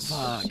Morrowind. Yes.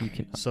 Fuck. You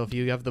can. So if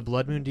you have the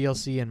Blood Moon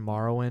DLC in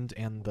Morrowind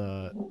and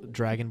the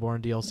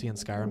Dragonborn DLC in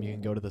Skyrim, you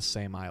can go to the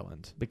same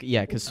island.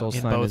 Yeah, because in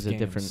Solstheim both is a games.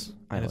 different And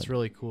island. it's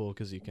really cool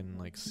because you can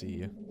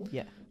see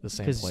Yeah. the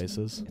same 'Cause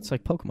places. It's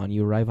like Pokemon.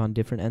 You arrive on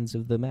different ends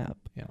of the map.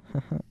 Yeah.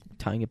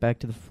 Tying it back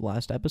to the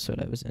last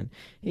episode I was in.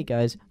 Hey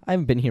guys, I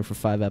haven't been here for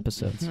 5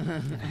 episodes.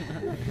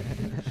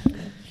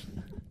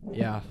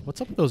 Yeah.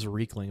 What's up with those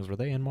Reeklings? Were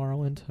they in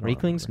Morrowind? I don't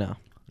Reeklings? remember.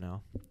 No.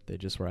 No. They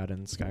just were out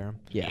in Skyrim.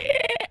 Yeah.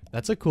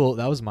 That's a cool.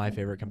 That was my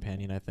favorite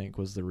companion. I think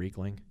was the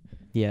Reekling.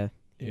 Yeah.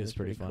 It was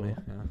pretty funny.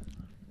 cool.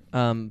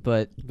 Yeah.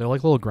 But They're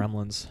like little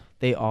gremlins.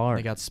 they are.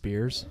 They got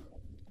spears.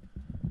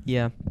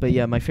 Yeah, but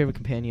yeah, my favorite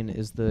companion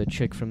is the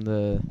chick from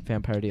the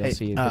Vampire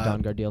DLC, the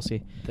Dawnguard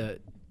DLC. the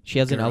She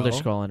has an Elder girl?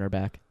 Scroll on her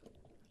back.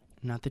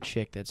 not the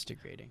chick that's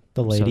degrading.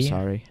 The I'm lady. so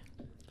sorry.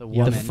 The Yeah,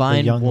 woman. The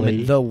fine young woman.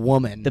 lady. The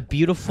woman. The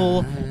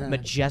beautiful,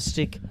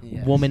 majestic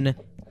Yes. woman.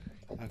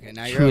 Okay,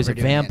 now who you're is a overdoing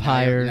it. Now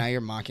vampire. Now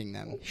you're mocking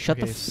them. Shut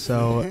the Okay, f-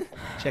 so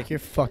Check your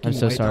fucking. I'm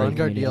so white sorry, dog.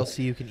 Dawnguard comedian.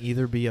 DLC, you can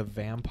either be a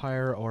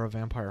vampire or a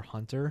vampire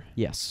hunter.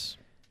 Yes.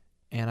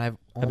 And I've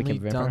I became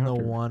only a vampire done the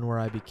hunter. one where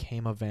I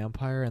became a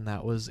vampire, and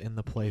that was in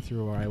the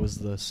playthrough where I was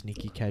the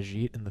sneaky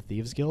Khajiit in the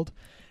Thieves Guild.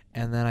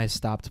 And then I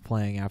stopped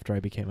playing after I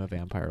became a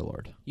vampire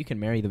lord. You can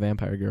marry the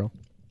vampire girl.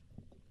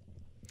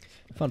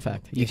 Fun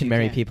fact. You Yes, can you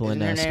marry can. people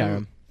Isn't in her Skyrim.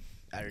 name-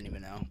 I don't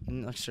even know.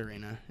 Like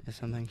Serena or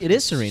something. It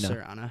is Serena.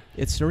 Serena.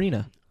 It's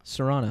Serena.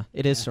 Serana.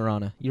 It is Yeah.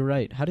 Serana. You're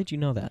right. How did you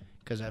know that?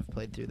 Because I've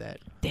played through that.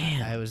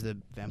 Damn. I was the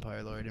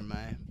vampire lord in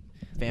my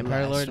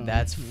Vampire last Lord? one.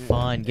 That's Yeah.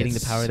 fun. Getting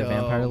It's the power of the so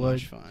Vampire Lord.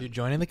 much fun. Dude,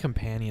 joining the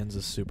companions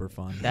is super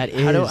fun. That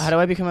is. How do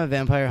I become a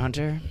vampire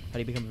hunter? How do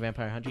you become a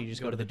vampire hunter? You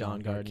just go to the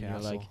Dawnguard and you're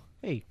Castle. like,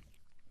 hey,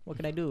 what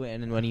can I do?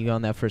 And then when you go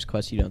on that first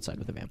quest, you don't side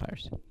with the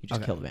vampires. You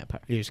just Okay. kill the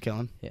vampire. You just kill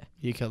him. Yeah.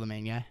 You kill the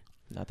main guy.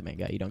 Not the main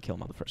guy. You don't kill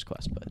him on the first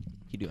quest, but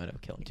you do end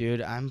up killing him.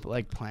 Dude, I'm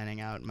like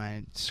planning out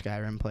my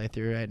Skyrim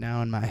playthrough right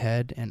now in my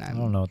head, and I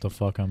don't know what the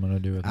fuck I'm gonna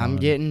do with I'm mine.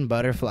 getting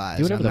butterflies.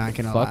 Do whatever I'm not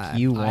the gonna fuck lie.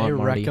 you want, I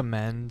Marty.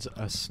 recommend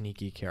a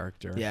sneaky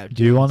character. Yeah.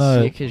 Do you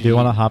wanna Sick as do you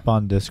wanna you- hop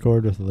on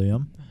Discord with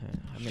Liam?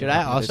 I'm Should gonna I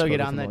open also Discord get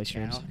with on him that while he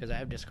streams. channel? Because I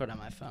have Discord on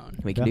my phone.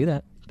 We can Yeah. do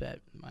that. But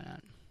why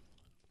not?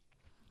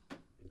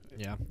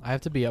 Yeah. I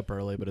have to be up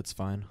early, but it's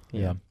fine.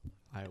 Yeah.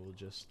 I will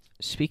just.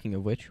 Speaking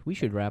of which, we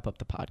should wrap up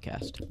the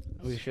podcast.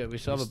 We should. We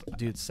still have a.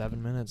 Dude,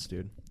 7 minutes,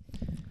 dude.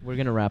 We're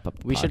gonna wrap up.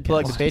 The We should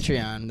plug the podcast.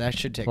 Patreon. That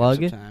should take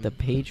Plug up some time. the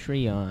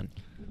Patreon.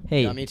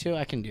 Hey, You want me to?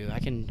 I can do. I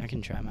can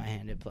try my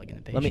hand at plugging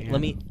the Patreon.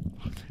 let me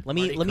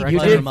Marty, butter correct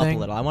him up a everything.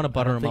 little. I want to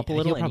butter him up a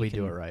little. He'll and probably you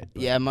do can- it right.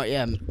 Yeah,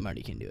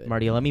 Marty can do it.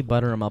 Marty, let me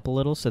butter him up a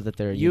little so that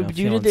they're you know, did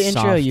feeling the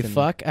intro. soft You and,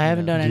 fuck. I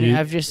haven't know. done Do any. you-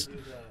 I've just.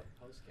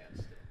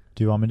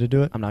 Do you want me to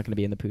do it? I'm not gonna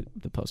be in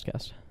the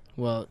postcast.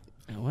 Well,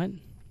 what?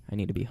 I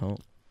need to be home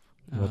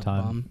What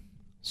time? Bum.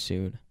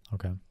 soon.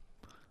 Okay.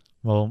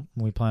 Well,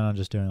 we plan on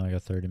just doing like a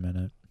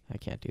 30-minute. I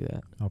can't do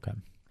that. Okay.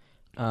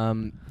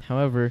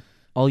 However,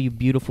 all you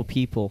beautiful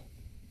people,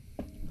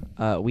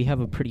 we have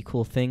a pretty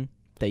cool thing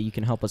that you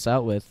can help us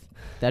out with.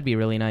 That'd be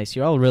really nice.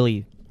 You're all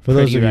really. For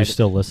those Pretty of you right.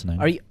 still listening.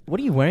 Are you? What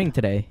are you wearing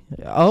today?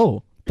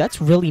 Oh, that's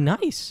really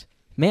nice,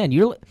 man.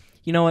 You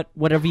know what?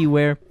 Whatever you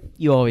wear,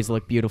 you always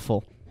look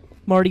beautiful.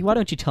 Marty, why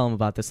don't you tell them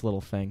about this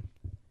little thing?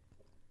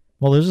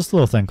 Well, there's this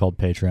little thing called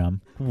Patreon.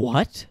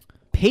 What?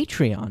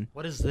 Patreon?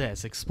 What is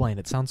this? Explain.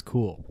 It sounds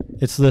cool.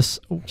 It's this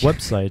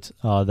website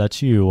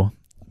that you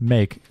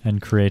make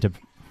and create a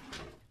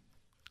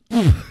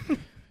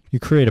you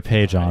create a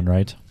page on,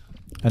 right?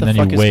 And the then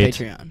fuck you is wait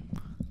Patreon?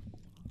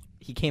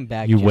 He came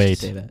back. You just wait.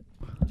 to say that.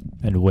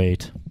 and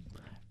wait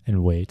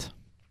and wait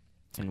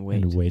And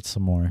wait. and wait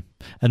some more.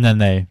 And then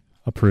they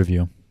approve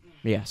you.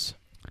 Yes.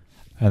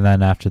 And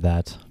then after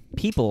that,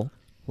 People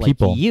like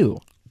People. you,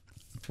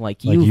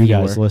 like like you, you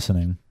guys viewer,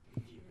 listening,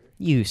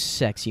 you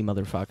sexy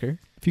motherfucker.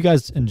 if you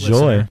guys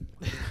enjoy,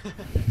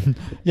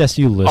 yes,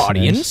 you listeners.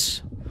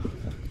 Audience.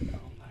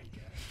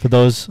 For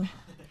those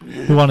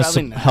who want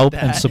Probably to not help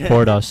and that.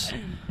 support us,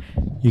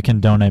 you can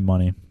donate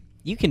money.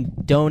 You can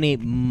donate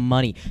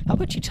money. How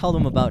about you tell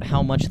them about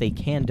how much they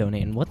can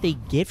donate and what they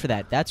get for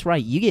that? That's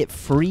right. You get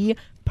free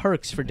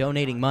perks for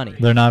donating money.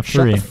 They're not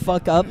free. Shut the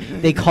fuck up.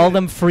 They call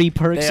them free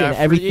perks They and are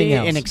everything free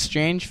else. in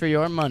exchange for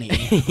your money.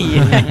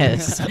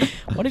 Yes.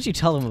 Why don't you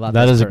tell them about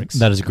That those is perks?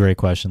 that is a great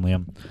question,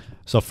 Liam.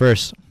 So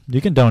first, you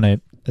can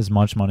donate as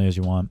much money as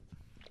you want.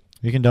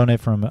 You can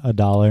donate from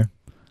 $1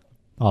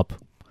 up,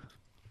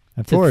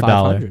 and To for $1,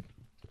 500.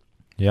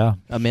 yeah,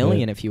 A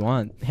million shit. if you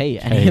want. Hey,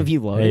 any Hey, of you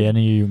loaded? Hey,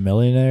 any of you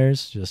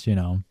millionaires, just you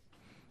know,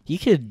 you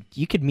could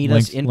meet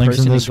Links- us in links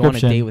in person the and go on a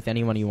description. date with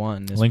anyone you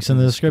want. links in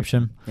the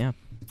description. Yeah.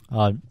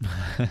 Uh,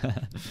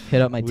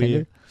 Hit up my we-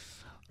 Tinder.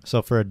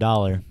 So for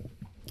 $1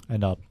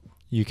 and up,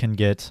 you can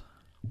get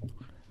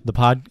the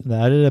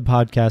edited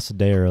podcast a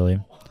day early.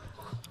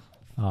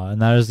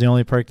 And that is the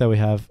only perk that we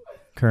have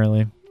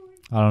currently.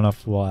 I don't know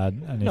if we'll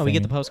add anything. No, we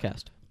get the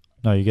Pootcast.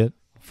 No, you get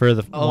for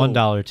the Oh.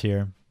 $1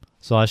 tier.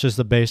 So that's just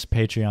the base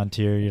Patreon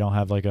tier. You don't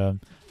have like a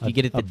You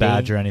get it the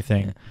badge day- or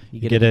anything. Yeah. You You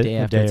get get it it the day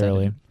a after day it's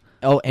early. edited.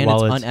 Oh, and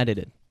While it's it's-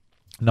 unedited.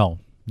 No,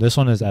 this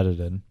one is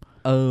edited.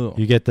 Oh.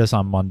 You get this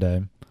on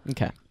Monday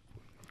Okay.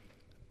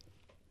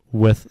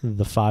 with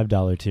the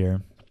 $5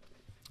 tier,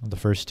 the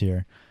first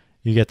tier.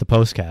 You get the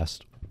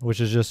Pootcast,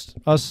 which is just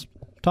us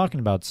talking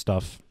about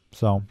stuff.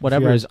 So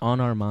Whatever if is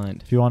on our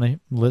mind. you want to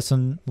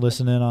listen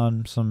in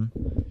on some.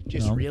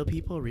 Just No. real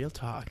people, real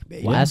talk,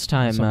 baby. Yeah, Last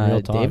time some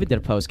real talk. David did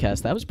a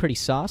Pootcast, that was pretty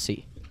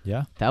saucy.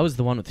 Yeah, That was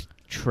the one with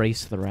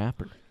Trace the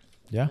Rapper.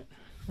 yeah.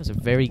 That was a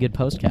very good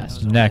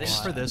Pootcast.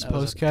 Next. For this That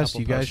was a Pootcast,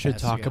 couple you guys should Pootcasts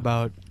talk ago.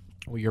 about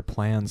your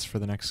plans for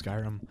the next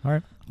Skyrim. All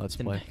right. Let's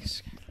The play.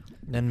 next-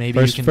 Then maybe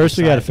you First, can we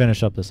got to decide-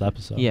 finish up this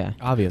episode. Yeah.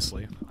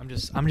 Obviously, I'm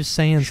just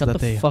saying Shut so the that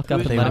they fuck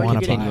up and they let him want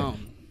to continue. buy.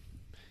 home?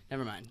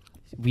 Never mind.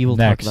 We will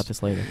Next. talk about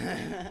this later.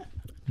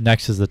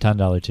 Next is the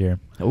 $10 tier.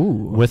 Ooh.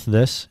 With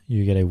this,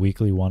 you get a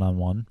weekly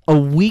one-on-one. a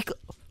week.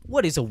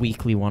 What is a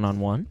weekly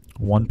one-on-one?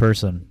 One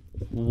person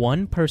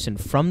One person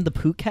from the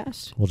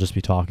Pootcast will just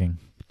be talking.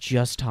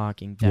 just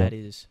talking. Yeah. That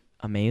is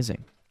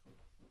amazing.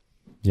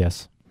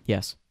 Yes,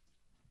 Yes.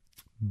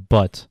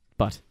 but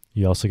But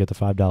you also get the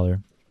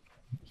 $5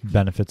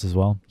 benefits as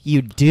well.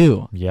 you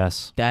do.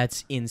 Yes.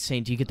 That's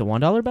insane. Do you get the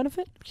 $1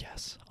 benefit?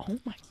 Yes. Oh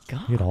my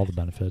god. You get all the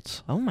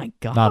benefits. Oh my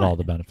god. Not all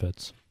the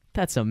benefits.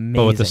 That's amazing.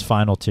 But with this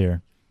final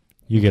tier,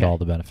 you get Okay. all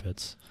the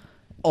benefits,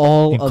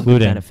 all of the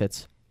including-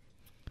 benefits.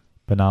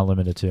 but not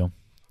limited to.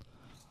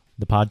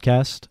 The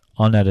podcast,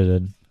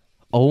 unedited.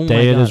 Oh Day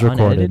my it god. is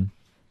recorded. Unedited?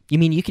 You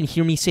mean you can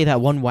hear me say that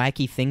one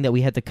wacky thing that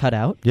we had to cut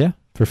out? Yeah,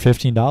 for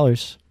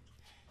 $15.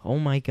 Oh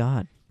my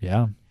god.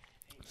 Yeah.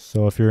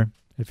 So if you're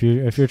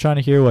trying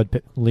to hear what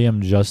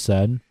Liam just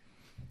said,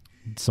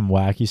 some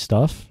wacky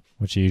stuff,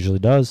 which he usually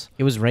does,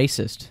 It was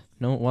racist.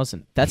 No, it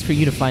wasn't. That's for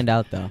you to find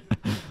out, though.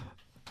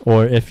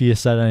 or if he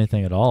said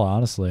anything at all,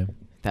 honestly,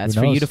 That's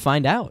Who for you knows? to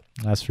find out.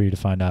 that's for you to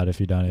find out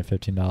if you donate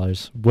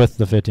 $15 with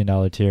the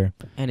 $15 tier.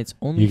 And it's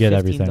only You get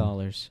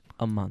 $15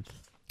 a month.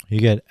 You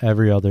get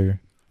every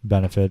other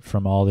benefit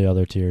from all the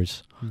other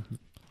tiers.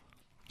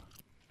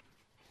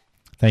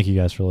 Thank you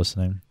guys for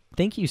listening.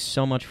 Thank you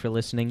so much for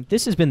listening.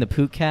 This has been the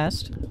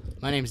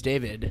Pootcast. My name's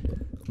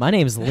David. My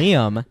name's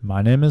Liam.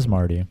 My name is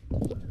Marty,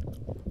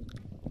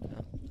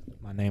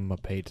 My name is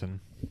Peyton.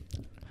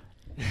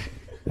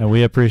 and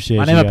we appreciate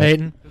My you name is guys.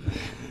 Peyton.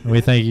 And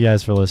we thank you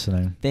guys for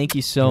listening. Thank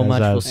you so Guys,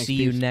 much. We'll Thanks, see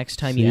you peeps. next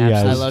time, See you you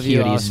guys absolute I love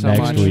you all cuties. so next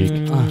much. week.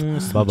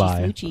 Smoochie,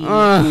 Bye-bye.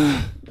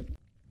 smoochie.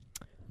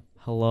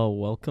 Hello,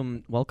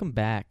 welcome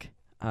back.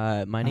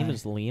 My name Hi.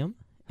 is Liam,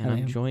 and Hi, I'm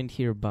Liam. joined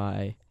here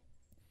by.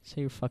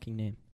 Say your fucking name.